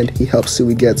 and he helps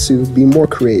Suigetsu be more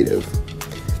creative.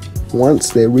 Once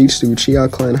they reach the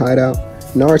Uchiha clan hideout,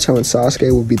 Naruto and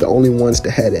Sasuke will be the only ones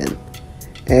to head in.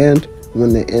 And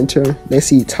when they enter, they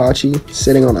see Itachi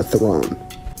sitting on a throne.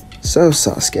 "So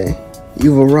Sasuke,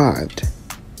 you've arrived."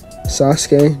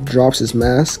 Sasuke drops his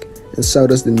mask, and so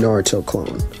does the Naruto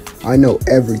clone. "I know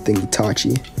everything,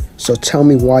 Itachi, so tell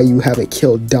me why you haven't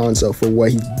killed Danzo for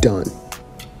what he's done."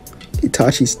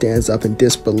 Itachi stands up in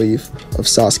disbelief of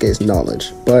Sasuke's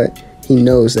knowledge, but he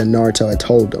knows that Naruto had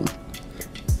told him.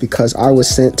 "Because I was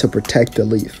sent to protect the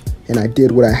Leaf, and I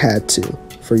did what I had to,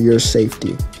 for your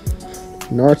safety."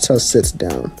 Naruto sits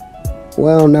down.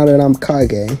 "Well, now that I'm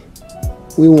Kage,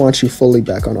 we want you fully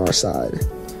back on our side."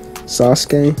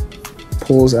 Sasuke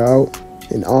pulls out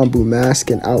an Anbu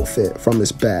mask and outfit from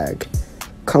his bag.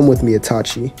 "Come with me,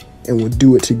 Itachi, and we'll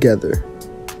do it together."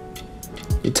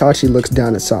 Itachi looks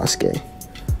down at Sasuke.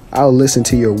 "I'll listen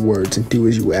to your words and do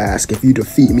as you ask if you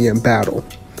defeat me in battle."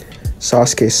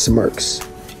 Sasuke smirks.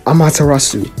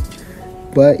 "Amaterasu!"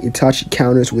 But Itachi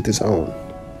counters with his own.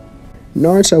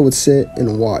 Naruto would sit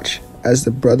and watch as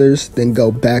the brothers then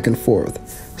go back and forth.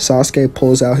 Sasuke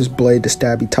pulls out his blade to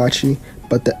stab Itachi,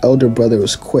 but the elder brother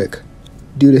was quick,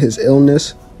 due to his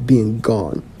illness being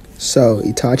gone. So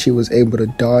Itachi was able to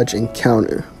dodge and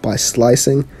counter by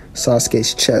slicing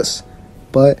Sasuke's chest,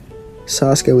 but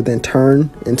Sasuke would then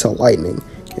turn into lightning,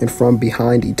 and from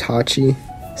behind Itachi,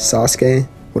 Sasuke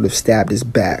would have stabbed his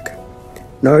back.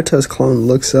 Naruto's clone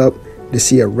looks up to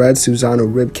see a red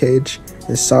Susanoo ribcage,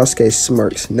 and Sasuke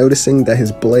smirks, noticing that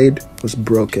his blade was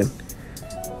broken.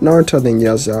 Naruto then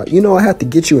yells out, "You know I have to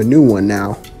get you a new one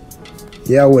now."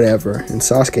 "Yeah, whatever," and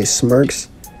Sasuke smirks,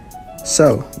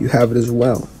 "So, you have it as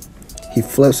well." He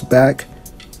flips back,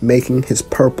 making his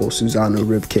purple Susanoo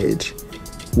ribcage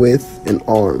with an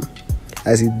arm,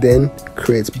 as he then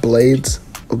creates blades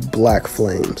of black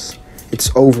flames.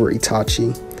 "It's over,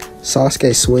 Itachi."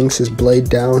 Sasuke swings his blade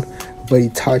down, but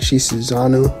Itachi's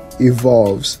Susanoo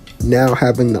evolves, now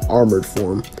having the armored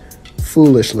form.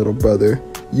 "Foolish little brother,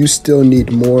 you still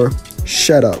need more."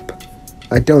 "Shut up.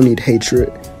 I don't need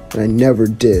hatred, and I never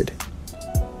did.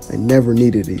 I never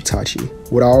needed Itachi.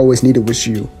 What I always needed was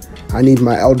you. I need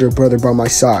my elder brother by my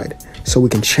side, so we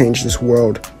can change this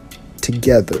world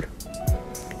together."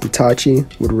 Itachi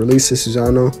would release his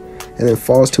Susanoo and then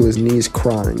falls to his knees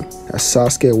crying as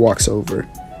Sasuke walks over,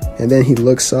 and then he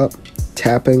looks up,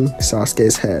 tapping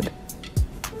Sasuke's head.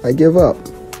 "I give up.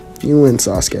 You win,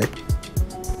 Sasuke."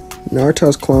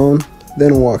 Naruto's clone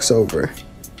then walks over.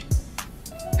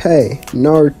 "Hey,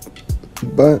 Naruto,"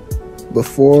 but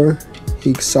before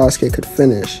Sasuke could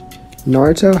finish,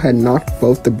 Naruto had knocked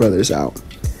both the brothers out.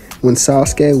 When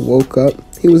Sasuke woke up,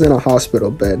 he was in a hospital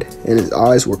bed and his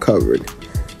eyes were covered.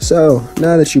 "So,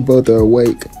 now that you both are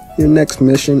awake, your next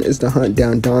mission is to hunt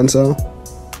down Danzo,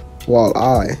 while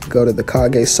I go to the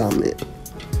Kage Summit.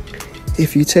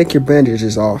 If you take your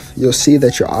bandages off, you'll see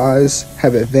that your eyes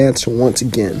have advanced once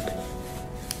again.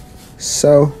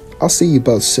 So, I'll see you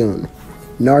both soon."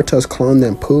 Naruto's clone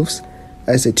then poofs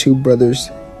as the two brothers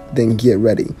then get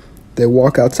ready. They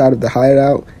walk outside of the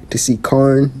hideout to see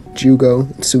Karin, Jugo,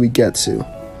 and Suigetsu.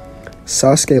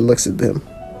 Sasuke looks at them.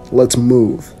 "Let's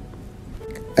move,"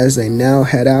 as they now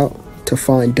head out to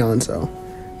find Danzo.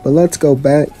 But let's go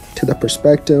back to the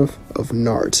perspective of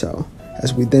Naruto,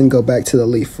 as we then go back to the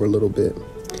leaf for a little bit.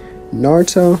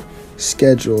 Naruto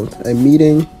scheduled a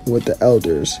meeting with the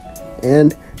elders,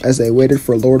 and as they waited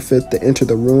for Lord Fifth to enter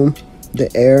the room, the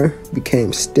air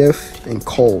became stiff and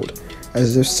cold,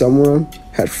 as if someone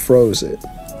had froze it.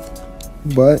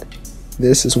 But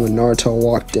this is when Naruto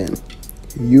walked in.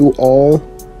 "You all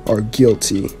are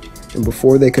guilty," and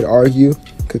before they could argue,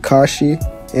 Kakashi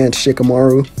and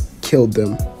Shikamaru killed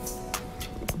them.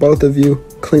 "Both of you,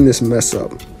 clean this mess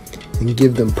up and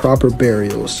give them proper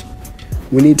burials.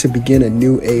 We need to begin a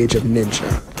new age of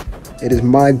ninja. It is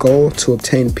my goal to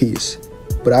obtain peace,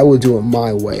 but I will do it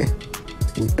my way,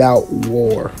 without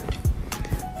war."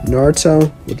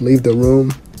 Naruto would leave the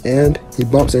room and he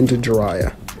bumps into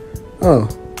Jiraiya. "Oh,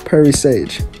 Perry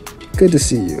Sage, good to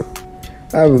see you.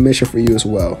 I have a mission for you as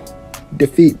well.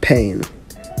 Defeat Pain."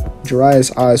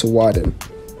 Jiraiya's eyes widen.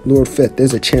 "Lord Fifth,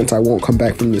 there's a chance I won't come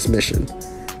back from this mission."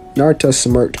 Naruto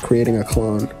smirked, creating a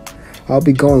clone. "I'll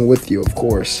be going with you, of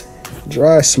course."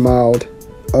 Jiraiya smiled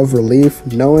of relief,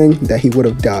 knowing that he would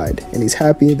have died, and he's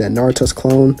happy that Naruto's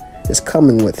clone is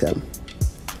coming with him.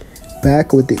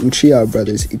 Back with the Uchiha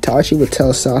brothers, Itachi would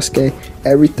tell Sasuke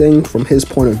everything from his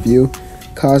point of view,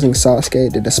 causing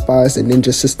Sasuke to despise the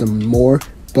ninja system more,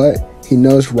 but he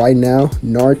knows right now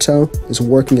Naruto is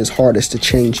working his hardest to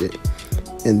change it,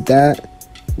 and that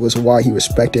was why he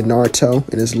respected Naruto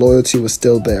and his loyalty was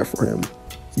still there for him.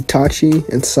 Itachi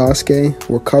and Sasuke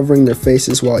were covering their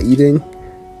faces while eating,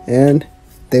 and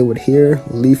they would hear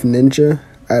Leaf Ninja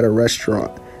at a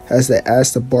restaurant as they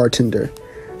asked the bartender,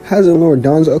 "Hasn't Lord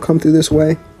Danzo come through this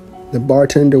way?" The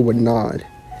bartender would nod.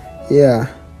 "Yeah,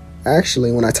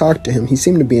 actually when I talked to him he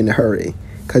seemed to be in a hurry,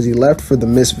 cause he left for the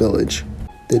Mist Village."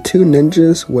 The two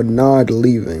ninjas would nod,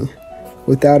 leaving.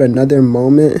 Without another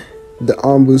moment, the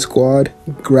Anbu squad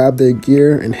grabbed their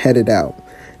gear and headed out.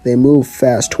 They moved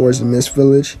fast towards the Mist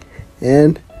Village,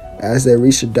 and as they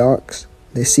reach the docks,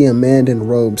 they see a man in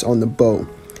robes on the boat,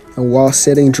 and while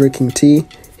sitting drinking tea,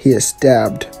 he is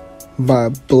stabbed by a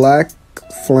black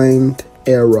flamed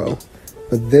arrow.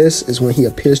 But this is when he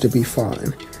appears to be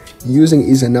fine. Using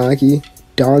Izanagi,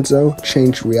 Danzo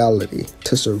changed reality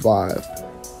to survive.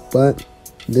 But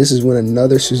this is when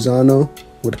another Susanoo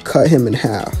would cut him in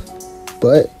half,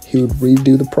 but he would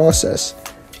redo the process.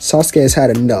 Sasuke has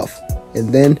had enough,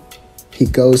 and then he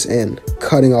goes in,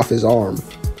 cutting off his arm,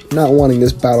 not wanting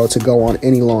this battle to go on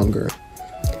any longer.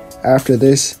 After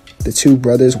this, the two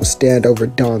brothers would stand over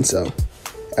Danzo,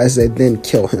 as they then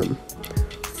kill him.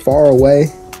 Far away,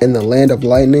 in the land of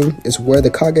lightning, is where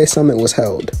the Kage Summit was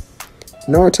held.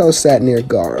 Naruto sat near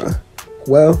Gaara.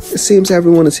 Well, it seems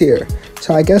everyone is here,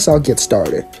 so I guess I'll get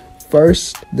started.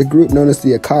 First, the group known as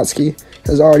the Akatsuki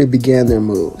has already began their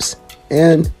moves,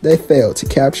 and they failed to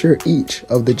capture each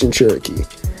of the Jinchuriki,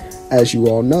 as you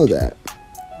all know that.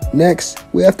 Next,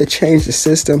 we have to change the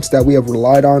systems that we have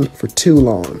relied on for too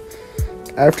long.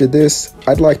 After this,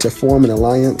 I'd like to form an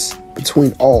alliance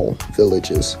between all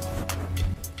villages.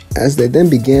 As they then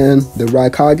began, the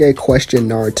Raikage questioned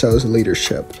Naruto's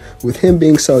leadership. With him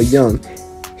being so young,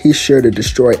 he's sure to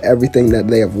destroy everything that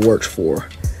they have worked for.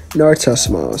 Naruto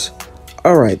smiles.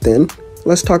 Alright then,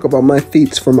 let's talk about my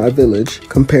feats for my village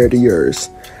compared to yours.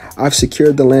 I've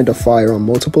secured the land of fire on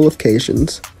multiple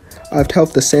occasions. I've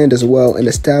helped the sand as well and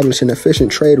established an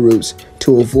efficient trade routes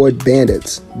to avoid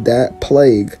bandits that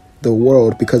plague the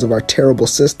world because of our terrible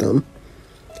system.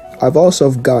 I've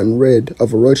also gotten rid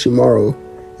of Orochimaru,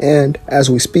 and as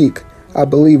we speak, I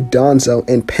believe Danzo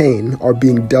and Pain are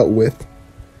being dealt with.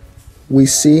 We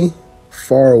see,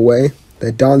 far away,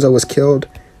 that Danzo was killed,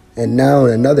 and now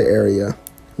in another area,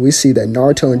 we see that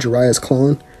Naruto and Jiraiya's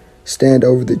clone stand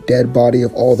over the dead body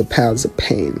of all the paths of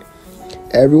Pain.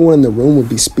 Everyone in the room will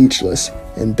be speechless,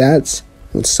 and that's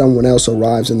when someone else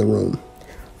arrives in the room.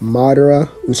 Madara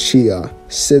Uchiha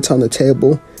sits on the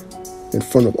table in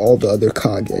front of all the other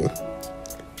Kage.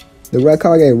 The Red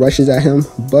Kage rushes at him,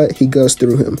 but he goes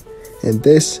through him. And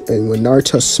when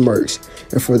Naruto smirks,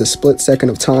 and for the split second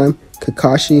of time,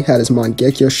 Kakashi had his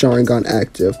Mangekyo Sharingan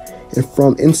active, and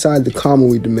from inside the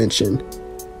Kamui dimension,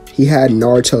 he had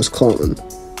Naruto's clone.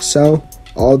 So,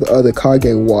 all the other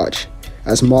Kage watch,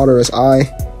 as Madara's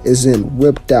eye is then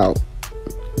ripped out.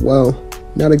 Well,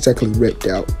 not exactly ripped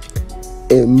out.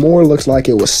 It more looks like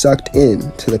it was sucked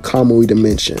in to the Kamui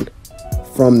dimension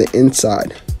from the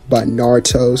inside by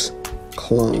Naruto's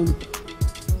clone.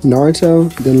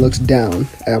 Naruto then looks down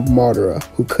at Madara,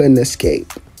 who couldn't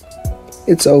escape.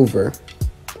 It's over.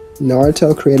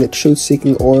 Naruto created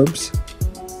truth-seeking orbs,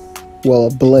 a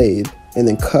blade, and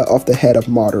then cut off the head of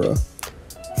Madara.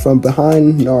 From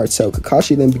behind Naruto,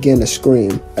 Kakashi then began to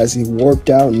scream as he warped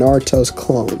out Naruto's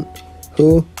clone,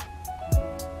 who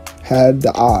had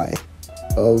the eye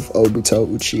of Obito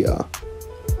Uchiha.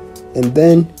 And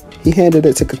then he handed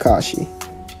it to Kakashi.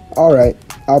 Alright,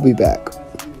 I'll be back.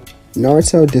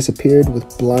 Naruto disappeared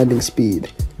with blinding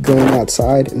speed, going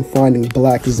outside and finding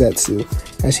Black Zetsu,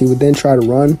 as he would then try to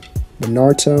run, but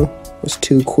Naruto was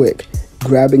too quick,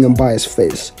 grabbing him by his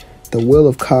face. The will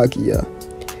of Kaguya.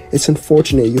 It's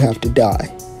unfortunate you have to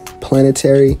die.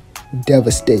 Planetary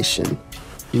devastation.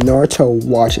 Naruto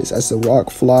watches as the rock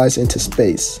flies into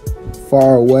space.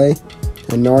 Far away,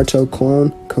 a Naruto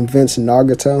clone convinced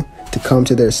Nagato to come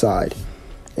to their side.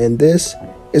 And this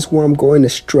is where I'm going to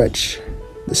stretch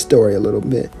the story a little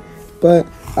bit. But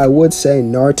I would say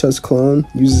Naruto's clone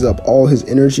uses up all his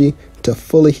energy to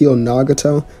fully heal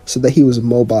Nagato so that he was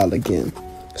mobile again.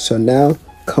 So now,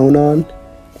 Konan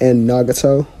and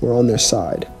Nagato were on their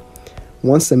side.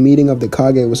 Once the meeting of the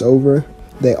Kage was over,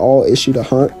 they all issued a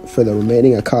hunt for the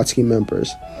remaining Akatsuki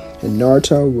members, and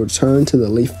Naruto would return to the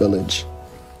Leaf Village.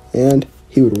 And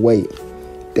he would wait.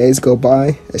 Days go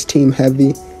by as Team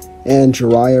Heavy and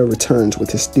Jiraiya returns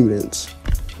with his students.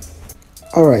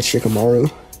 Alright,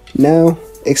 Shikamaru, now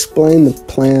explain the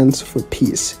plans for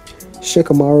peace.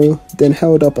 Shikamaru then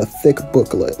held up a thick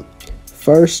booklet.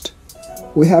 First,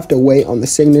 we have to wait on the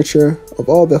signature of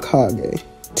all the Kage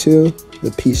to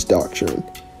the peace doctrine.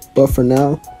 But for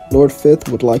now, Lord Fifth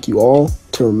would like you all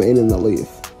to remain in the Leaf,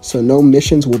 so no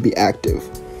missions will be active.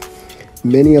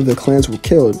 Many of the clans were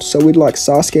killed, so we'd like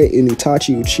Sasuke and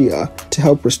Itachi Uchiha to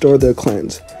help restore their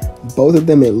clans, both of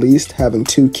them at least having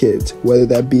 2 kids, whether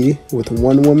that be with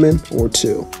 1 woman or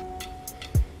 2.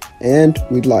 And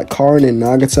we'd like Karin and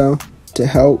Nagato to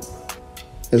help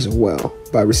as well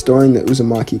by restoring the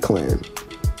Uzumaki clan.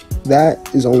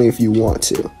 That is only if you want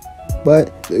to,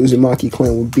 but the Uzumaki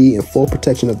clan will be in full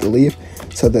protection of the Leaf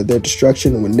so that their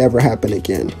destruction would never happen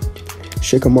again.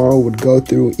 Shikamaru would go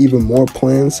through even more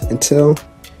plans until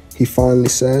he finally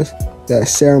says that a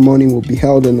ceremony will be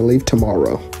held in the Leaf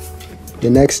tomorrow. The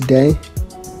next day,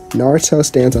 Naruto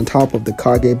stands on top of the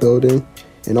Kage building,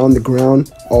 and on the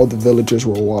ground, all the villagers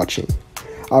were watching.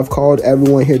 I've called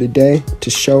everyone here today to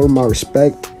show my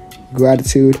respect,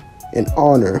 gratitude, and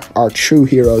honor our true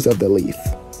heroes of the Leaf.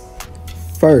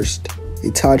 First,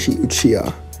 Itachi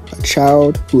Uchiha, a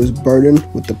child who is burdened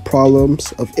with the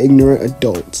problems of ignorant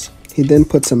adults. He then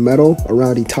puts a medal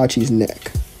around Itachi's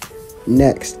neck.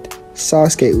 Next,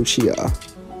 Sasuke Uchiha,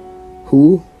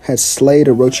 who had slayed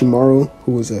Orochimaru,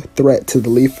 who was a threat to the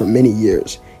Leaf for many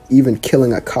years, even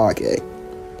killing a Kage.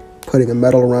 putting a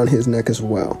medal around his neck as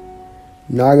well.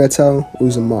 Nagato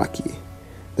Uzumaki,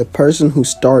 the person who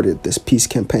started this peace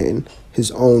campaign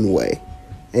his own way,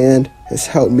 and has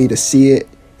helped me to see it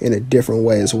in a different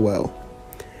way as well.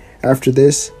 After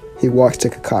this, he walks to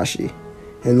Kakashi.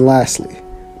 And lastly,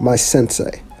 my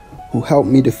sensei, who helped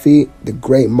me defeat the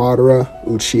great Madara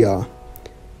Uchiha.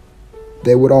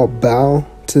 They would all bow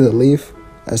to the leaf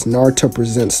as Naruto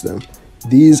presents them.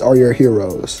 These are your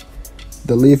heroes.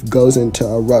 The leaf goes into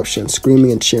eruption,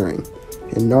 screaming and cheering.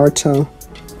 And Naruto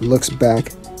looks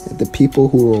back at the people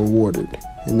who were rewarded,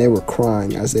 and they were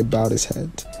crying as they bowed his head.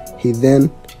 He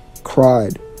then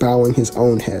cried, bowing his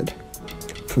own head.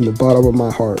 From the bottom of my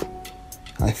heart,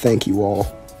 I thank you all.